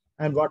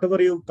 And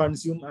whatever you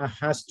consume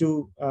has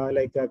to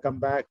come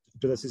back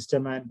to the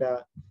system, and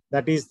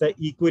that is the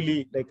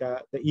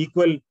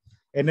equal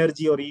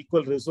energy or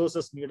equal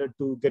resources needed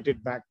to get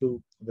it back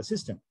to the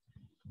system.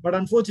 But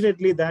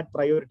unfortunately, that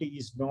priority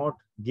is not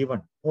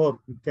given, or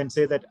you can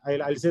say that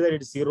I'll say that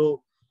it's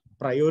zero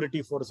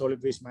priority for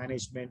solid waste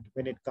management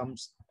when it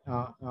comes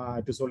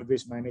to solid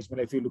waste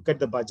management. If you look at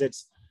the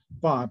budgets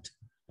part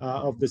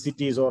of the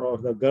cities or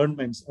the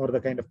governments or the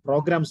kind of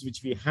programs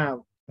which we have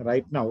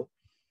right now,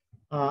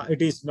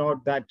 it is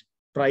not that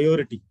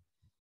priority.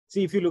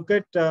 See, if you look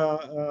at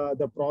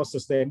the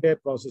process, the entire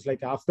process,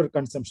 like after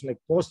consumption, like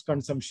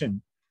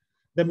post-consumption,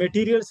 the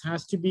materials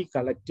has to be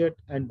collected,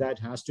 and that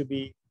has to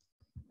be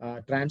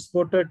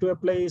transported to a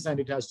place, and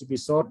it has to be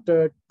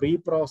sorted,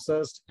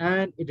 pre-processed,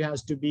 and it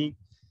has to be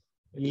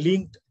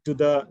linked to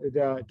the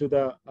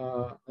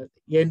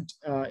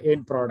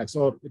end products,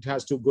 or it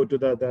has to go to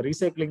the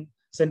recycling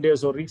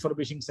centers or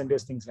refurbishing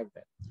centers, things like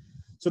that.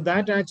 So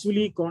that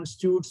actually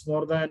constitutes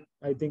more than,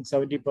 I think,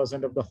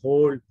 70% of the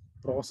whole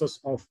process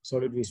of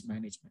solid waste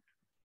management.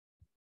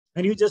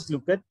 And you just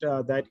look at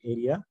that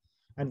area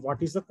and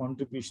what is the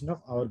contribution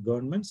of our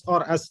governments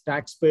or as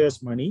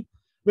taxpayers' money,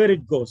 where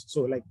it goes.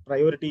 So like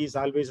priority is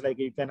always like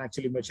you can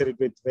actually measure it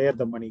with where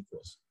the money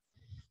goes.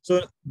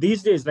 So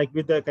these days, like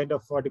with the kind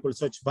of what you call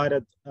Swachh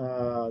Bharat,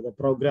 the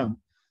program,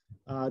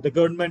 the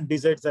government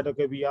decides that,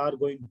 okay, we are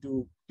going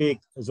to take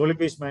solid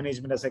waste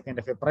management as a kind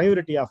of a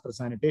priority after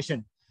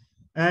sanitation.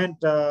 And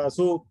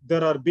so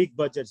there are big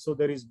budgets. So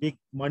there is big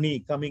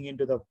money coming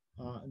into the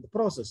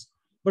process.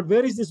 But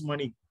where is this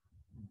money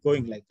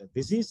going like that?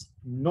 This is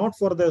not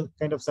for the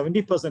kind of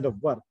 70%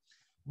 of work,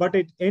 but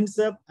it ends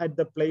up at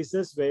the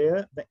places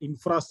where the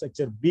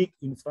infrastructure, big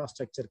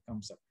infrastructure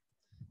comes up.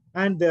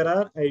 And there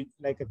are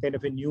like a kind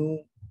of a new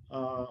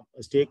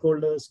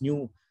stakeholders,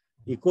 new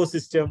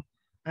ecosystem.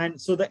 And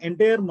so the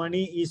entire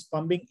money is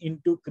pumping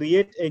into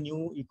create a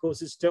new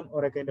ecosystem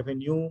or a kind of a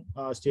new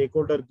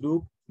stakeholder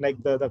group,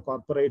 like the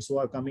corporates who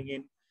are coming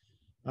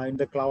in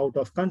the cloud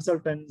of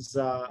consultants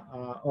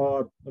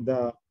or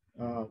the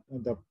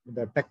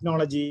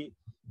technology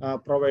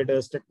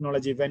providers,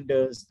 technology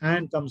vendors,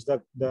 and comes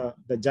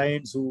the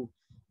giants who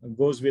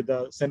goes with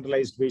the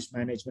centralized waste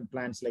management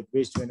plans like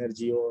waste to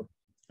energy or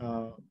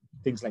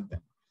things like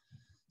that.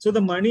 So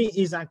the money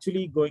is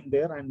actually going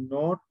there and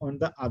not on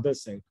the other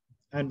side.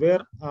 And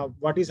where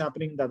what is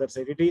happening on the other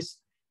side? It is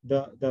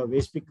the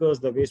waste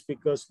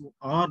pickers who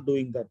are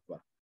doing that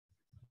work.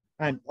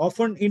 And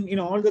often in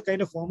all the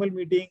kind of formal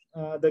meeting,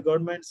 the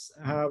governments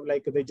have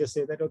like, they just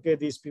say that, okay,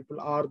 these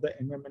people are the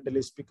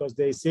environmentalists because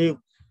they save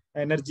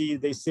energy,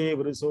 they save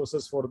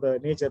resources for the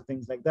nature,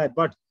 things like that.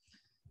 But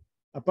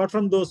apart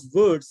from those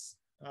words,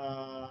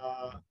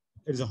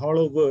 it's a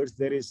hollow words.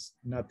 There is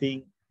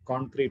nothing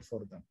concrete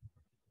for them.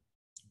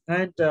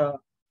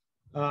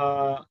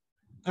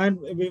 And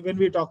when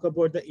we talk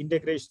about the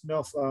integration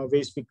of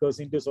waste pickers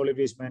into solid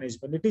waste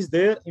management, it is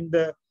there in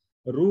the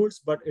rules,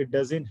 but it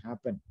doesn't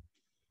happen.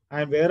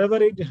 And wherever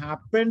it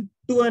happened,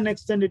 to an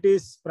extent, it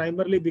is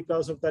primarily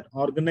because of that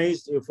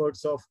organized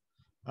efforts of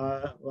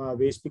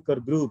waste picker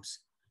groups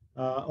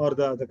or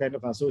the kind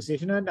of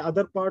association. And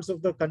other parts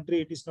of the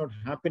country, it is not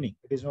happening.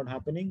 It is not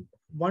happening.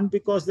 One,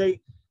 because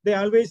they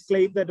always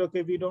claim that,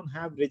 okay, we don't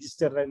have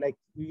register, right? Like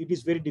it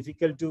is very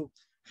difficult to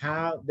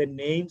have the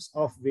names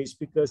of waste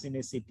pickers in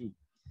a city.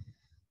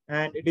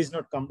 And it is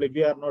not complete.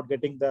 We are not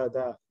getting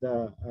the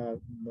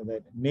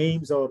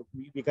names, or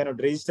we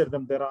cannot register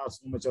them. There are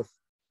so much of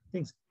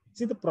things.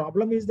 See, the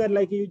problem is that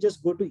like you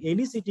just go to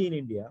any city in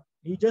India,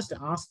 you just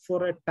ask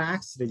for a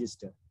tax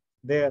register,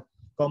 their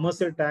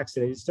commercial tax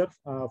register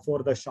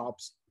for the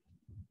shops.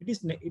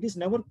 It is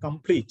never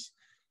complete.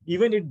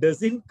 Even it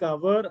doesn't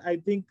cover, I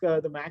think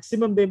the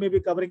maximum they may be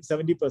covering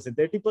 70%,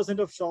 30%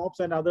 of shops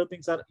and other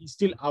things are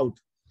still out.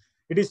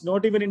 It is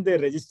not even in their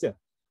register,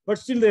 but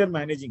still they are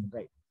managing,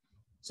 right?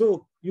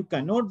 So you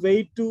cannot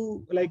wait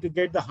to like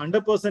get the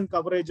 100%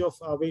 coverage of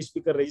waste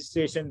picker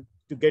registration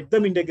to get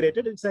them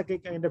integrated. It's like a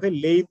kind of a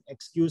lame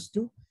excuse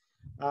to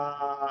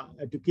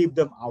keep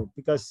them out.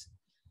 Because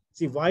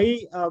see,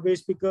 why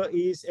waste picker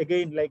is,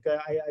 again, like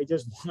I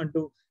just want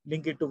to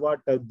link it to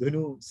what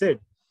Dunu said.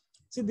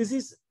 See, this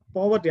is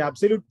poverty,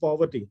 absolute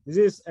poverty. This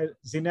is a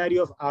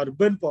scenario of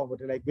urban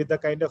poverty, like with the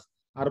kind of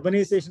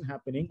urbanization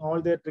happening,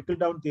 all their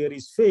trickle-down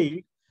theories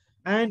failed.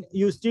 And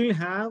you still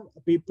have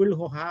people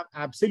who have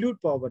absolute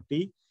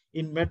poverty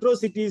in metro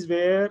cities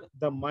where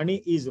the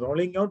money is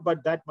rolling out,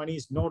 but that money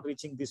is not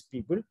reaching these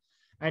people.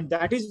 And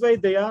that is why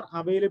they are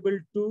available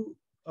to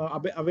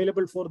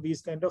available for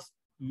these kind of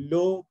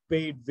low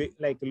paid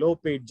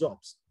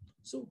jobs.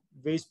 So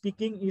waste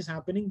picking is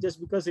happening just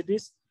because it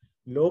is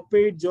low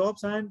paid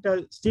jobs, and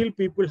still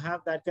people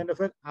have that kind of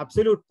an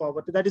absolute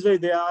poverty. That is why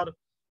they are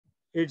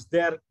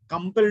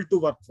compelled to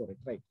work for it,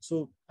 right?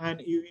 So,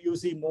 and you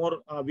see more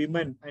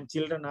women and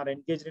children are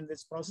engaged in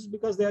this process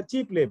because they are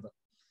cheap labor.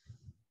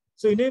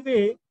 So in a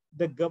way,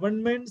 the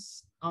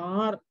governments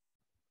are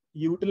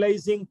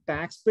utilizing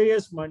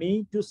taxpayers'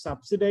 money to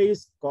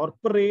subsidize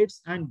corporates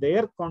and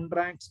their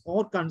contracts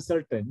or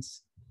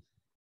consultants.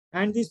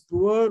 And these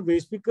poor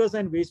waste pickers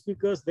and waste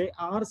pickers, they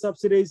are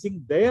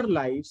subsidizing their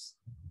lives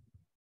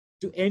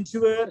to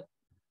ensure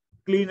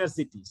cleaner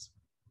cities.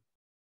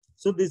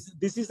 So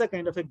this is the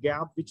kind of a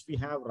gap which we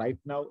have right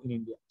now in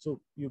India.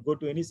 So you go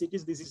to any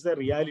cities, this is the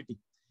reality.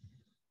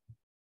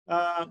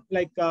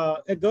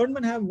 A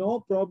government have no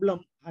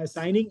problem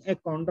signing a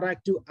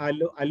contract to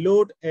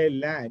allot a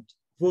land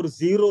for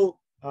zero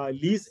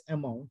lease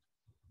amount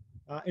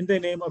in the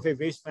name of a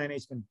waste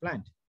management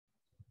plant.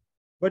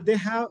 But they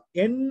have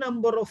n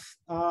number of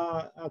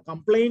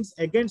complaints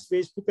against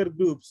waste picker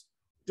groups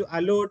to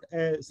allot,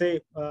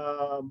 say,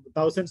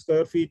 1,000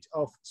 square feet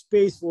of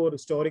space for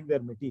storing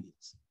their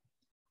materials.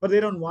 But they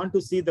don't want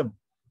to see them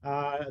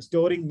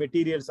storing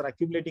materials or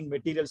accumulating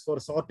materials for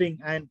sorting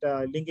and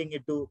linking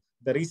it to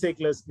the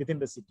recyclers within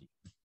the city.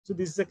 So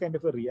this is a kind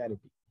of a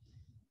reality.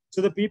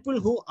 So the people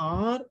who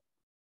are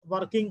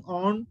working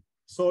on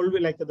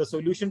solving like the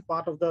solution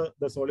part of the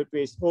solid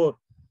waste, or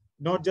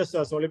not just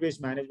solid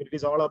waste management, it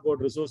is all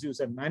about resource use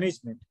and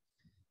management.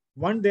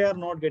 One, they are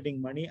not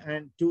getting money,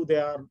 and two, they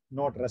are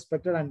not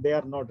respected and they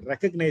are not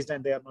recognized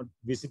and they are not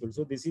visible.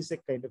 So this is a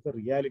kind of a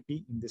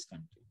reality in this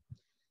country.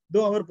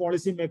 Though our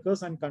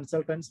policymakers and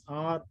consultants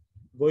are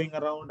going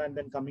around and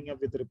then coming up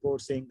with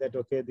reports saying that,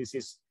 okay, this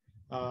is,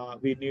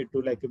 we need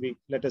to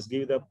let us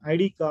give them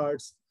ID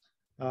cards,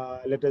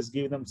 let us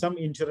give them some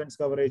insurance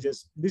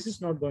coverages. This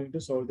is not going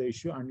to solve the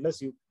issue unless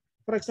you,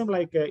 for example,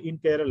 like in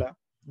Kerala,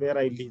 where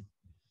I live,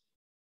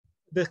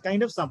 the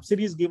kind of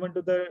subsidies given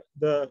to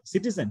the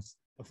citizens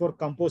for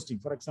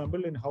composting, for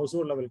example, in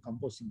household level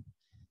composting,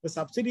 the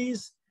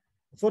subsidies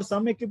for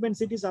some equipment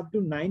it is up to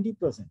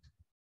 90%.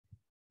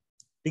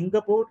 Think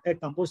about a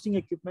composting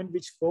equipment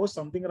which costs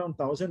something around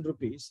 1,000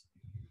 rupees.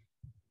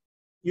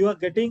 You are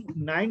getting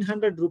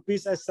 900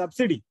 rupees as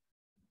subsidy.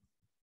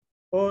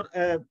 Or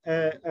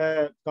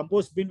a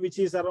compost bin which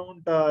is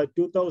around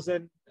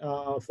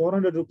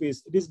 2,400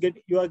 rupees. It is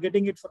you are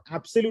getting it for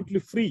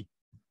absolutely free.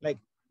 Like,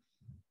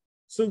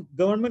 so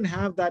government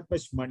have that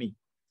much money.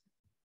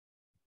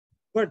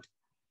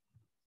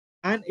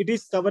 And it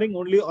is covering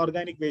only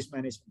organic waste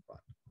management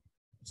part.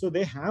 So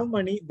they have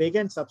money, they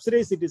can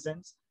subsidize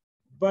citizens,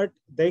 but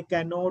they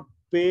cannot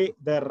pay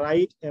the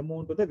right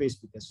amount to the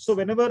waste pickers. So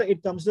whenever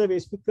it comes to the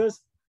waste pickers,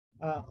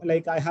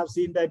 like I have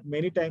seen that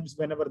many times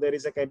whenever there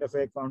is a kind of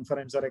a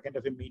conference or a kind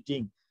of a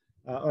meeting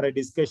or a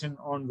discussion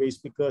on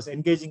waste pickers,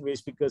 engaging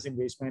waste pickers in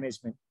waste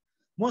management,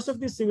 most of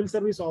these civil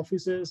service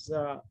officers,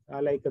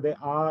 like they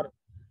are,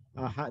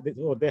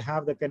 or they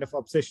have the kind of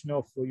obsession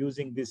of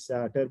using this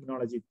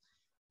terminology.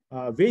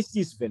 Waste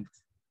is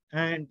wealth,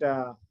 and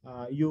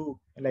you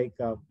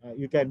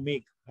can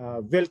make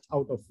wealth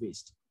out of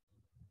waste.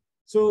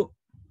 So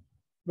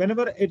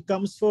whenever it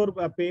comes for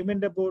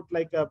payment about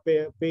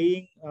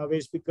paying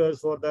waste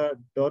pickers for the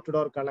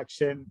door-to-door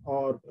collection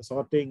or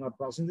sorting or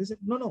processing, they say,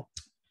 no,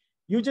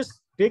 you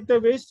just take the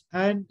waste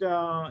and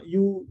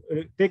you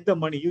take the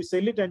money, you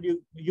sell it and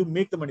you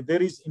make the money.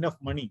 There is enough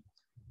money.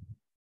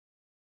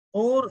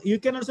 Or you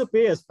can also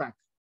pay us back.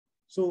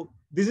 So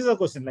this is a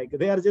question, like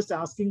they are just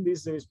asking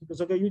this waste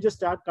because, okay, you just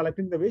start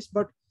collecting the waste,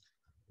 but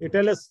you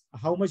tell us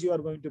how much you are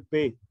going to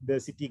pay the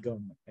city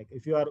government. Like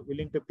if you are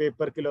willing to pay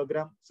per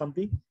kilogram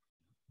something,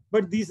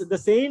 but the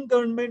same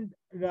government,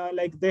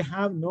 like they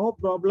have no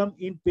problem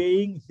in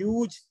paying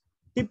huge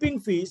tipping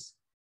fees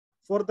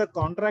for the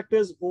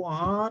contractors who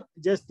are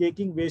just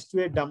taking waste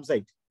to a dump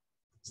site.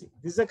 See,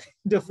 this is a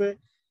kind of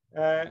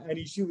an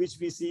issue which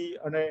we see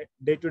on a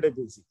day-to-day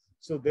basis.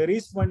 So there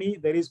is money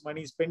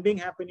spending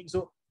happening.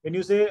 So when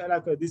you say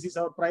like this is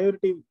our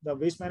priority, the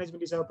waste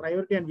management is our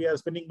priority, and we are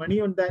spending money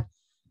on that,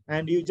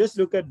 and you just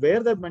look at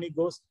where that money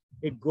goes,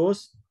 it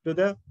goes to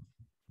the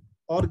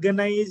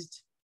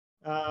organized,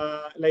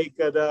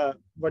 the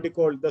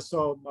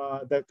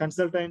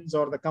consultants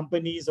or the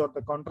companies or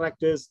the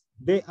contractors.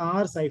 They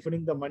are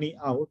siphoning the money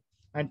out,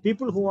 and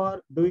people who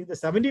are doing the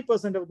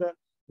 70% of the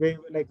way,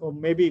 or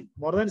maybe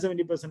more than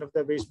 70% of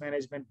the waste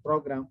management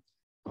program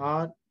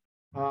are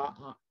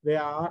they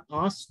are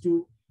asked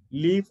to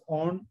live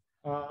on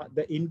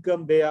the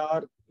income they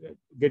are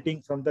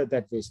getting from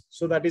that waste.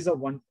 So that is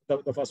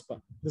the first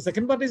part. The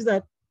second part is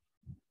that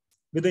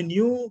with the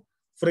new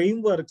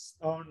frameworks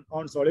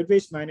on solid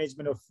waste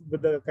management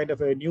with the kind of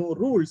a new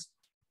rules,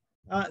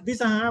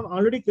 these have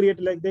already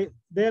created, like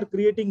they are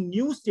creating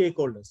new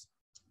stakeholders.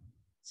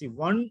 See,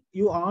 one,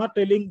 you are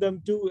telling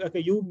them to,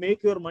 okay, you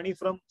make your money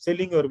from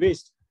selling your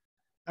waste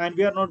and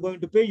we are not going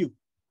to pay you.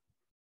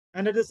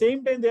 And at the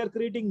same time, they are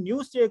creating new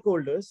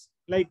stakeholders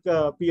like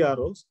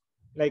PROs,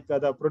 like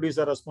the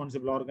producer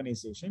responsible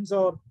organizations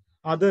or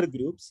other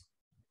groups.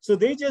 So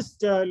they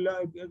just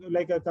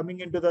coming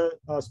into the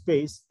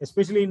space,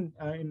 especially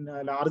in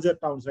larger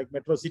towns like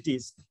metro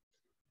cities,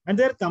 and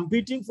they're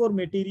competing for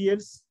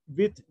materials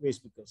with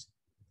waste pickers.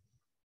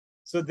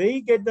 So they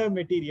get the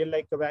material,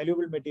 like a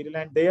valuable material,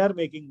 and they are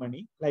making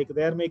money. Like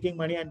they are making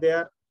money, and they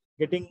are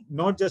getting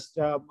not just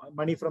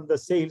money from the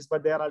sales,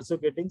 but they are also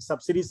getting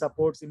subsidy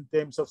supports in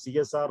terms of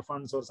CSR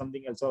funds or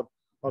something else, or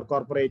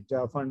corporate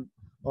fund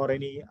or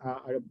any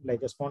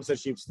like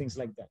sponsorships, things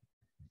like that.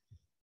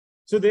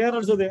 So they are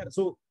also there.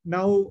 So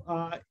now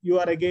you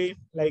are again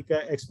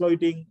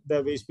exploiting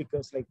the waste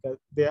pickers, like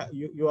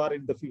you are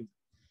in the field.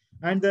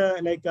 And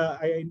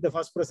in the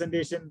first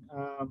presentation,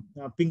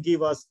 Pinky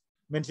was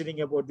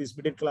mentioning about this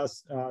middle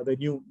class, the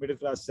new middle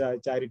class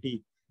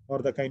charity, or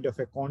the kind of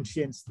a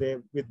conscience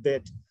with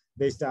that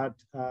they start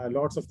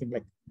lots of things.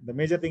 Like the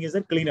major thing is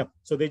that cleanup.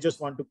 So they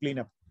just want to clean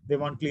up. They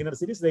want cleaner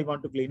cities. They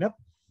want to clean up.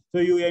 So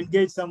you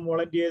engage some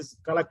volunteers,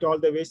 collect all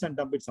the waste and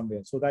dump it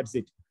somewhere. So that's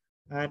it.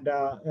 And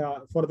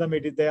for them,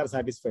 they are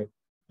satisfied.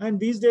 And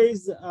these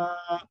days,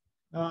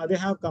 they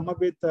have come up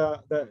with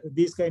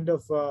these kind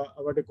of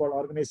what you call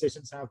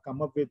organizations have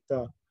come up with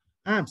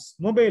apps,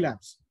 mobile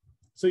apps.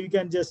 So you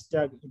can just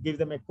give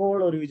them a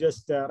call, or you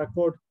just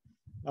record,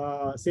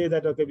 say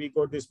that, okay, we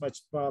got this much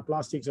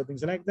plastics or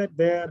things like that.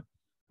 There,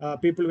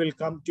 people will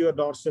come to your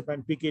doorstep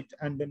and pick it,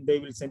 and then they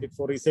will send it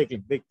for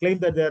recycling. They claim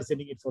that they are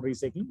sending it for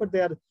recycling, but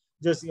they are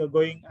just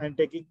going and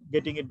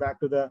getting it back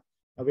to the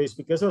waste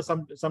pickers, or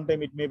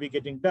sometime it may be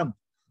getting dumped.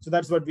 So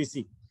that's what we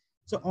see.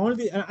 So all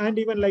the, and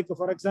even like,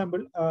 for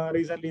example,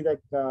 recently, like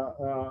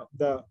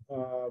the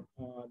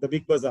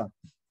Big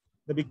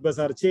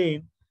Bazaar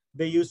chain,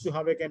 they used to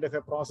have a kind of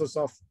a process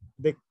of,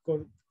 they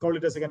call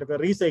it as a kind of a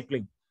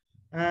recycling.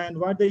 And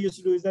what they used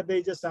to do is that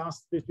they just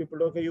ask these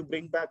people, okay, you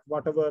bring back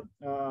whatever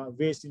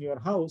waste in your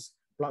house,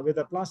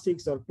 whether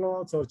plastics or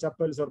clothes or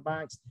chappals or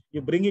bags,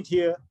 you bring it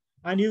here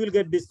and you will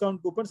get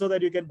discount coupon so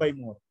that you can buy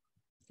more.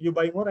 You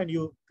buy more and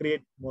you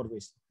create more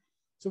waste.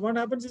 So what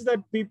happens is that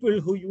people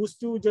who used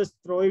to just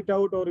throw it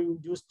out, or who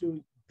used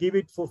to give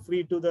it for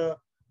free to the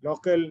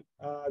local,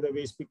 the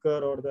waste picker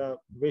or the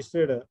waste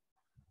trader,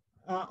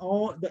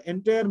 or the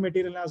entire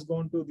material has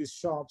gone to these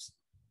shops,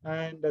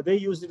 and they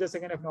used it as a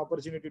kind of an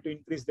opportunity to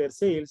increase their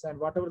sales. And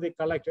whatever they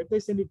collected, they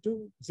send it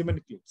to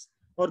cement clips,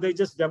 or they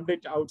just dumped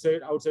it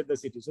outside the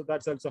city. So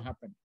that's also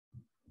happened.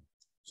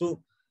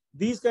 So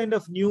these kind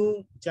of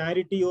new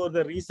charity or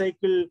the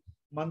recycle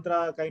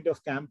mantra kind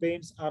of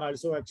campaigns are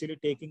also actually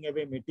taking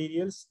away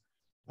materials,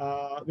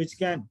 which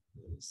can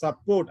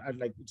support, and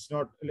like, it's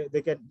not,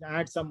 they can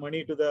add some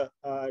money to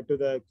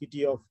the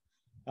kitty of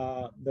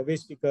the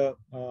waste picker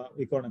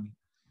economy.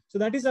 So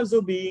that is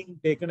also being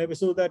taken away,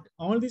 so that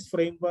all these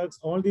frameworks,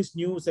 all these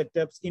new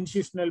setups,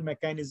 institutional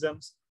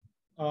mechanisms,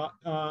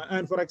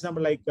 and for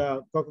example, like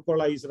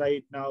Coca-Cola is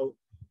right now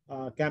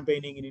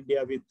campaigning in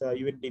India with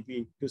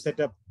UNDP to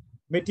set up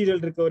material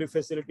recovery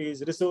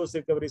facilities, resource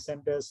recovery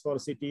centers for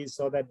cities,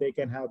 so that they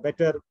can have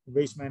better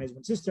waste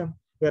management system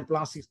where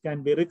plastics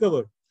can be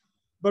recovered.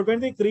 But when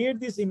they create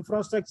this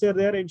infrastructure,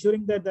 they are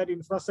ensuring that that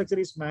infrastructure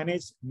is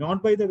managed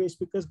not by the waste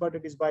pickers, but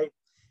it is by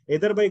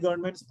either by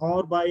governments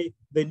or by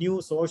the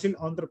new social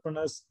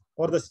entrepreneurs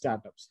or the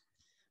startups.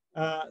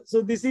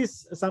 So this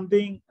is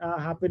something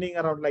happening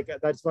around, like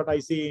that's what I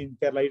see in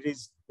Kerala. It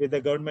is with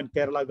the government,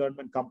 Kerala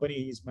government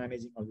company is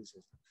managing all this.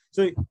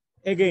 So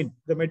again,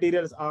 the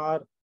materials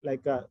are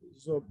like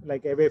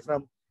away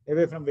from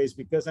waste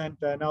pickers, and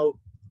now,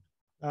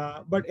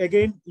 but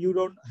again, you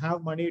don't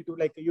have money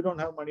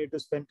to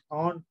spend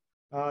on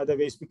the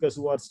waste pickers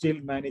who are still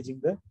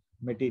managing the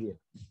material.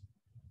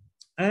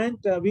 And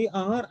we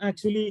are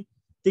actually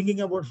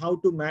thinking about how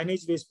to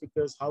manage waste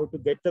pickers, how to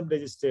get them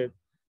registered.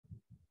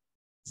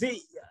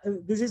 See,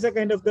 this is a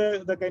kind of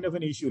the kind of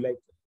an issue. Like,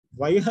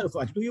 why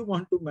do you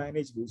want to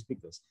manage waste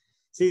pickers?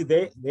 See,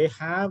 they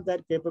have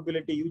that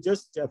capability. You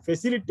just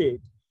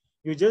facilitate.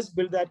 You just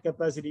build that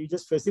capacity. You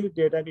just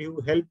facilitate, and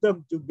you help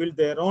them to build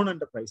their own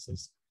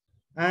enterprises,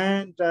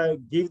 and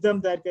give them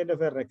that kind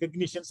of a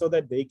recognition so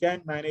that they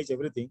can manage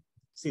everything.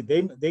 See,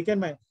 they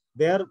can.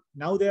 They are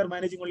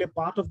managing only a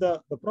part of the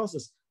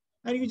process,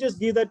 and you just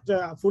give that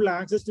full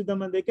access to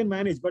them, and they can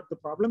manage. But the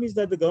problem is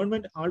that the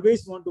government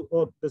always want to,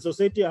 or the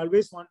society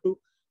always want to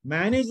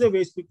manage the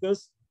waste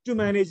pickers to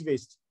manage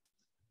waste.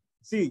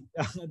 See,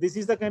 this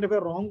is the kind of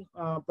a wrong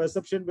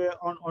perception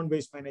on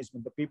waste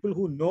management. The people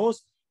who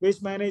knows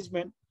waste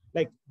management,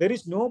 like, there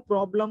is no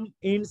problem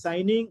in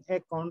signing a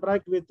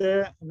contract with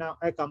a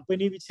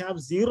company which have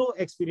zero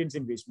experience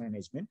in waste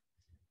management.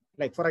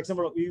 Like, for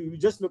example, you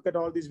just look at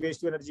all these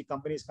waste to energy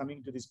companies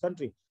coming to this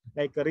country.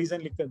 Like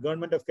recently, the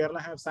government of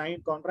Kerala have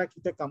signed contract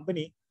with a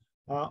company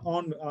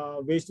on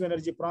waste to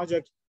energy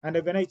project. And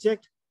when I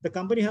checked, the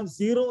company have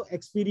zero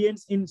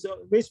experience in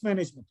waste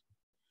management.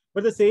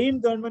 But the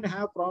same government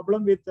have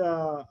problem with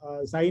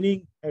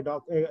signing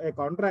a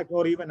contract,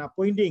 or even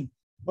appointing,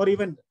 or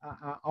even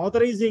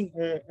authorizing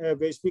a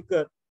waste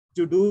picker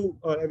to do,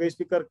 or a waste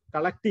picker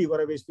collective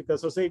or a waste picker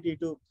society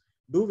to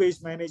do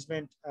waste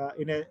management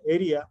in an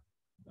area,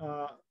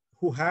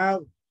 who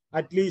have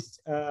at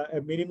least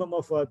a minimum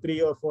of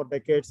 3 or 4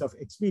 decades of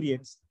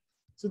experience.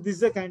 So this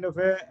is a kind of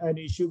an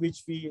issue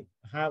which we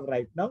have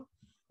right now.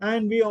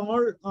 And we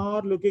all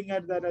are looking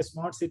at that as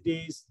smart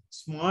cities,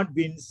 smart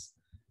bins,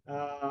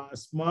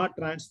 smart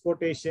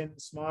transportation,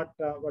 smart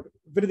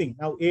everything.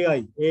 Now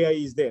AI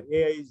is there.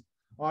 AI is,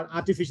 or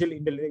artificial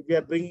intelligence. We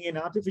are bringing in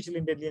artificial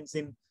intelligence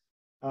in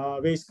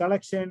waste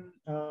collection,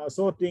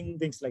 sorting,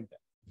 things like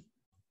that.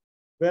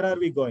 Where are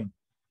we going?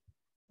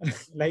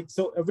 Like,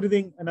 so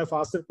everything in a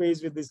faster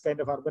pace with this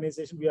kind of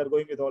urbanization, we are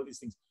going with all these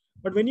things.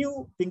 But when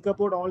you think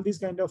about all these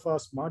kind of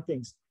smart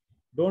things,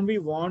 don't we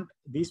want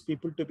these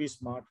people to be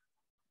smart?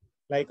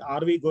 Like,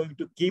 are we going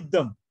to keep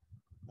them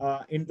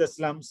in the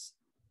slums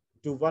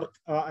to work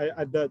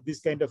at this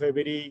kind of a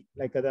very,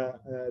 like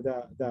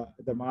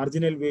the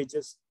marginal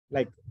wages?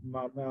 Like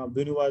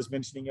Dunu was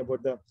mentioning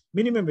about the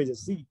minimum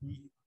wages. See,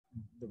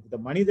 the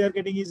money they're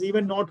getting is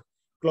even not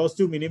close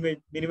to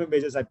minimum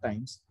wages at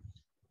times.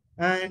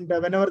 And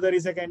whenever there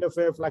is a kind of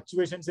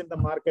fluctuations in the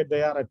market,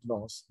 they are at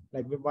loss,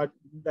 like what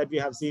that we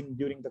have seen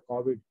during the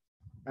COVID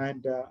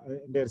and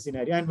their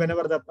scenario. And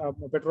whenever the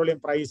petroleum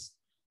price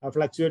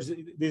fluctuates,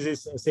 this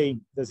is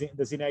same.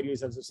 The scenario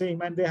is also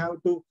same, and they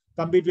have to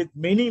compete with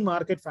many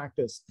market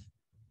factors.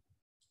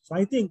 So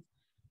I think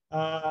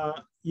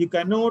you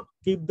cannot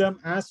keep them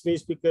as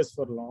waste pickers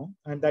for long,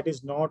 and that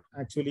is not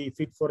actually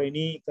fit for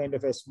any kind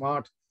of a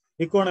smart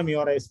economy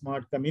or a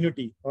smart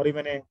community or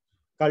even a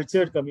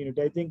cultured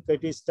community. I think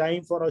it is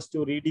time for us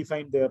to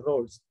redefine their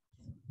roles.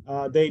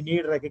 They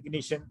need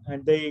recognition,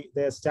 and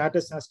their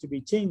status has to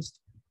be changed.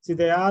 See,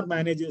 they are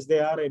managers, they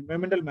are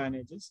environmental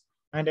managers,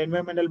 and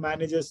environmental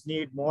managers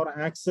need more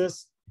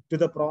access to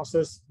the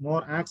process,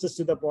 more access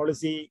to the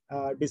policy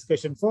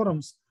discussion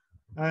forums,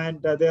 and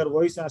their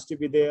voice has to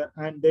be there,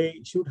 and they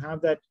should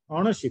have that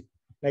ownership.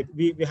 Like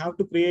we have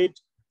to create,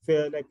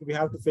 like we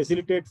have to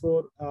facilitate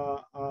for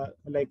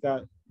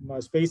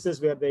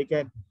spaces where they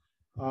can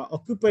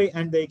occupy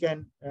and they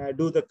can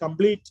do the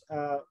complete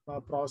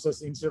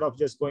process instead of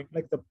just going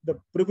like the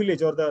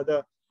privilege or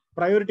the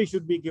priority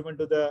should be given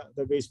to the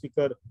waste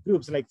picker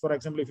groups. Like, for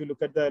example, if you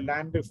look at the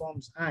Land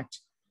Reforms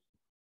Act,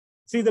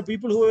 see, the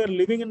people who are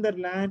living in the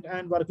land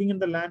and working in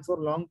the land for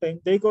a long time,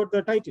 they got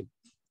the title.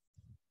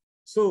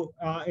 So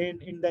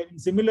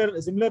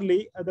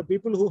similarly, the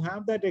people who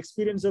have that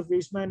experience of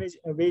managing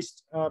the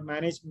waste or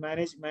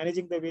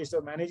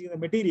managing the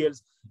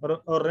materials or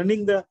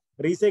running the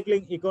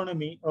recycling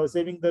economy or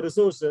saving the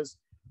resources,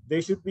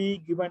 they should be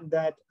given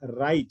that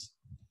right.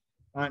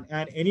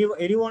 And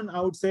anyone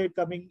outside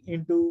coming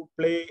into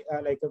play,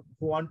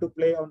 who want to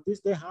play on this,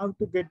 they have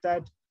to get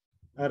that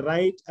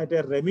right at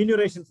a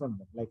remuneration from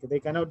them. Like they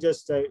cannot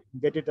just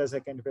get it as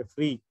a kind of a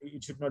free.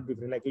 It should not be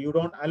free. Like you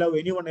don't allow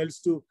anyone else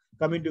to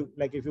come into,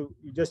 like if you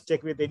just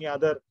check with any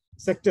other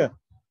sector,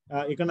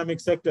 economic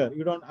sector,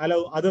 you don't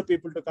allow other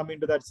people to come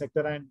into that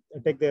sector and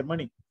take their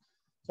money.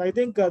 So I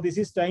think this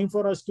is time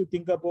for us to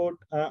think about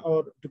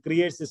or to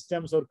create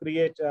systems or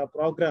create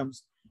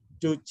programs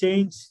to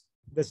change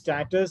the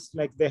status.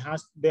 Like they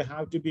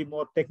have to be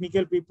more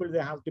technical people. They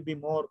have to be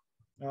more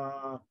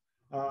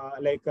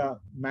like a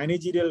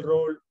managerial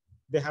role.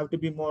 They have to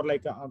be more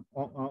like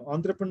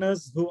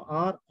entrepreneurs who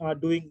are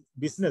doing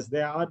business.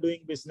 They are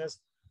doing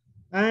business,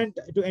 and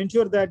to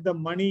ensure that the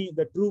money,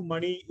 the true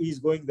money, is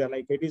going there.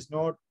 Like it is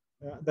not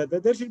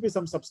there should be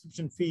some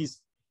subscription fees.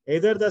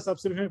 Either the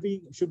subscription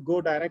fee should go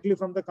directly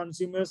from the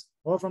consumers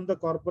or from the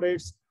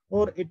corporates,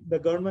 or the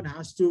government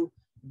has to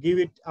give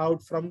it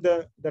out from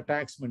the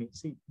tax money.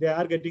 See, they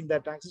are getting the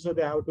taxes, so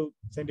they have to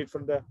send it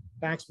from the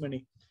tax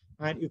money.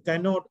 And we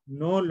cannot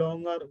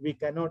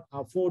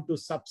afford to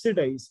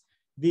subsidize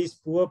these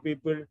poor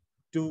people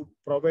to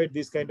provide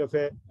this kind of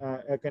a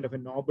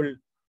noble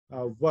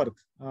work,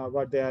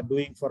 what they are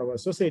doing for our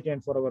society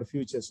and for our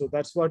future. So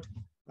that's what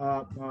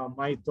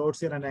my thoughts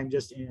here, and I'm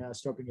just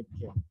stopping it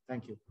here.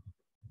 Thank you.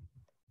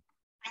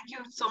 Thank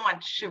you so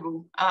much,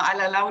 Shibu.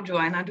 I'll allow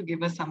Joanna to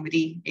give a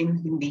summary in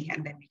Hindi,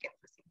 and then we can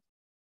proceed.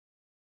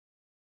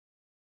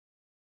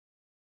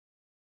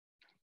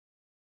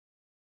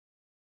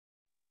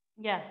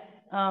 Yeah.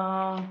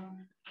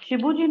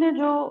 Shibu जी ने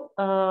जो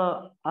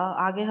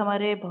आगे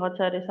हमारे बहुत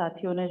सारे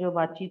साथियों ने जो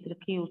बातचीत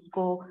रखी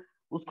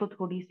उसको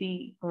थोड़ी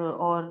सी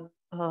और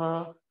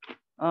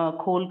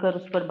खोलकर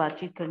उस पर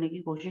बातचीत करने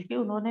की कोशिश की।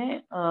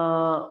 उन्होंने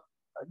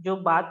जो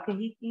बात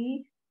कही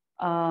कि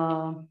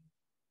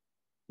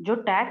जो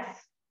टैक्स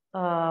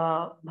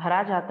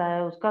भरा जाता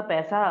है उसका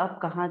पैसा अब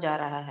कहाँ जा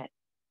रहा है,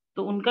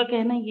 तो उनका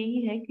कहना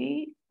यही है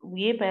कि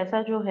ये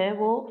पैसा जो है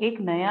वो एक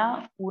नया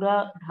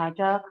पूरा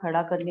ढांचा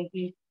खड़ा करने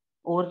की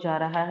ओर जा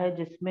रहा है,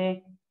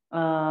 जिसमें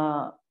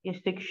ये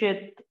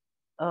शिक्षित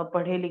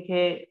पढ़े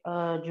लिखे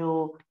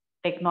जो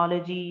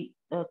टेक्नोलॉजी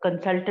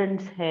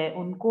कंसल्टेंट्स है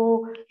उनको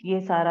ये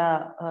सारा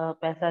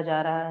पैसा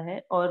जा रहा है,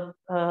 और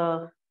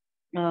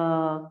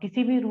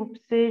किसी भी रूप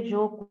से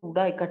जो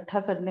कूड़ा इकट्ठा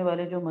करने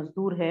वाले जो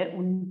मजदूर है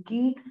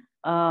उनके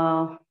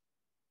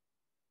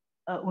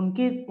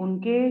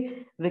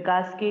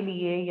विकास के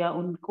लिए या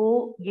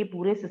उनको ये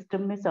पूरे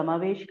सिस्टम में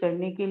समावेश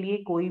करने के लिए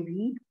कोई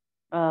भी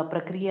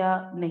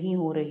प्रक्रिया नहीं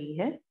हो रही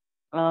है।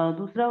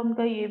 दूसरा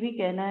उनका ये भी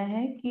कहना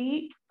है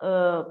कि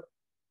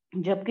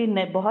जबकि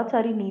बहुत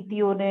सारी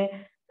नीतियों ने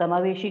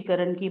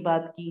समावेशीकरण की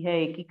बात की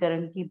है,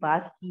 एकीकरण की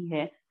बात की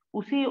है,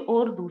 उसी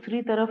और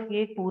दूसरी तरफ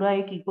ये पूरा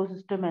एक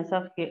इकोसिस्टम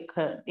ऐसा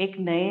एक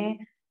नए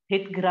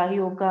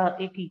हितग्राहियों का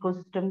एक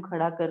इकोसिस्टम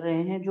खड़ा कर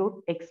रहे हैं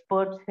जो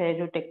एक्सपर्ट्स है,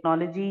 जो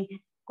टेक्नोलॉजी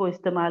को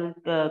इस्तेमाल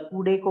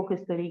कूड़े को किस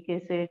तरीके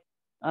से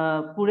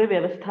कूड़े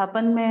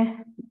व्यवस्थापन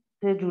में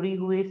से जुड़ी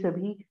हुई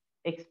सभी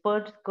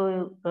एक्सपर्ट्स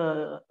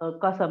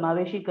का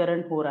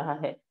समावेशीकरण हो रहा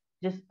है,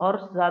 और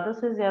ज्यादा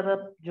से ज्यादा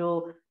जो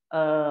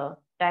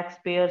टैक्स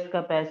पेयर्स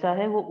का पैसा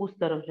है वो उस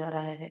तरफ जा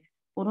रहा है।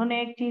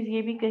 उन्होंने एक चीज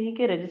ये भी कही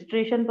कि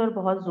रजिस्ट्रेशन पर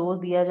बहुत जोर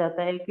दिया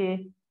जाता है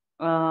कि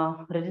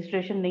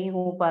रजिस्ट्रेशन नहीं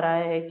हो पा रहा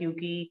है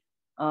क्योंकि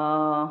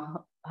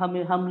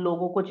हम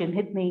लोगों को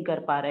चिन्हित नहीं कर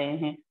पा रहे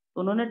हैं।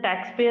 तो उन्होंने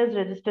टैक्स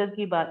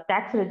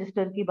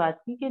रजिस्टर की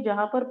बात की कि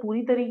जहां पर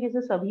पूरी तरीके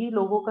से सभी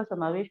लोगों का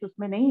समावेश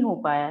उसमें नहीं हो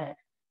पाया है,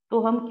 तो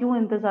हम क्यों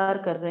इंतजार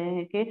कर रहे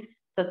हैं कि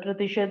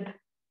 100%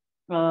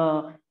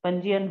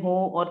 पंजीयन हो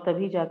और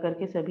तभी जाकर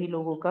के सभी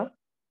लोगों का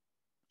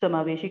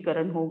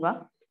समावेशीकरण होगा।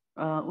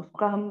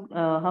 उसका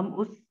हम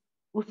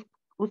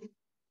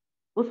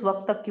उस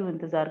वक्त तक क्यों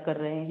इंतजार कर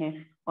रहे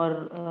हैं,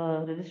 और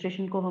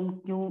रजिस्ट्रेशन को हम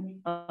क्यों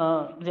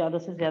ज्यादा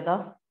से ज्यादा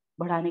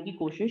बढ़ाने की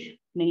कोशिश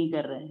नहीं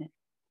कर रहे हैं।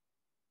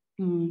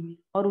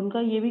 और उनका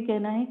ये भी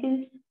कहना है कि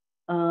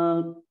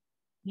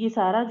ये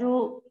सारा जो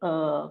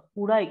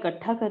कूड़ा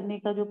इकट्ठा करने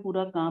का जो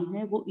पूरा काम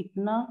है वो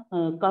इतना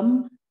कम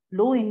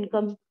लो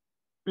इनकम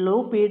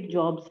लो पेड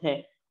जॉब्स है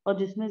और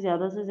जिसमें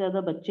ज्यादा से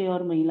ज्यादा बच्चे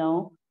और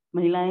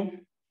महिलाएं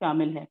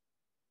शामिल हैं।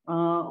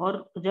 और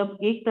जब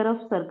एक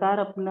तरफ सरकार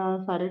अपना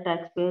सारे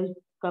टैक्स पेयर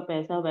का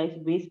पैसा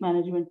वेस्ट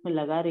मैनेजमेंट में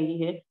लगा रही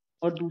है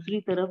और दूसरी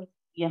तरफ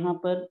यहाँ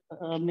पर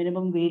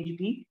मिनिमम वेज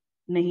भी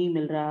नहीं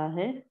मिल रहा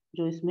है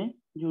जो इसमें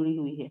जुड़ी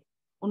हुई है।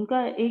 उनका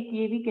एक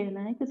ये भी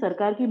कहना है कि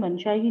सरकार की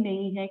मंशा ही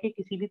नहीं है कि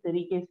किसी भी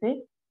तरीके से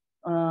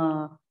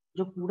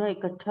जो कूड़ा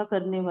इकट्ठा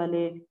करने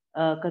वाले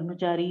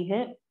कर्मचारी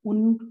है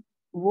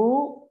वो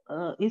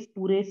इस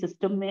पूरे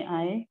सिस्टम में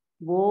आए,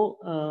 वो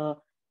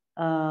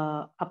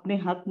अपने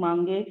हक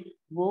मांगे,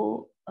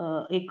 वो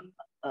एक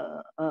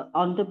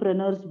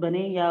एंटरप्रेन्योर्स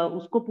बने या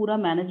उसको पूरा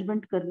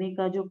मैनेजमेंट करने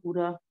का जो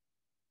पूरा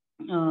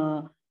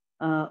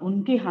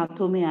उनके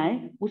हाथों में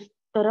आए, उस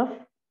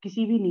तरफ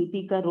किसी भी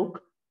नीति का रुख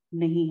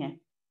नहीं है।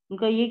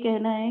 उनका ये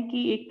कहना है कि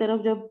एक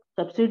तरफ जब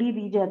सब्सिडी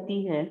दी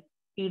जाती है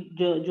कि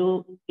जो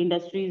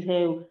इंडस्ट्रीज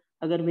है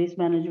अगर वेस्ट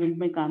मैनेजमेंट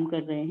में काम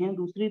कर रहे हैं,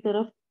 दूसरी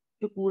तरफ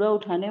जो कूड़ा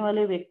उठाने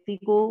वाले व्यक्ति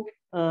को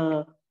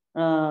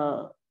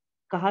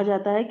कहा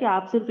जाता है कि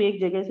आप सिर्फ एक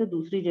जगह से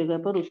दूसरी जगह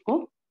पर उसको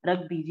रख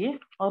दीजिए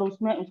और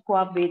उसमें उसको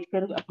आप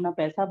बेचकर अपना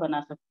पैसा बना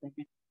सकते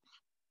हैं।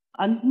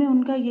 अंत में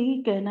उनका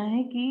यही कहना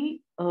है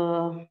कि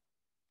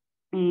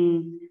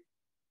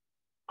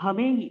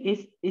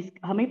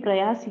हमें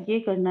प्रयास ये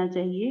करना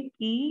चाहिए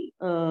कि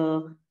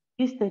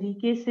किस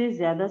तरीके से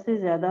ज्यादा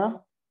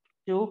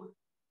जो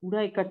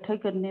कूड़ा इकट्ठा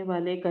करने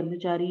वाले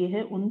कर्मचारी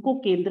है उनको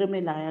केंद्र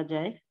में लाया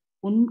जाए,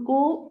 उनको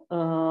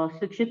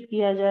शिक्षित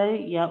किया जाए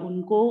या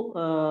उनको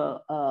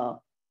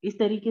इस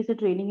तरीके से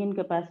ट्रेनिंग एंड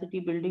कैपेसिटी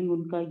बिल्डिंग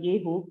उनका ये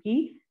हो कि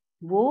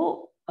वो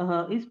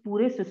इस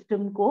पूरे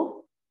सिस्टम को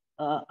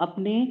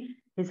अपने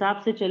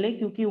हिसाब से चले,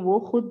 क्योंकि वो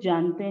खुद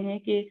जानते हैं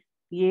कि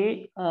ये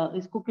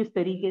इसको किस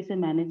तरीके से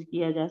मैनेज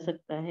किया जा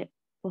सकता है।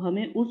 तो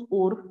हमें उस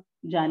ओर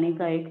जाने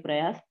का एक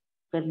प्रयास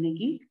करने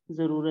की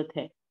जरूरत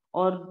है।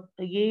 और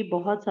ये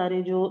बहुत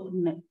सारे जो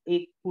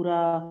एक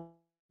पूरा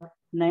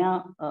नया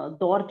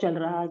दौर चल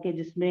रहा है कि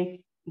जिसमें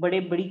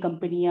बड़ी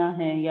कंपनियां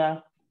हैं या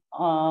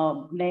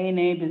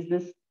नए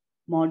बिजनेस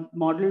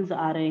मॉडल्स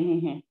आ रहे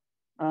हैं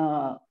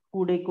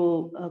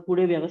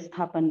कूड़े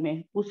व्यवस्थापन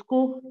में,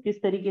 उसको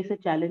किस तरीके से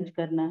चैलेंज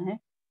करना है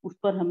उस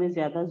पर हमें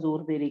ज्यादा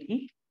जोर देने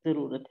की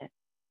जरूरत है।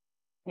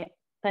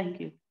 Thank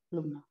you,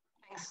 Lubna.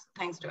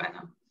 Thanks,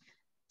 Joanna.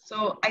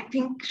 So I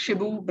think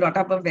Shibu brought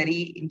up a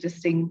very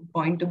interesting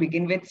point to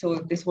begin with. So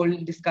this whole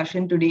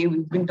discussion today,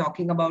 we've been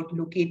talking about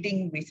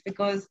locating waste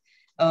pickers,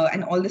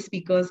 and all the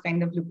speakers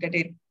kind of looked at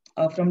it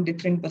from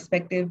different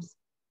perspectives.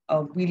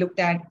 We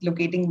looked at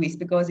locating waste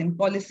pickers in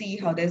policy,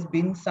 how there's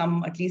been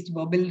some at least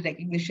verbal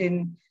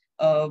recognition,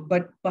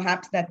 but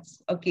perhaps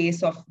that's a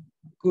case of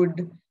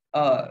good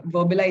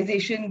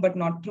verbalization, but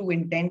not true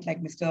intent,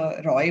 like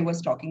Mr. Roy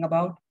was talking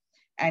about.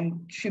 And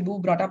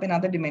Shibu brought up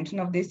another dimension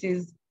of this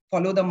is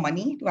follow the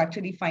money to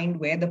actually find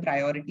where the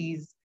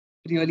priorities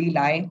really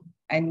lie.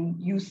 And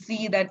you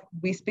see that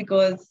waste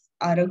pickers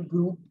are a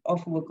group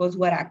of workers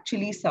who are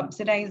actually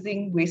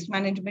subsidizing waste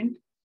management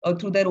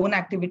through their own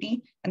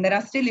activity. And there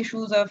are still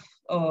issues of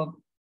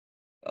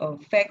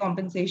fair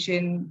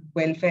compensation,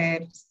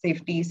 welfare,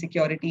 safety,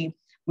 security,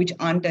 which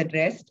aren't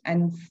addressed.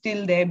 And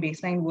still their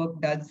baseline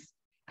work does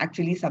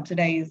actually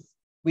subsidize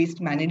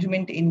waste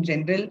management in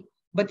general.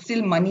 But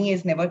still money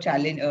is never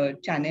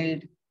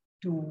channeled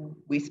to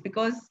waste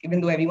pickers,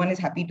 even though everyone is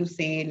happy to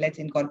say, let's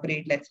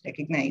incorporate, let's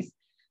recognize.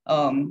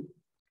 And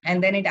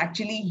then it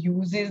actually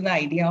uses the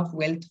idea of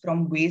wealth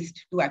from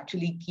waste to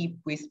actually keep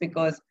waste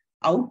pickers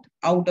out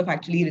of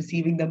actually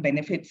receiving the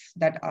benefits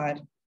that are,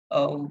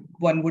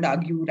 one would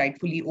argue,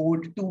 rightfully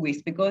owed to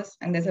waste pickers.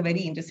 And there's a very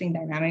interesting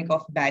dynamic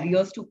of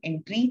barriers to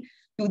entry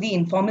to the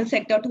informal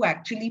sector to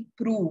actually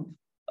prove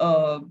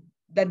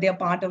that they're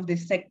part of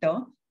this sector,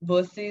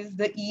 versus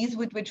the ease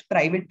with which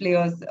private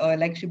players,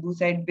 like Shibu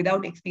said,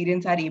 without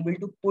experience are able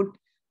to put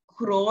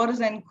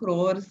crores and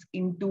crores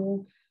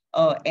into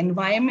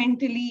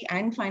environmentally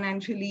and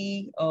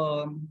financially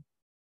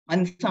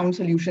unsound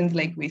solutions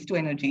like waste to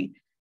energy,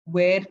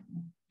 where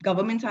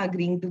governments are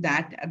agreeing to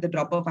that at the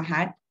drop of a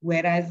hat.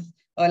 Whereas,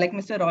 like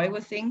Mr. Roy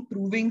was saying,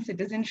 proving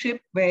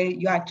citizenship, where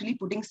you're actually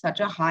putting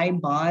such a high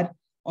bar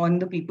on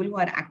the people who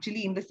are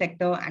actually in the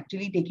sector,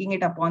 actually taking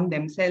it upon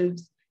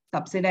themselves,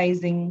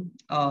 subsidizing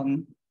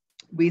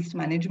waste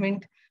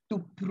management to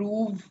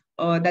prove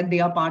that they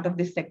are part of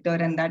this sector,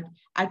 and that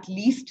at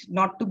least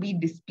not to be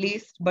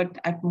displaced, but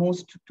at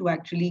most to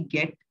actually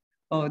get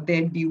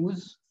their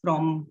dues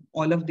from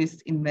all of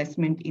this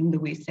investment in the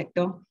waste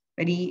sector.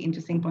 Very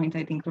interesting points,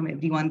 I think, from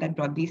everyone that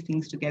brought these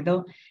things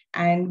together.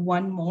 And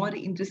one more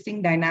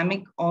interesting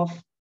dynamic of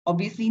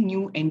obviously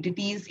new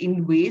entities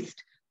in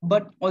waste,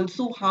 but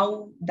also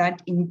how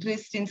that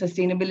interest in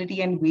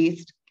sustainability and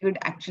waste could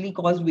actually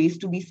cause waste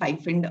to be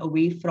siphoned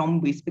away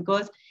from waste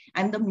pickers,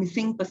 and the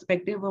missing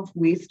perspective of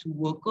waste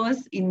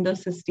workers in the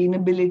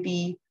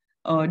sustainability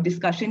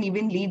discussion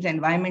even leads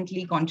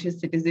environmentally conscious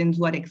citizens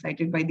who are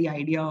excited by the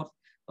idea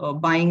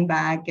of buying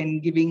back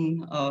and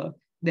giving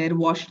their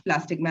washed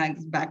plastic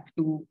bags back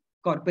to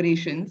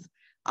corporations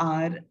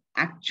are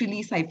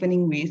actually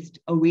siphoning waste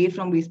away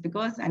from waste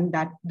pickers, and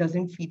that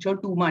doesn't feature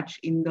too much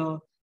in the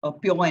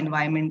pure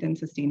environment and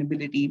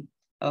sustainability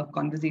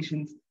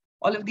conversations.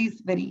 All of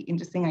these very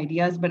interesting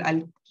ideas, but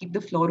I'll keep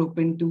the floor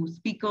open to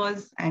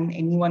speakers and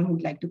anyone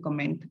who'd like to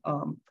comment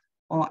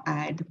or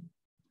add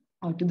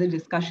to the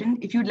discussion.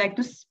 If you'd like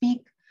to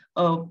speak,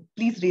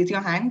 please raise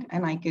your hand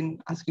and I can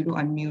ask you to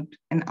unmute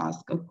and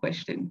ask a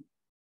question.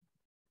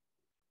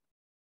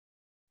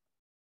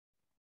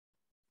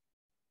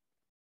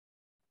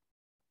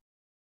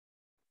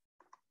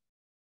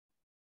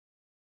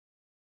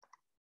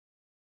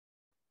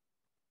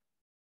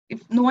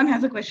 If no one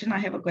has a question, I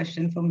have a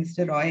question for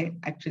Mr. Roy,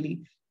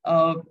 actually.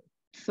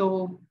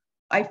 So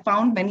I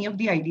found many of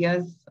the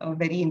ideas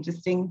very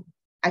interesting.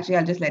 Actually,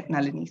 I'll just let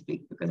Nalini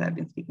speak because I've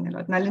been speaking a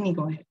lot. Nalini,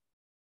 go ahead.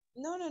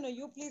 No,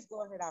 you please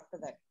go ahead after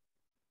that.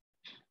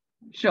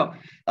 Sure.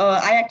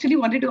 I actually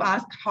wanted to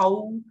ask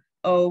how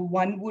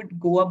one would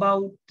go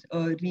about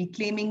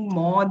reclaiming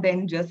more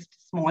than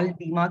just small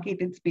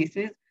demarcated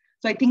spaces.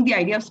 So I think the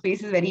idea of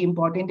space is very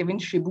important. Even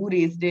Shibu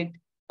raised it.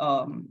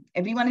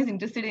 Everyone is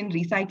interested in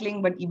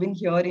recycling, but even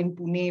here in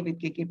Pune with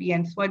KKP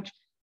and Swatch,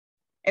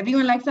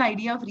 everyone likes the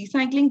idea of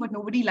recycling, but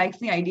nobody likes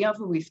the idea of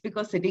a waste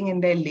picker sitting in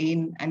their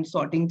lane and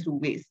sorting through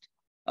waste.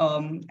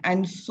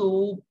 And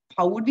so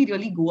how would we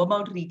really go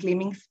about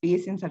reclaiming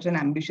space in such an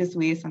ambitious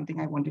way is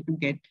something I wanted to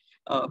get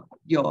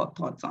your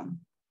thoughts on.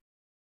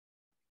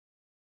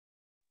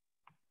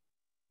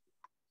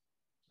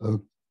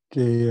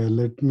 Okay,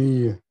 let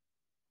me,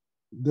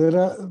 there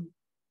are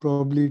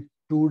probably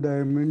two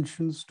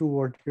dimensions to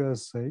what you are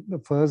saying. The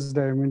first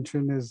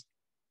dimension is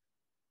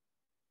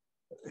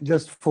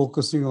just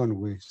focusing on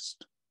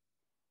waste.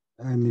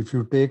 And if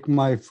you take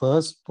my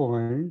first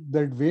point,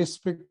 that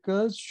waste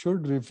pickers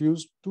should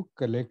refuse to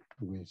collect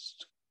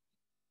waste.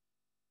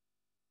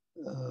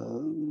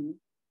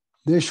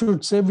 They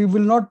should say, we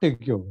will not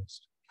take your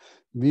waste.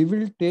 We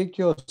will take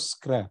your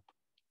scrap.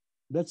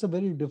 That's a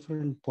very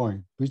different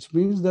point, which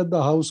means that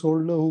the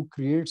householder who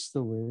creates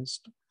the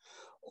waste,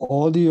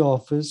 or the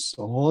office,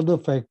 or the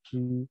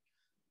factory,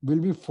 will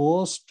be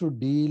forced to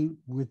deal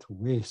with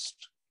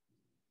waste,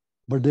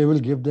 but they will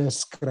give their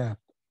scrap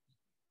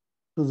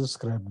to the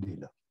scrap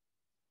dealer.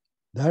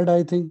 That,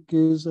 I think,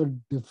 is a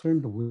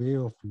different way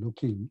of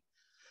looking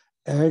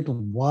at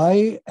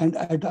why, and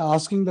at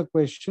asking the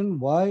question,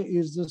 why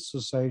is the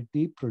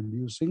society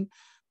producing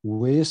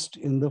waste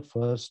in the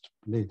first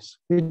place?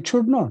 It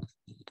should not.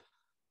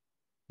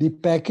 The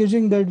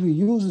packaging that we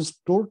use is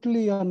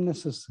totally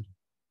unnecessary.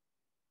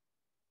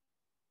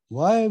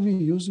 Why are we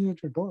using it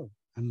at all?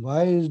 And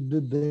why is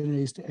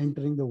it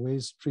entering the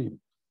waste stream?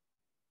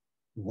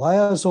 Why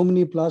are so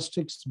many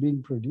plastics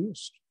being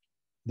produced?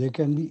 They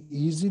can be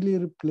easily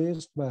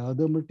replaced by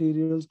other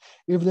materials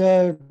if they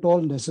are at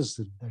all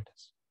necessary, that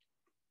is.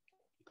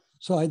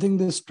 So I think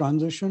this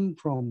transition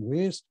from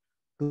waste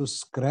to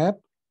scrap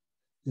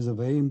is a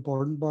very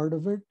important part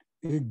of it.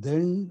 It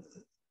then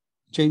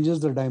changes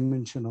the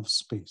dimension of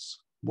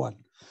space, one.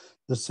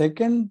 The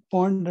second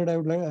point that I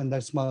would like, and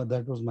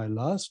that was my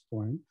last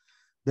point,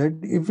 that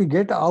if we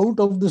get out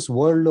of this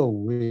world of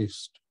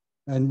waste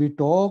and we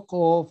talk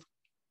of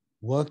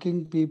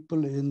working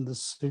people in the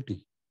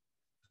city,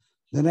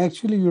 then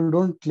actually you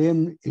don't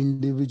claim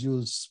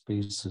individual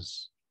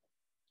spaces.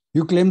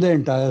 You claim the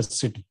entire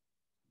city.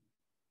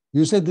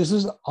 You say, this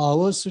is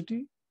our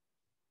city.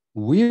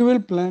 We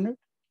will plan it.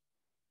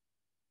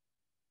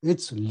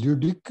 It's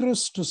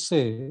ludicrous to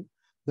say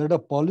that a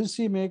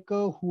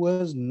policymaker who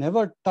has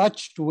never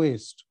touched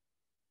waste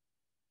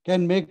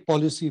can make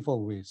policy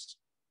for waste.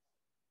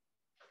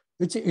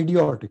 It's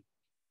idiotic.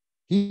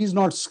 He's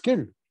not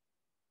skilled.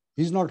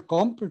 He's not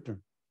competent.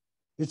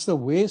 It's the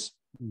waste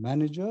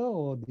manager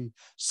or the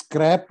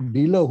scrap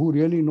dealer who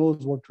really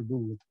knows what to do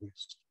with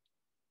waste.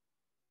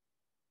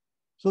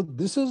 So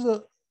this is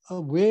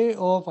a way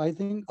of, I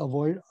think,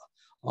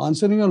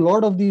 answering a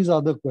lot of these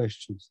other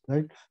questions,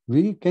 right?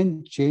 We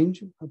can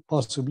change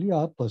possibly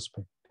our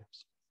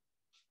perspectives.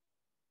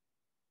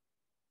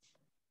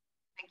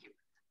 Thank you.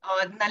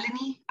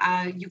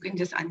 Nalini, you can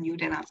just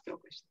unmute and ask your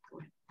question. Go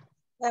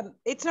ahead.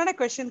 It's not a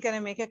question. Can I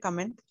make a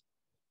comment?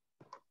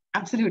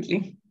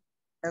 Absolutely.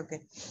 Okay.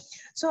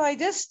 So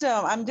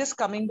I'm just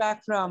coming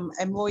back from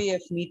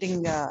MOEF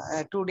meeting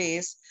 2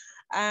 days.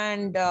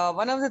 And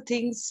one of the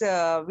things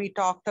we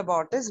talked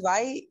about is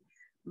why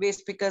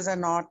waste pickers are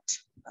not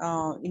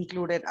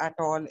included at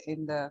all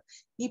in the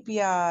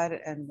EPR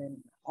and then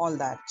all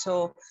that.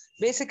 So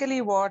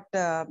basically what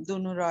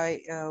Dunu Roy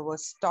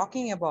was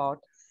talking about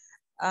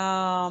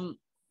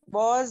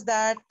was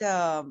that,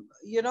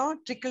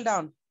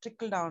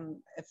 trickle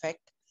down effect.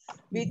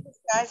 We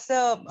as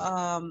the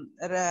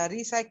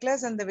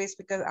recyclers and the waste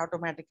pickers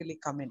automatically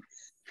come in.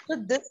 So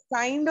this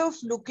kind of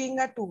looking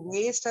at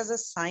waste as a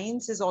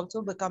science has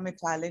also become a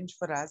challenge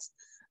for us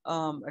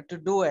to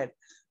do it.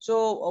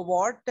 So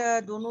what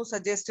Dunu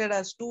suggested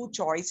as two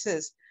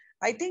choices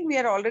I think we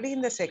are already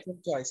in the second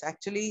choice.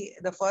 Actually,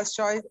 the first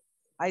choice,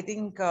 I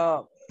think,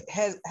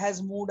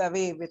 has moved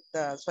away with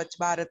Swachh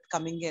Bharat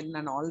coming in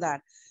and all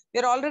that.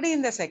 We are already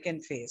in the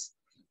second phase.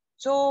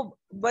 So,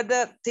 but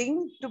the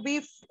thing to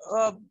be,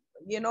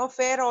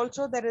 fair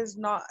also, there is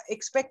no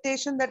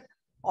expectation that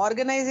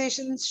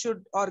organizations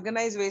should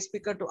organize waste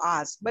picker to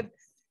ask, but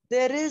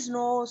there is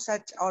no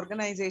such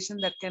organization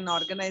that can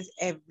organize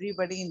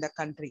everybody in the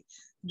country.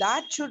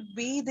 That should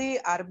be the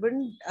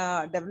urban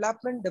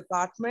development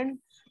department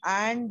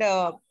and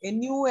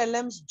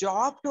NULM's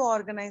job to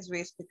organize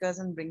waste pickers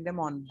and bring them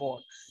on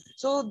board.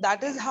 So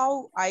that is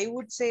how I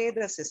would say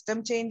the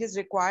system change is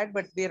required,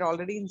 but we're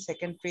already in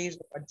second phase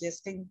of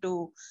adjusting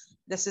to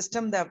the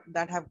system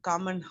that have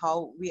come and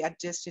how we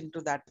adjust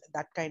into that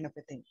kind of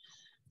a thing.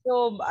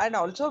 So, and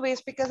also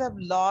waste pickers have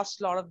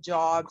lost a lot of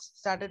jobs,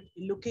 started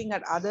looking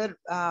at other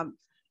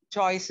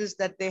choices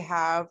that they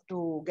have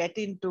to get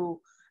into,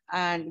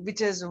 and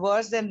which is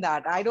worse than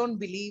that. I don't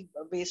believe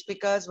waste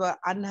pickers were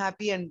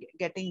unhappy and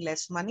getting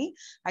less money.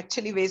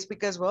 Actually, waste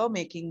pickers were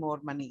making more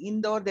money.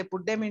 Indoor, they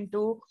put them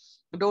into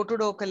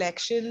door-to-door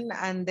collection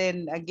and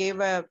then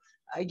gave a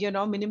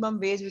minimum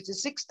wage, which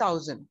is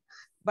 6,000.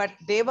 But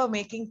they were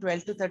making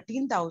 12 to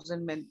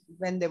 13,000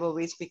 when they were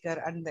waste picker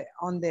and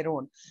on their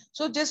own.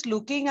 So just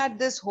looking at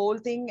this whole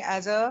thing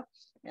as a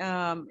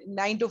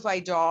 9 to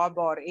 5 job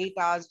or 8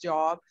 hours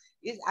job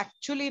is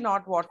actually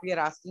not what we are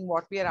asking.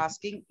 What we are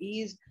asking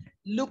is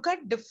look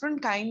at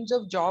different kinds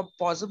of job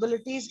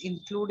possibilities,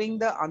 including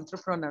the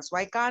entrepreneurs.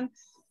 Why can't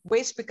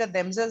waste picker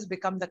themselves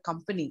become the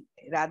company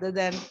rather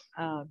than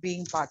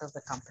being part of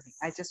the company?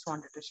 I just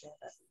wanted to share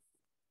that.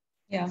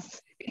 Yeah,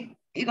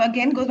 it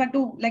again goes back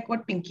to like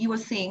what Pinky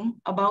was saying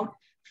about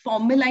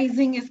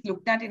formalizing is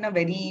looked at in a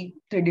very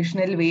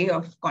traditional way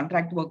of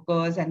contract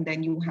workers, and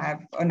then you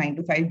have a 9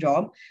 to 5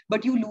 job,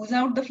 but you lose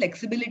out the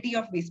flexibility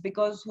of waste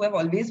pickers who have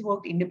always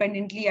worked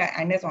independently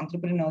and as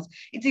entrepreneurs.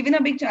 It's even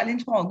a big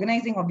challenge for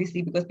organizing,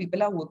 obviously, because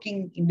people are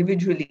working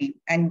individually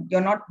and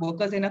you're not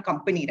workers in a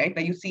company, right?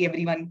 Where you see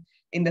everyone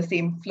in the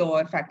same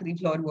floor, factory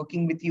floor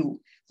working with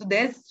you. So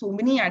there's so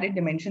many added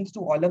dimensions to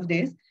all of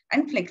this.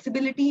 And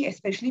flexibility,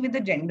 especially with the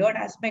gendered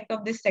aspect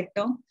of this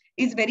sector,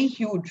 is very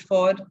huge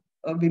for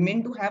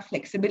women to have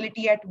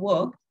flexibility at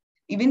work,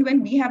 even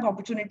when we have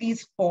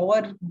opportunities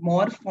for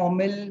more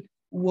formal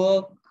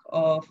work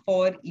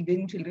for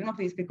even children of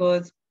waste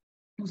pickers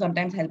who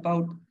sometimes help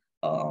out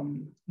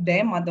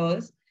their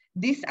mothers.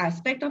 This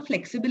aspect of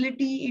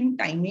flexibility in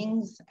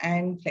timings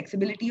and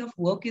flexibility of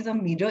work is a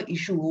major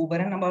issue over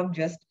and above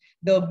just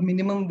the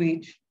minimum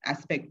wage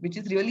aspect, which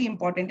is really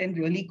important and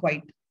really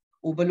quite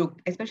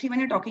overlooked, especially when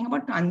you're talking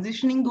about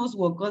transitioning those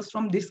workers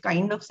from this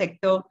kind of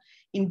sector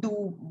into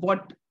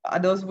what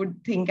others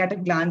would think at a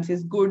glance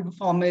is good,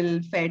 formal,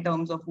 fair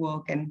terms of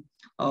work and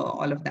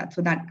all of that.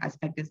 So that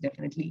aspect is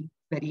definitely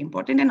very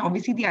important. And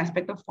obviously the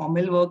aspect of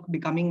formal work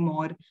becoming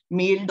more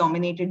male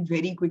dominated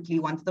very quickly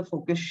once the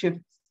focus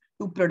shifts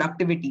to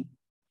productivity.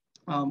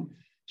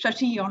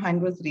 Shashi, your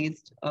hand was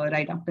raised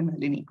right after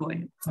Nalini. Go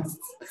ahead.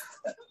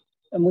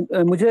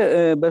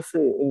 मुझे बस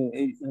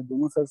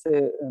दुनू sir से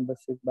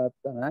बस एक बात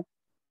करना है।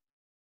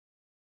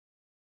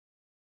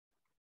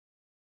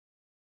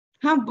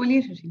 हाँ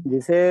बोलिए शशि।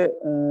 जैसे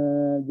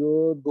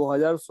जो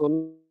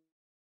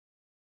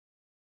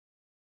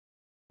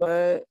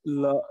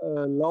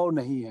 2016 लॉ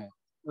नहीं है,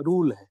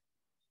 रूल है,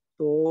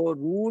 तो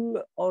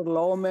रूल और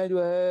लॉ में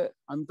जो है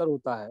अंतर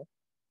होता है।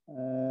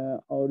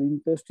 और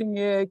इंटरेस्टिंग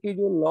ये है कि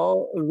जो लॉ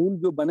रूल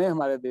जो बने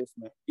हमारे देश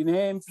में,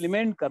 इन्हें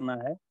इम्प्लीमेंट करना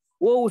है,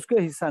 वो उसके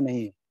हिस्सा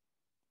नहीं है।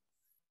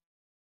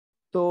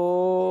 तो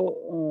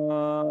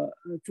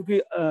चूंकि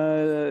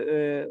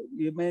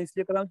ये मैं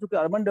इसलिए कर रहा हूँ चूंकि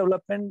अर्बन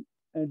डेवलपमेंट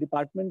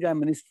डिपार्टमेंट या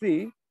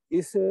मिनिस्ट्री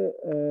इस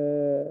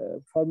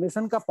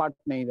फॉर्मेशन का पार्ट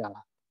नहीं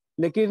रहा,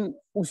 लेकिन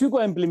उसी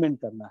को इम्प्लीमेंट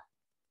करना है।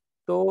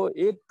 तो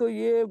एक तो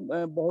ये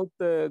बहुत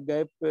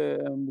गैप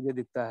मुझे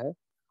दिखता है।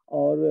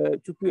 और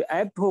चूंकि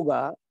एक्ट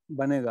होगा,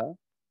 बनेगा,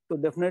 तो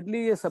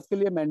डेफिनेटली ये सबके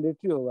लिए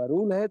मैंडेटरी होगा।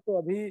 रूल है तो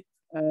अभी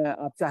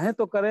आप चाहें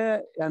तो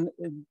करें या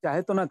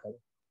चाहे तो ना करें,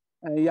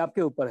 ये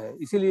आपके ऊपर है।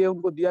 इसीलिए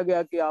उनको दिया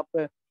गया कि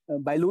आप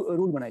बाय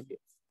रूल बनाइए,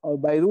 और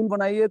बाय रूल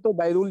बनाइए तो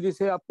बाय रूल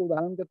जैसे आपको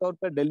उदाहरण के तौर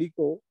पर दिल्ली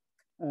को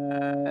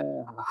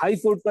हाई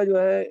कोर्ट का जो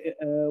है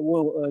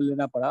वो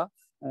लेना पड़ा,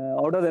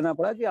 ऑर्डर देना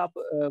पड़ा कि आप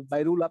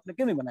बाय रूल आपने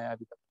क्यों नहीं बनाया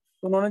अभी तक।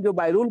 तो उन्होंने जो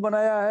बाय रूल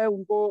बनाया है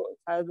उनको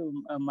शायद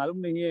मालूम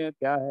नहीं है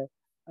क्या है,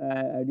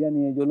 आइडिया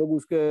नहीं है। जो लोग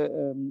उसके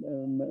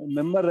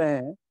मेंबर रहे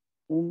हैं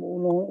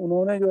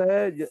उन्होंने जो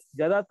है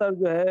ज़्यादातर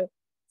जो है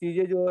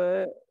चीज़ें जो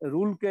है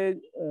रूल के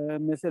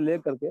में से ले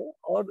करके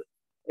और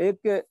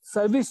एक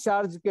सर्विस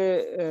चार्ज के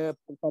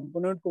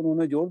कंपोनेंट को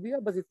उन्होंने जोड़ दिया,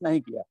 बस इतना ही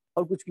किया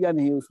और कुछ किया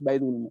नहीं उस बाय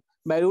रूल में।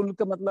 बाय रूल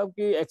का मतलब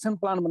कि एक्शन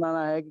प्लान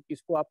बनाना है कि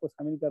किसको आपको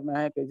शामिल करना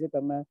है, कैसे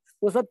करना है,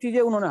 वो सब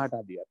चीज़ें उन्होंने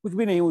हटा दिया, कुछ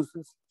भी नहीं, उस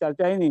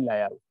चर्चा ही नहीं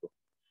लाया उसको।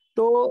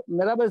 तो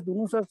मेरा बस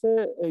दुनू सर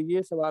से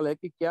ये सवाल है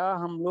कि क्या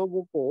हम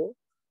लोगों को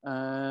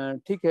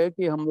ठीक है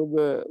कि हम लोग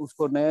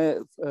उसको नए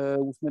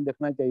उसमें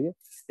देखना चाहिए,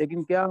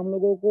 लेकिन क्या हम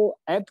लोगों को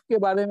एक्ट के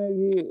बारे में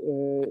भी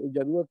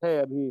जरूरत है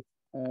अभी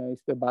इस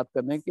पे बात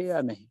करने की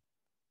या नहीं?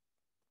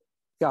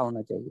 क्या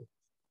होना चाहिए?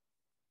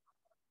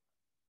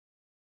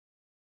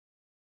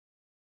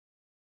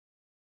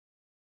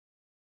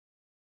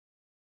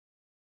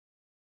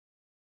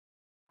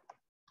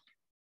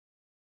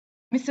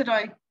 Mr.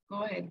 Roy,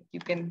 go ahead. You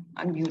can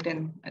unmute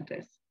and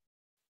address.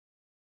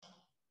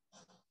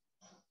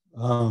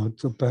 हाँ,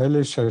 तो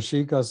पहले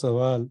शशि का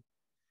सवाल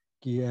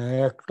कि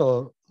एक्ट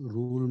और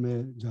रूल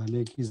में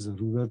जाने की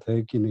ज़रूरत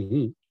है कि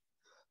नहीं।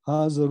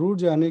 हाँ, ज़रूर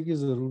जाने की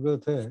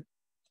ज़रूरत है।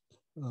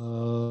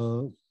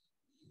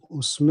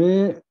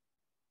 उसमें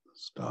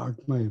स्टार्ट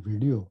माय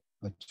वीडियो,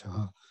 अच्छा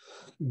हाँ,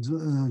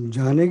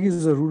 जाने की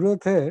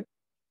ज़रूरत है,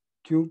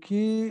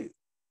 क्योंकि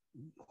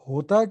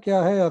होता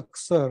क्या है,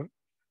 अक्सर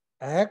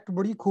एक्ट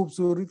बड़ी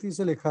खूबसूरती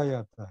से लिखा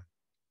जाता है,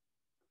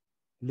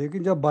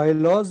 लेकिन जब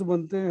बायलॉज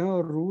बनते हैं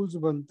और रूल्स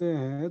बनते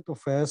हैं तो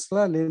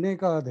फैसला लेने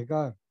का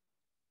अधिकार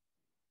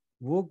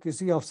वो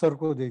किसी अफसर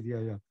को दे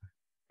दिया जाता है,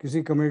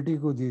 किसी कमेटी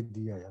को दे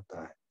दिया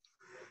जाता है।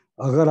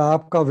 अगर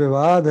आपका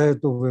विवाद है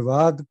तो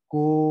विवाद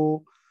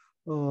को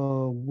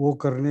वो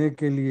करने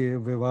के लिए,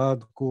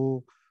 विवाद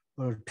को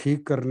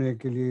ठीक करने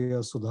के लिए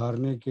या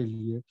सुधारने के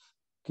लिए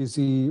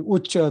किसी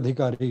उच्च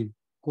अधिकारी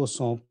को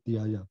सौंप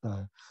दिया जाता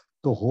है।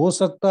 तो हो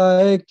सकता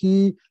है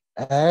कि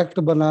एक्ट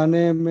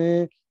बनाने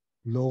में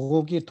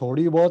लोगों की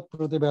थोड़ी बहुत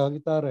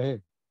प्रतिभागिता रहे,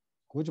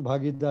 कुछ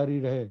भागीदारी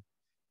रहे,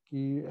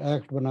 कि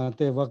एक्ट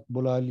बनाते वक्त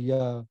बुला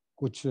लिया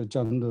कुछ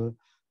चंद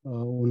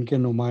उनके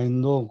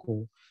नुमाइंदों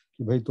को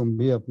कि भाई तुम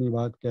भी अपनी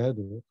बात कह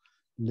दो,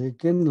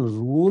 लेकिन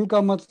रूल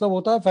का मतलब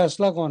होता है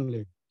फैसला कौन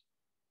ले।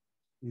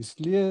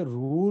 इसलिए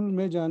रूल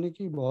में जाने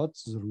की बहुत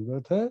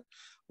ज़रूरत है,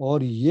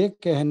 और ये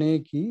कहने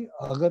की,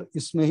 अगर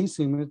इसमें ही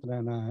सीमित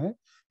रहना है,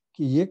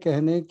 कि ये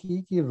कहने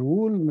की कि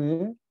रूल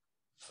में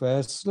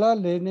फैसला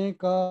लेने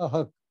का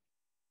हक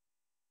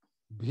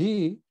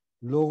भी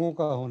लोगों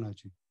का होना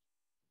चाहिए,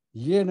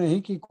 ये नहीं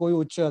कि कोई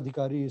उच्च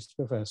अधिकारी इस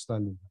पे फैसला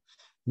लेगा।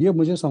 ये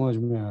मुझे समझ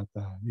में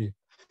आता है। ये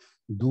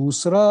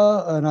दूसरा,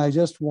 and I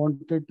just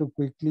wanted to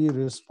quickly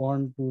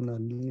respond to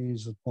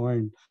Nalini's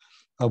point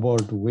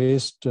about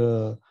waste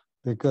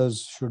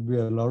pickers should be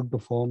allowed to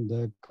form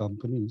their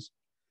companies.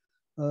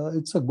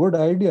 It's a good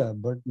idea,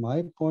 but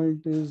my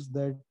point is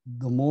that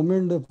the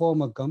moment they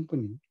form a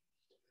company,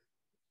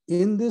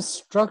 in this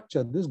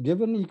structure, this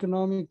given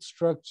economic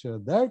structure,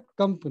 that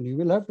company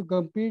will have to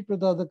compete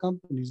with other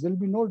companies. There'll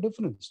be no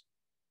difference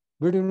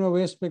between a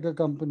waste picker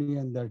company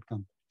and that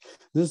company.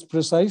 This is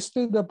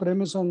precisely the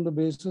premise on the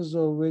basis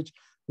of which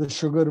the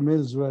sugar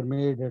mills were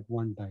made at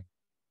one time,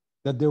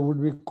 that there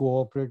would be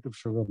cooperative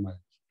sugar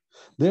mills.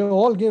 They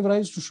all gave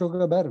rise to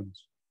sugar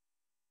barons.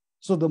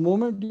 So the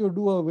moment you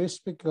do a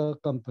waste picker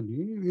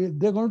company,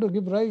 they're going to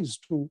give rise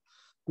to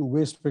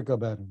waste picker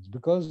barons,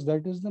 because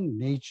that is the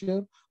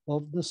nature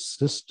of the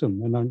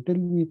system. And until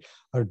we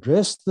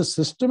address the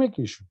systemic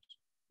issues,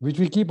 which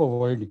we keep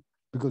avoiding,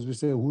 because we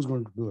say, who's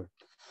going to do it?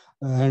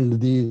 And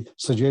the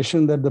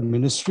suggestion that the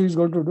ministry is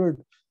going to do it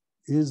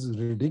is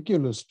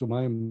ridiculous to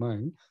my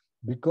mind,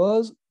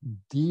 because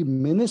the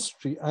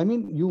ministry, I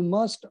mean, you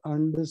must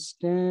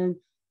understand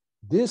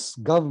this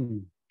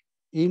government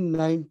in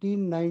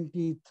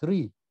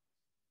 1993,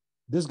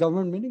 this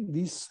government meaning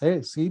this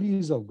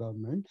series of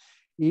government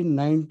in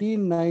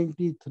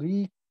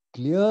 1993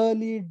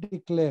 clearly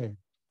declared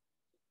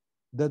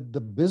that the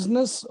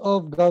business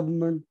of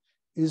government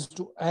is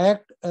to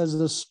act as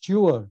a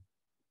steward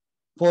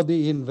for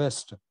the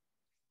investor.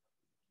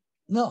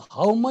 Now,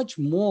 how much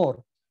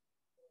more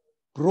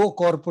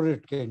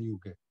pro-corporate can you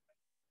get?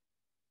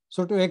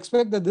 So to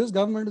expect that this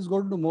government is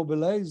going to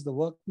mobilize the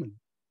workmen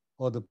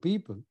or the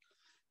people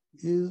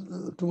is,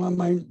 to my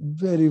mind,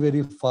 very,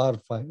 very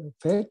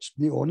far-fetched.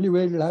 The only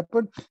way it will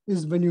happen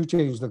is when you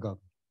change the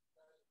government.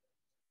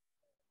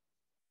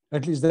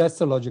 At least that's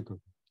the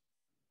logical.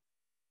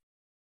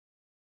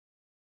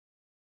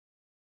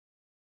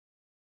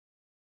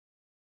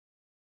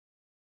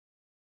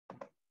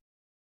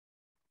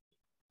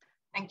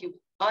 Thank you.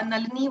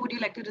 Nalini, would you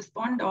like to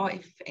respond, or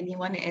if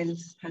anyone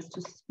else has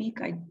to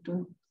speak? I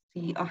don't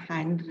see a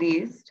hand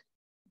raised.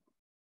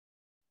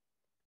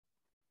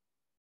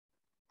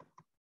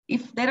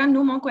 If there are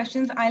no more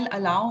questions, I'll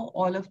allow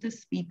all of the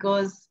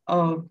speakers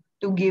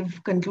to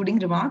give concluding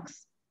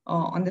remarks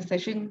on the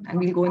session, and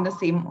we'll go in the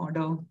same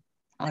order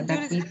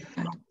that we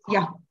had.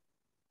 Yeah,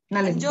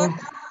 Nalini, go ahead.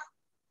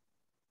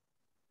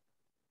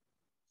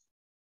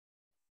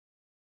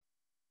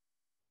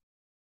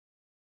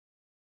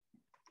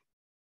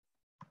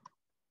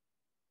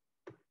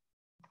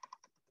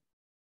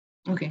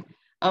 Okay,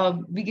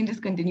 we can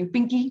just continue.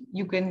 Pinky,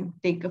 you can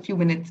take a few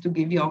minutes to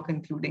give your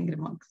concluding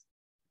remarks.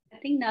 I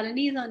think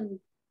Nalini is on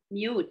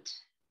mute.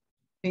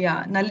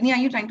 Yeah, Nalini, are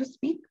you trying to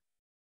speak?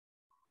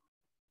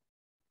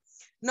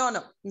 No.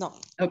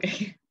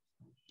 Okay.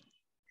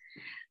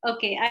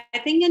 Okay, I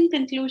think in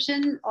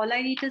conclusion, all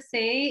I need to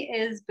say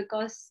is,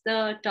 because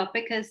the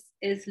topic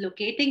is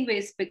locating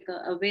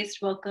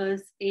waste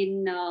workers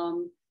in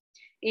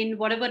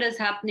whatever is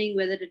happening,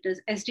 whether it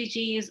is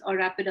SDGs or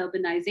rapid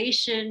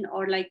urbanization,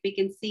 or like we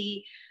can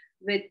see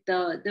with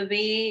the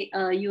way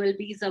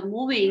ULBs are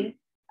moving,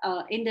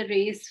 in the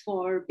race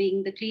for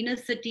being the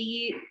cleanest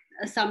city.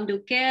 Some do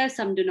care,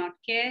 some do not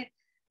care.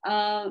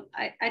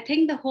 I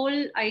think the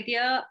whole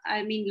idea,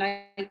 I mean,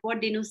 like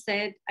what Dunu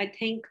said, I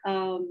think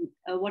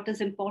what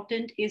is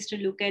important is to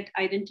look at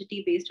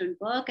identity based on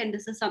work. And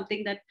this is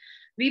something that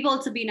we've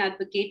also been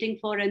advocating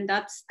for. And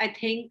that's, I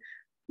think,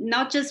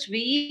 not just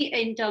we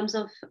in terms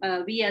of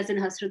we as in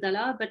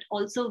Hasrudala, but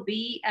also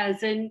we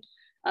as in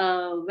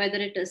whether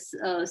it is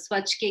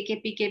Swachh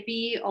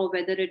KKPKP or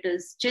whether it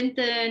is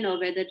Chintan or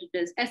whether it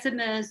is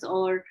SMS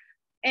or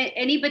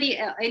anybody,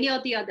 any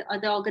of the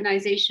other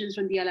organizations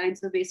from the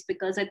Alliance of Waste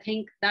Pickers. I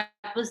think that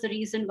was the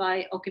reason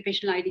why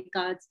occupational ID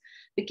cards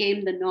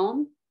became the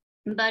norm.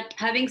 But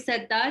having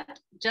said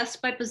that,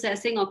 just by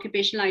possessing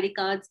occupational ID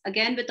cards,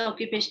 again with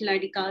occupational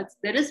ID cards,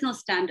 there is no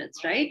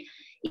standards, right?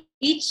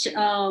 Each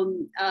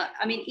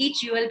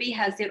ULB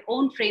has their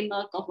own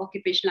framework of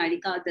occupational ID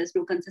card. There's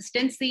no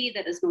consistency,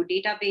 there is no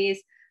database.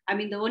 I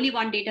mean, the only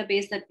one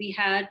database that we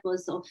had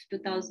was of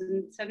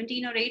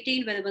 2017 or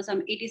 18, where there was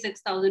some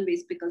 86,000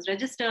 waste pickers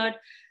registered.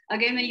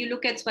 Again, when you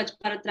look at Swachh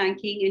Bharat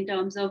ranking in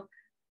terms of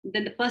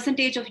the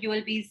percentage of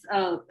ULBs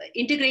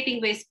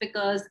integrating waste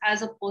pickers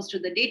as opposed to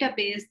the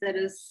database, there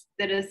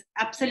is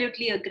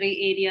absolutely a gray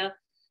area.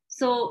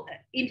 So,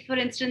 for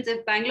instance,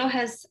 if Bangalore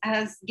has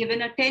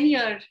given a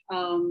 10-year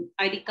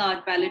ID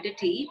card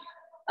validity,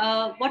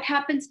 what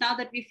happens now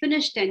that we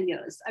finish 10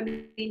 years? I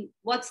mean,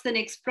 what's the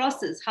next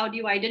process? How do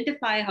you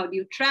identify? How do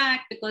you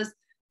track? Because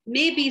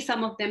maybe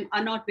some of them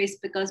are not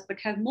waste pickers, but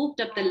have moved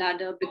up the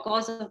ladder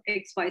because of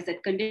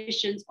XYZ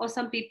conditions, or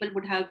some people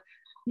would have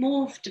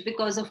moved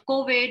because of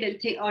COVID and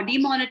or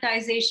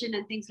demonetization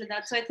and things like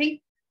that. So I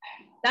think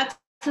that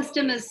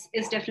system is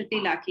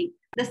definitely lacking.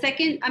 The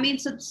second, I mean,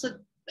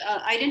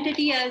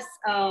 identity as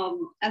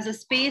a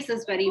space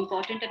is very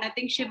important. And I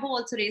think Shibu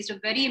also raised a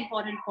very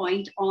important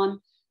point on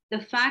the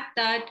fact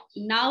that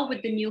now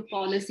with the new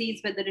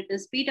policies, whether it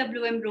is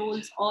PWM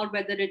rules or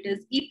whether it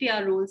is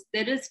EPR rules,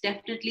 there is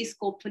definitely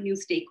scope for new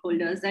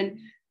stakeholders. And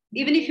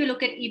even if you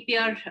look at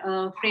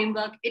EPR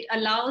framework, it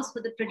allows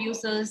for the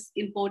producers,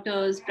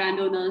 importers, brand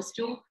owners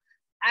to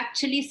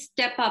actually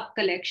step up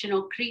collection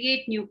or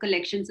create new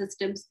collection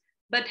systems.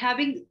 But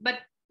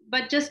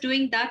just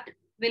doing that,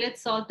 will it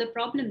solve the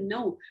problem?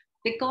 No,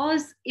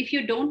 because if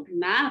you don't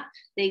map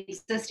the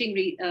existing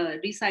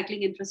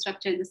recycling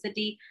infrastructure in the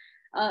city,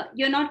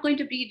 you're not going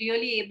to be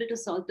really able to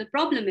solve the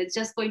problem. It's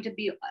just going to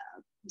be a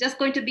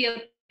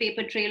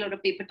paper trail or a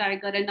paper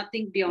tiger and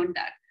nothing beyond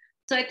that.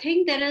 So I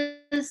think there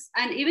is,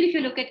 and even if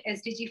you look at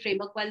SDG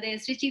framework, while the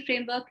SDG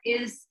framework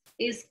is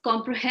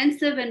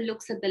comprehensive and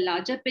looks at the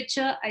larger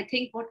picture, I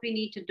think what we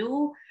need to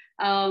do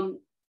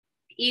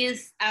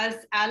is,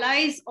 as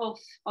allies of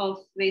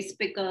waste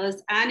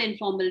pickers and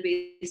informal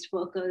waste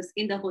workers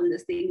in the whole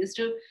this thing, is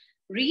to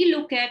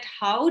relook at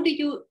how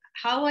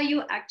are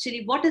you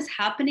actually, what is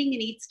happening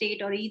in each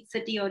state or each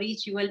city or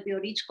each ULB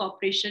or each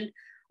corporation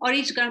or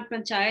each Gram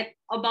Panchayat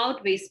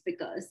about waste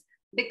pickers,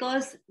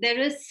 because there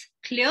is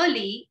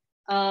clearly,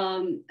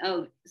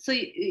 so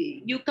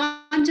you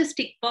can't just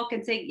tick box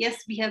and say,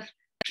 yes, we have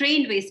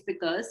trained waste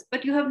pickers,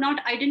 but you have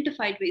not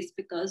identified waste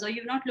pickers, or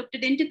you've not looked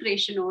at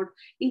integration or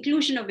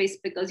inclusion of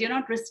waste pickers. You're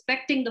not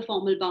respecting the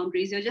formal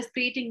boundaries. You're just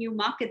creating new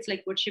markets,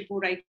 like what Shibu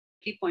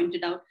rightly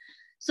pointed out.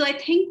 So I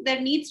think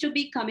there needs to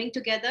be coming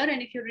together. And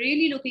if you're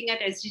really looking at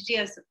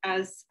SDG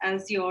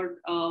as your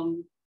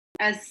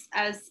as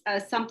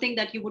something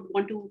that you would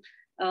want to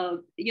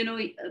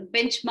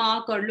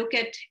benchmark or look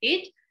at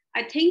it,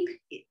 I think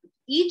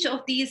each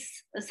of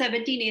these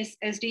 17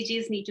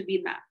 SDGs need to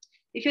be mapped.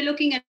 If you're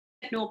looking at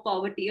no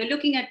poverty, you're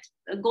looking at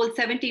goal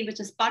 17, which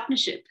is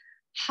partnership.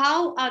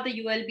 How are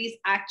the ULBs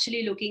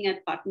actually looking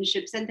at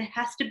partnerships? And there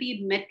has to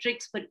be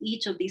metrics for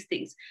each of these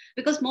things,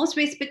 because most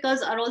waste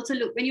pickers are also,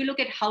 when you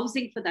look at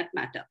housing for that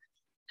matter,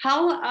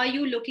 how are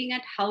you looking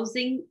at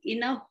housing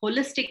in a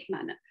holistic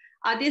manner?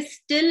 Are they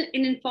still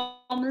in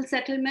informal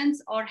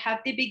settlements, or have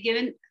they been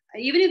given,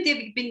 even if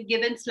they've been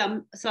given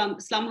slum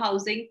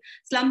housing,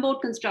 slum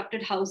board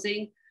constructed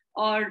housing,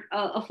 or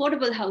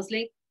affordable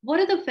housing? What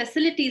are the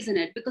facilities in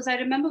it? Because I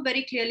remember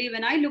very clearly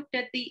when I looked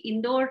at the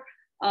indoor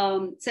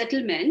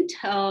settlement,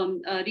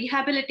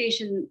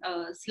 rehabilitation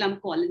slum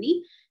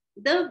colony,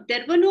 there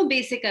were no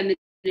basic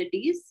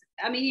amenities.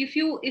 I mean, if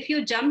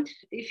you jumped,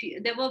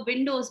 there were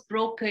windows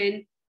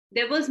broken,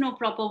 there was no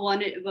proper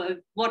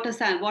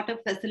water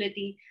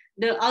facility.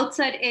 The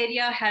outside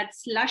area had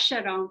slush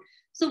around.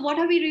 So what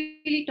are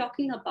we really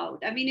talking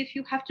about? I mean, if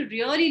you have to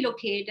really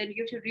locate, and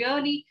you have to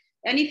really,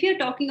 and if you're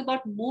talking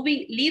about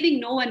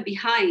leaving no one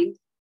behind,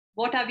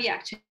 what are we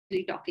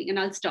actually talking? And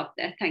I'll stop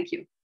there. Thank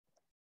you.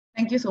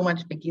 Thank you so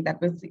much, Vicky.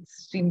 That was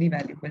extremely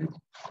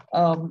valuable.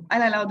 I'll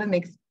allow the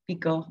next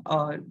speaker,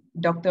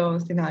 Dr.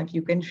 Sinha, if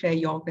you can share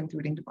your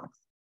concluding remarks.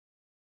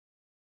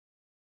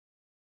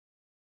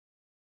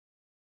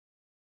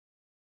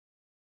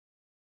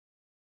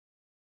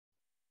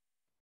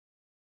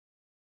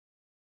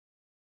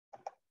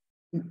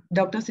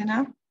 Dr.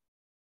 Sinha?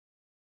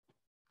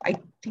 I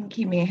think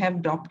he may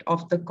have dropped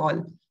off the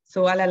call.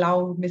 So I'll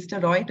allow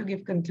Mr. Roy to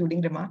give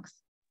concluding remarks.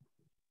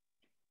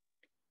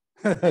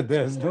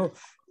 There's no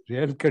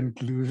real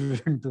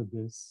conclusion to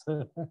this.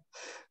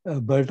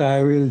 But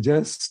I will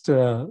just,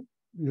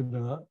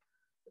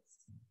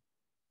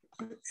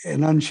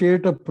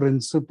 enunciate a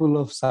principle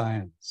of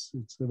science.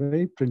 It's a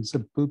very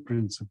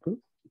principle.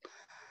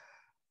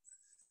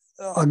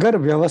 अगर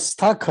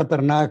व्यवस्था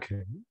खतरनाक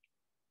है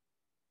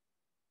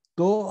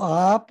तो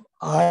आप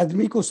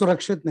आदमी को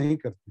सुरक्षित नहीं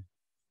करते,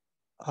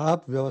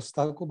 आप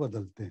व्यवस्था को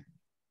बदलते हैं.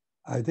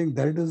 I think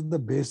that is the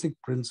basic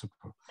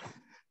principle.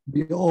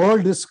 We are all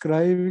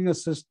describing a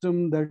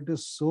system that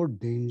is so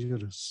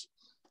dangerous,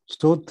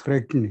 so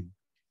threatening.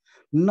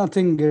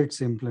 Nothing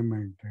gets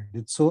implemented.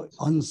 It's so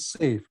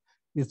unsafe.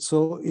 It's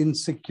so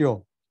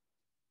insecure.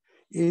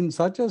 In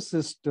such a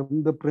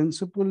system, the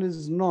principle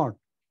is not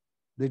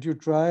that you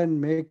try and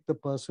make the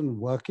person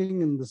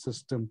working in the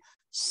system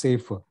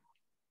safer,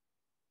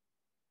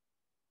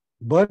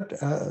 but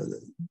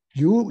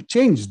you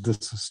change the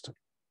system.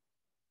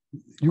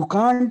 You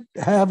can't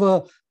have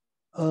the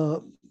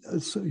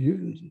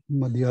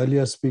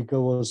earlier speaker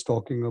was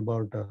talking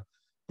about a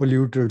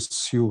polluted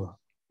sewer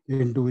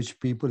into which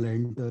people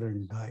enter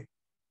and die.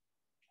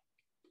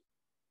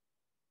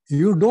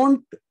 You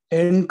don't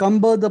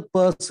encumber the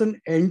person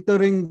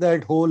entering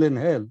that hole in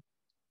hell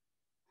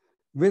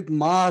with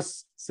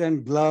masks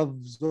and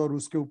gloves, और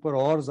उसके ऊपर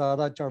और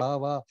ज़्यादा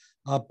चढ़ावा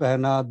आप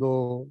पहना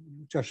दो,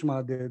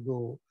 चश्मा दे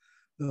दो,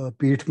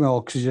 पीठ में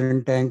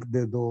ऑक्सीजन टैंक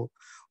दे दो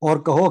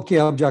और कहो कि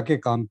अब जाके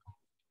काम करो.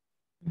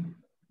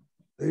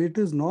 It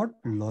is not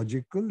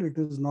logical. It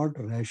is not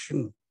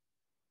rational.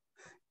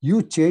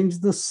 You change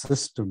the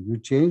system. You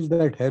change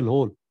that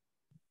hellhole.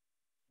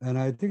 And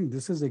I think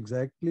this is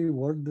exactly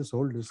what this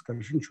whole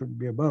discussion should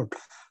be about.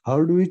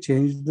 How do we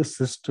change the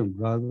system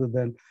rather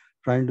than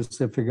trying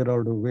to figure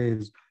out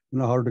ways,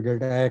 how to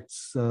get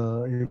acts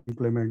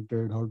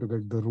implemented, how to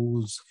get the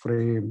rules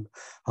framed,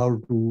 how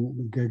to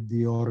get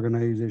the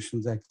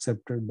organizations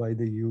accepted by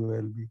the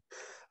ULB.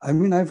 I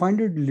mean, I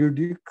find it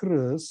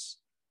ludicrous,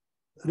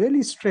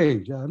 really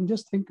strange. I'm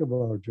just thinking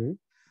about it,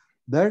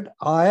 that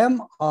I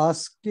am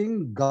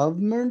asking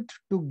government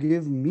to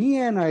give me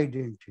an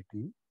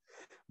identity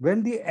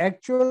when the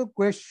actual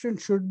question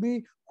should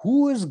be,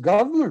 who is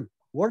government?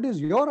 What is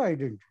your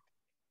identity?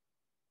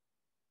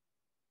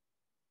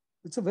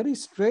 It's a very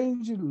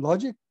strange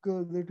logic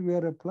that we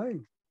are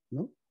applying.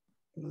 No?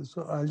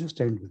 So I'll just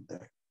end with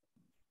that.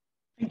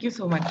 Thank you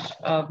so much,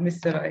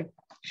 Mr. Roy.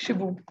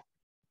 Shibu.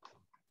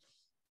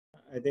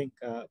 I think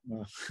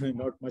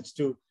not much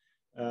to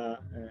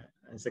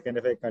as a kind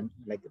of a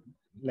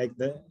like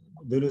the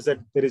Dunu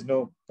said, there is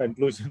no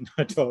conclusion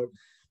at all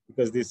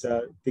because these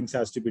things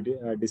has to be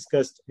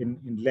discussed in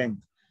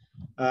length.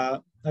 I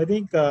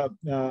think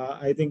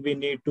we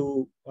need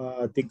to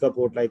think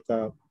about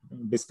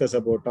discuss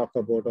about, talk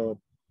about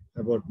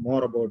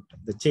more about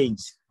the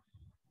change.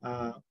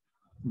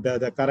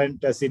 The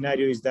current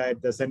scenario is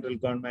that the central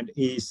government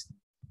is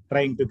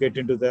trying to get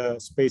into the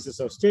spaces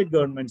of state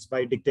governments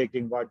by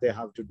dictating what they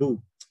have to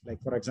do.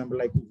 Like, for example,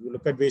 like if you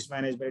look at waste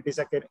management, it is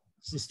a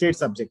state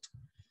subject.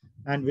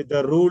 And with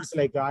the rules,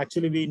 like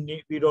actually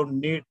we don't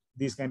need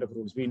these kind of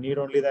rules. We need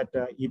only that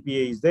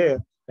EPA is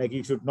there. Like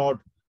you should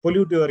not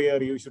pollute your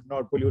air, you should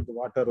not pollute the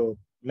water or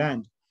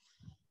land.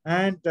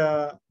 And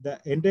the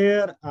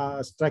entire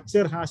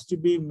structure has to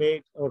be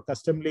made or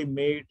customly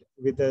made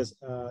with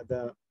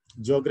the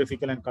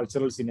geographical and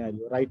cultural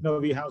scenario. Right now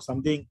we have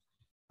something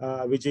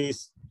which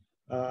is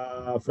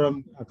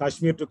from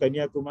Kashmir to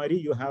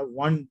Kanyakumari, you have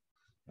one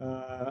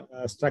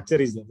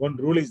structure is there, one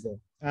rule is there.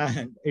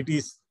 And it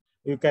is,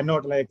 you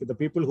cannot, like the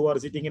people who are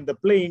sitting in the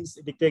plains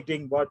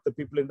dictating what the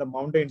people in the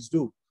mountains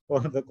do or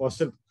the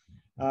coastal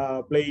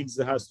plains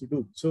has to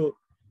do. So,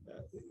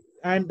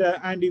 and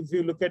if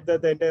you look at the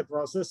entire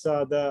process,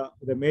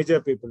 the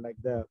major people like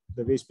the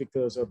waste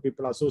pickers or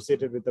people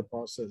associated with the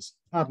process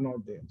are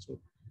not there. So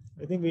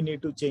I think we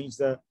need to change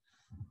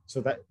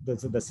so that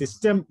the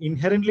system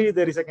inherently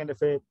there is a kind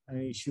of an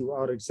issue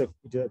or it's a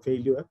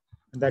failure,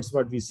 and that's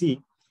what we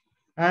see.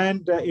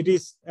 And it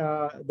is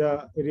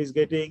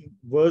getting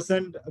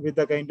worsened with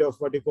the kind of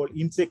what you call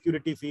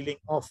insecurity feeling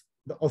of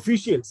the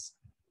officials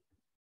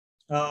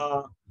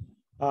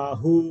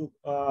who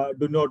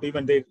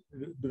they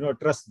do not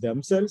trust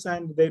themselves,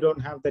 and they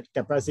don't have that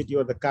capacity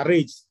or the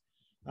courage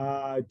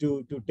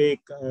to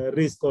take a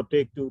risk or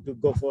to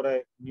go for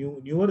a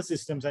newer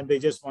systems, and they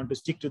just want to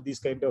stick to these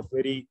kind of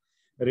very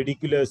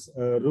ridiculous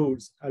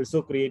rules,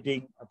 also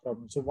creating a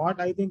problem. So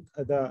what I think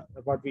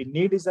what we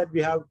need is that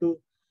we have to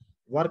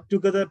work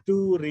together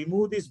to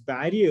remove these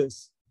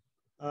barriers,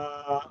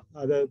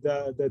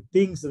 the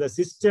things, the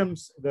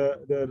systems,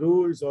 the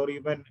rules, or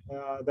even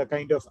the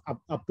kind of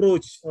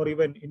approach, or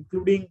even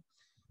including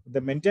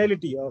the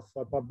mentality of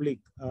public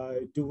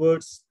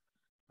towards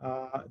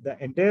the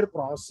entire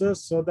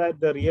process, so that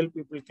the real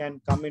people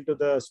can come into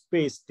the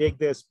space, take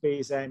their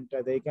space, and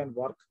they can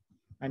work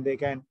and they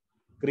can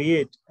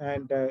create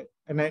and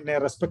in a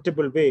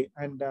respectable way.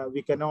 And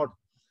we cannot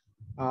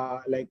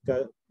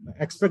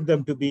expect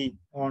them to be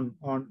on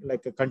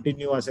like a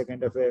continuous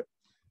kind of a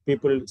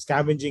people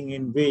scavenging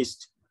in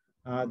waste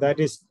that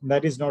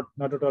is not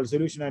at all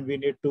solution, and we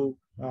need to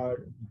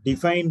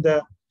define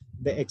the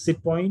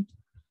exit point,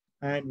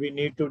 and we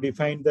need to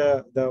define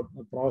the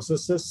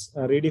processes,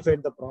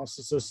 redefine the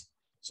processes,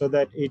 so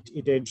that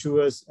it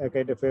ensures a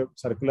kind of a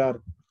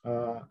circular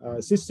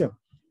system.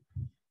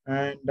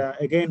 And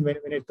again, when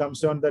it comes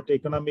down that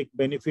economic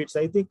benefits,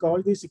 I think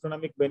all these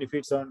economic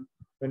benefits on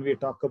when we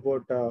talk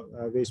about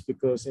waste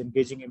pickers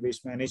engaging in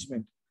waste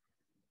management,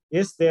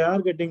 yes, they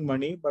are getting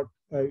money, but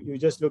you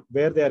just look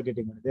where they are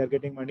getting money. They are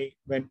getting money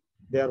when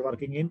they are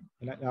working in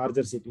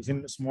larger cities.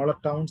 In smaller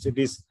towns, it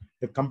is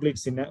the complete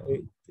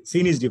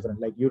scene is different.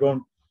 Like you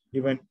don't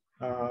even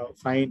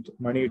find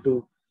money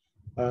to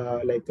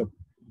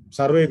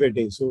survive a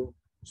day. So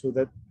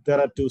that there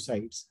are two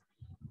sides.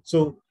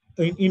 So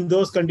in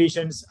those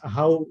conditions,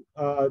 how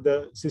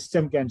the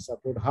system can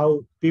support,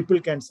 how people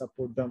can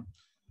support them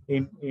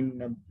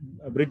in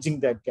bridging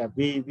that gap.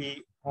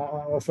 We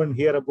often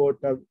hear about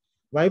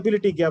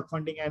viability gap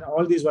funding, and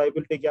all these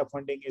viability gap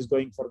funding is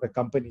going for the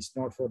companies,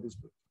 not for this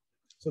group.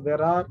 So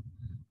there are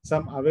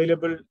some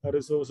available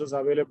resources,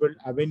 available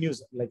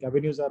avenues, like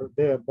avenues are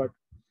there, but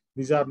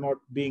these are not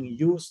being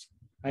used.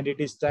 And it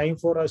is time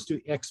for us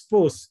to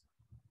expose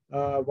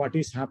what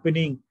is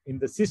happening in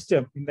the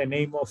system in the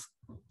name of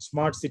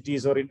smart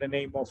cities, or in the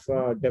name of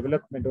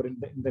development, or in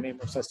the name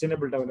of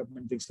sustainable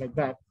development, things like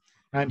that,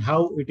 and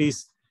how it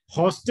is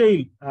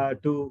hostile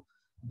to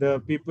the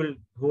people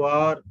who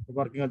are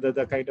working on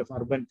the kind of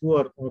urban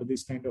poor, or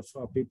these kind of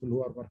people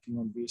who are working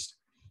on waste.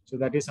 So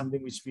that is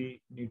something which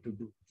we need to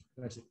do.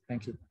 That's it.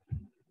 Thank you.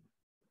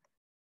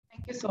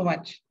 Thank you so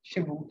much,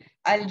 Shibu.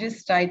 I'll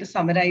just try to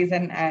summarize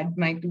and add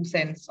my 2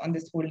 cents on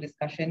this whole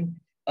discussion.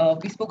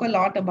 We spoke a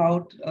lot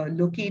about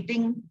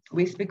locating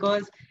waste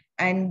pickers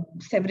and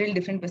several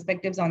different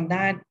perspectives on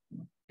that.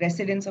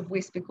 Residents of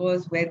waste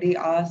pickers, where they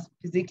are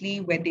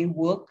physically, where they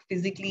work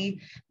physically,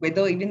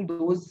 whether even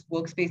those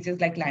workspaces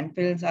like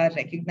landfills are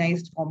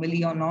recognized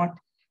formally or not,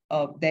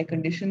 their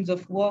conditions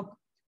of work,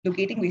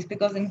 locating waste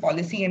pickers in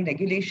policy and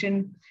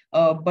regulation,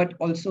 but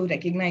also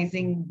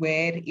recognizing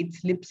where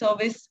it's lip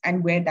service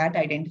and where that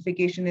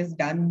identification is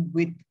done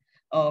with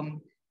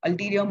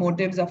ulterior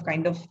motives of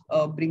kind of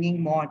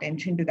bringing more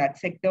attention to that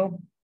sector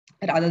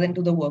rather than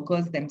to the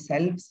workers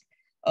themselves.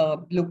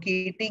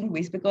 Locating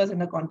waste pickers in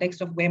the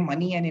context of where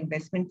money and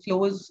investment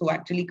flows, so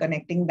actually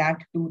connecting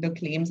that to the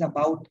claims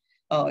about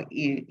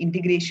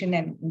integration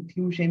and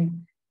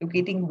inclusion,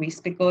 locating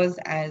waste pickers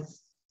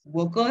as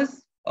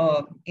workers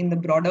in the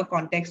broader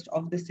context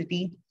of the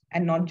city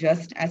and not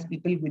just as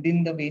people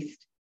within the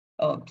waste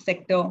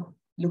sector,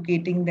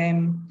 locating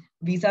them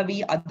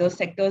vis-a-vis other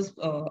sectors,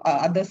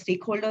 other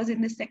stakeholders in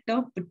this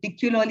sector,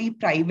 particularly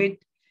private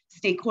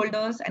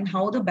stakeholders, and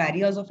how the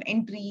barriers of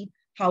entry,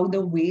 how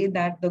the way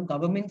that the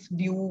governments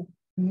view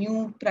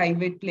new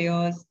private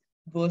players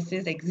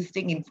versus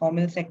existing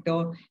informal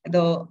sector,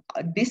 the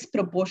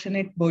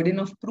disproportionate burden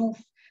of proof,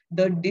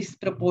 the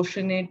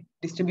disproportionate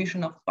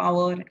distribution of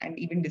power and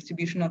even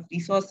distribution of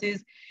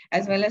resources,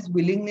 as well as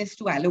willingness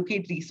to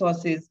allocate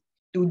resources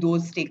to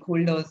those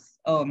stakeholders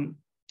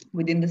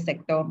within the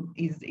sector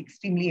is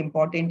extremely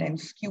important and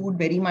skewed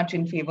very much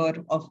in favor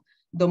of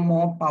the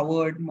more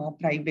powered, more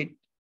private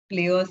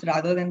players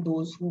rather than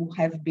those who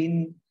have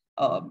been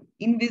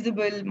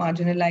invisible,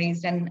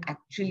 marginalized, and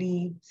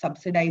actually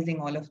subsidizing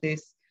all of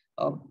this,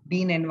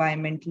 being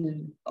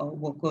environmental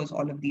workers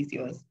all of these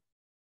years.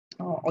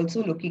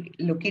 Also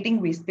locating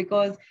waste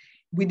pickers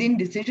within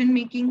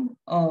decision-making,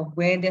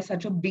 where they're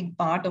such a big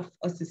part of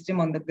a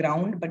system on the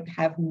ground, but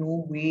have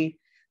no way,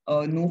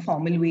 no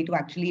formal way to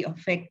actually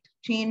affect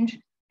change,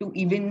 to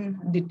even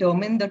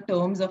determine the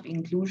terms of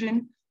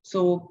inclusion.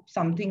 So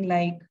something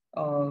like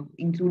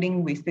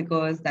including waste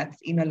pickers,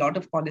 that's in a lot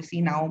of policy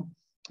now,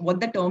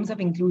 what the terms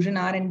of inclusion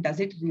are, and does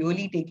it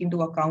really take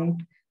into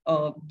account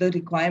the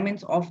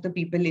requirements of the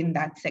people in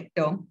that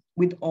sector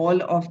with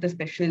all of the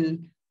special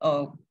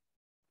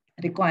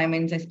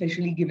requirements,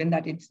 especially given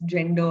that it's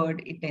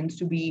gendered, it tends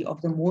to be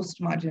of the most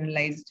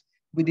marginalized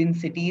within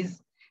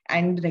cities,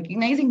 and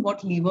recognizing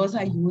what levers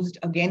are used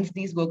against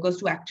these workers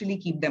to actually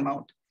keep them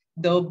out.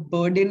 The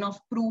burden of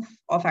proof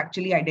of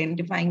actually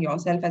identifying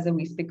yourself as a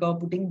waste picker,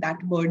 putting that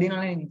burden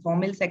on an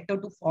informal sector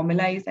to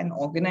formalize and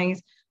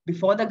organize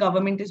before the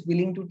government is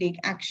willing to take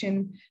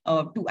action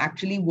to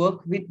actually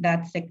work with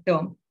that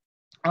sector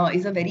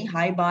is a very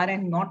high bar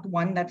and not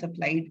one that's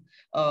applied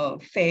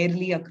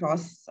fairly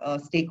across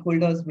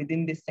stakeholders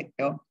within this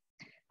sector.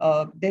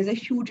 There's a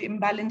huge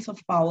imbalance of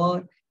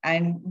power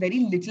and very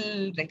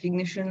little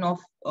recognition of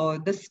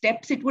the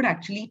steps it would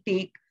actually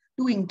take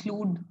to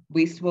include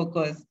waste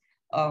workers.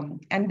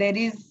 And there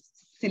is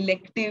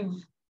selective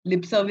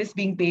lip service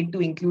being paid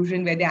to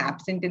inclusion where they're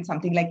absent in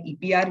something like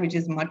EPR, which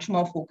is much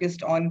more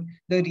focused on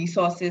the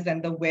resources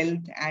and the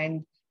wealth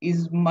and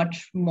is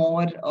much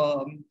more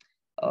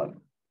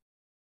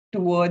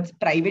towards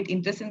private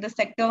interests in the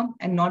sector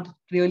and not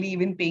really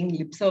even paying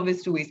lip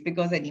service to waste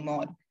pickers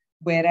anymore.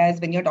 Whereas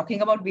when you're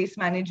talking about waste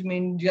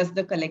management, just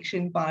the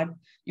collection part,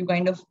 you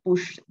kind of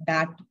push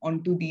that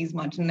onto these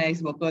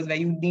marginalized workers where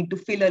you need to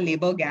fill a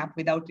labor gap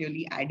without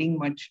really adding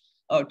much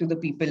to the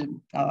people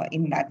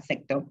in that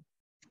sector.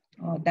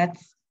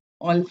 That's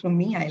all from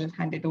me. I'll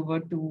hand it over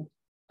to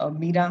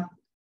Meera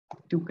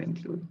to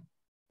conclude.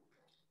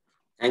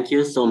 Thank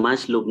you so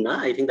much, Lubna.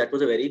 I think that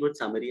was a very good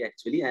summary,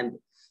 actually. And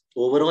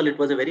overall, it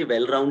was a very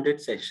well-rounded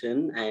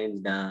session.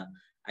 And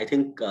I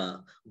think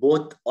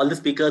all the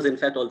speakers, in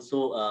fact,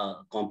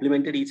 also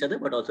complemented each other,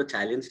 but also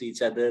challenged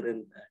each other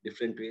in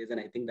different ways. And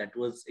I think that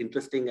was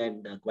interesting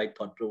and quite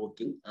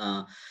thought-provoking.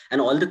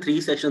 And all the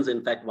three sessions,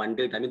 in fact, I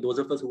mean, those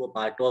of us who were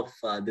part of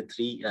the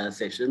three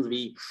sessions,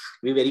 we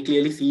very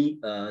clearly see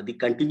the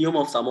continuum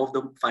of some of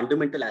the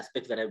fundamental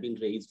aspects that have been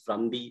raised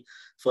from the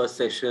first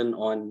session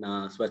on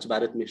Swachh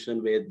Bharat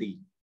Mission, where the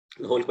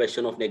whole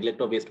question of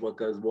neglect of waste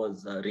workers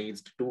was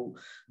raised, to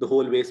the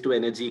whole waste to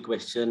energy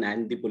question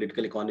and the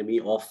political economy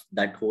of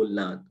that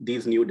whole,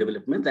 these new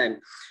developments. And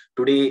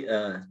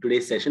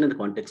today's session in the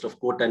context of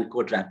quote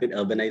unquote rapid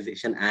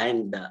urbanization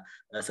and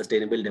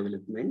sustainable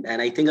development.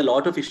 And I think a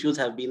lot of issues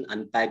have been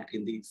unpacked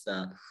in these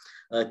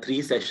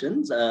three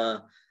sessions.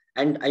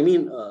 And I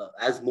mean,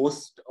 as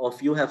most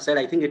of you have said,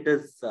 I think it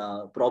is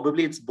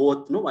probably it's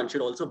both. No, one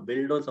should also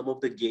build on some of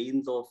the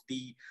gains of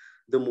the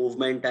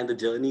movement and the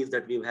journeys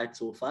that we've had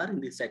so far in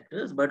these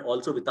sectors, but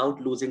also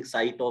without losing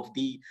sight of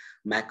the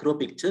macro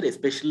picture,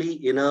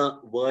 especially in a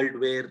world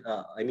where,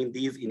 I mean,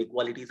 these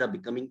inequalities are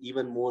becoming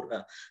even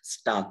more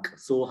stark.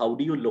 So how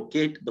do you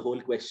locate the whole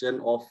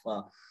question of,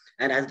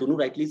 and as Dunu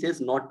rightly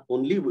says, not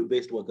only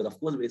waste workers, of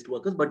course, waste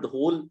workers, but the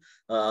whole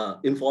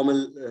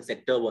informal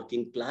sector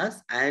working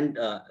class, and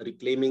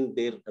reclaiming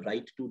their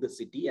right to the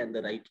city and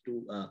the right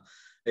to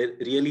a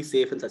really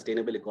safe and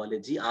sustainable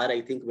ecology are,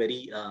 I think,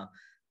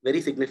 very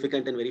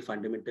significant and very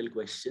fundamental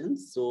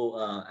questions. So,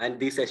 and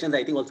these sessions,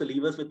 I think, also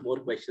leave us with more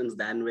questions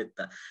than with,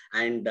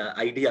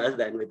 ideas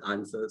than with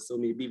answers. So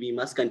maybe we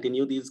must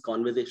continue these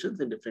conversations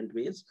in different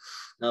ways.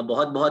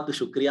 बहुत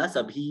शुक्रिया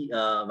सभी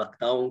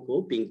वक्ताओं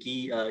को,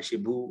 Pinky,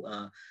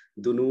 Shibu,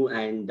 Dunu,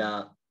 and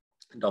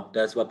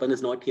Dr. Swapan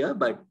is not here,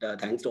 but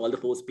thanks to all the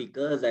four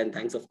speakers, and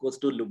thanks, of course,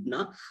 to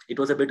Lubna. It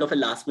was a bit of a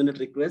last-minute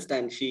request,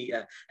 and she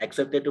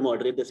accepted to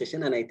moderate the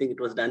session, and I think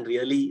it was done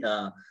really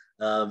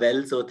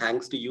well. So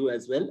thanks to you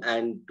as well,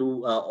 and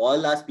to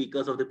all our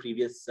speakers of the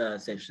previous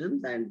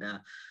sessions, and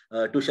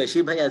to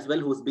Shashi Bhai as well,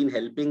 who's been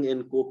helping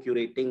in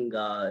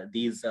co-curating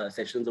these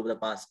sessions over the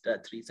past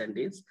 3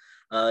 Sundays.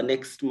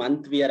 Next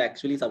month, we are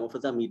actually, some of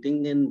us are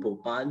meeting in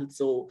Bhopal,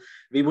 so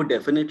we would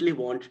definitely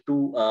want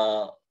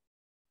to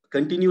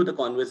continue the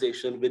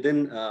conversation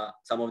within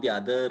some of the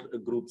other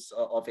groups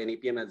of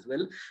NAPM as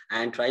well,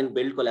 and try and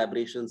build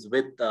collaborations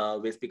with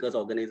waste speakers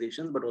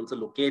organizations, but also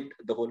locate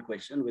the whole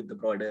question with the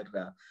broader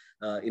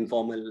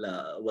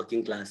informal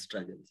working class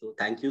struggle. So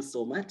thank you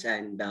so much,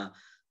 and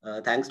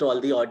thanks to all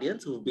the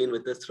audience who've been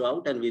with us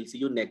throughout, and we'll see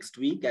you next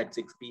week at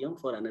 6 p.m.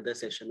 for another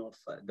session of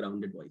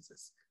Grounded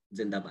Voices.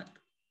 Zindabad.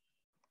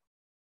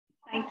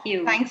 Thank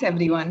you. Thanks,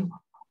 everyone.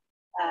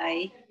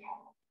 Bye.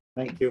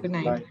 Thank you. Good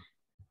night. Bye.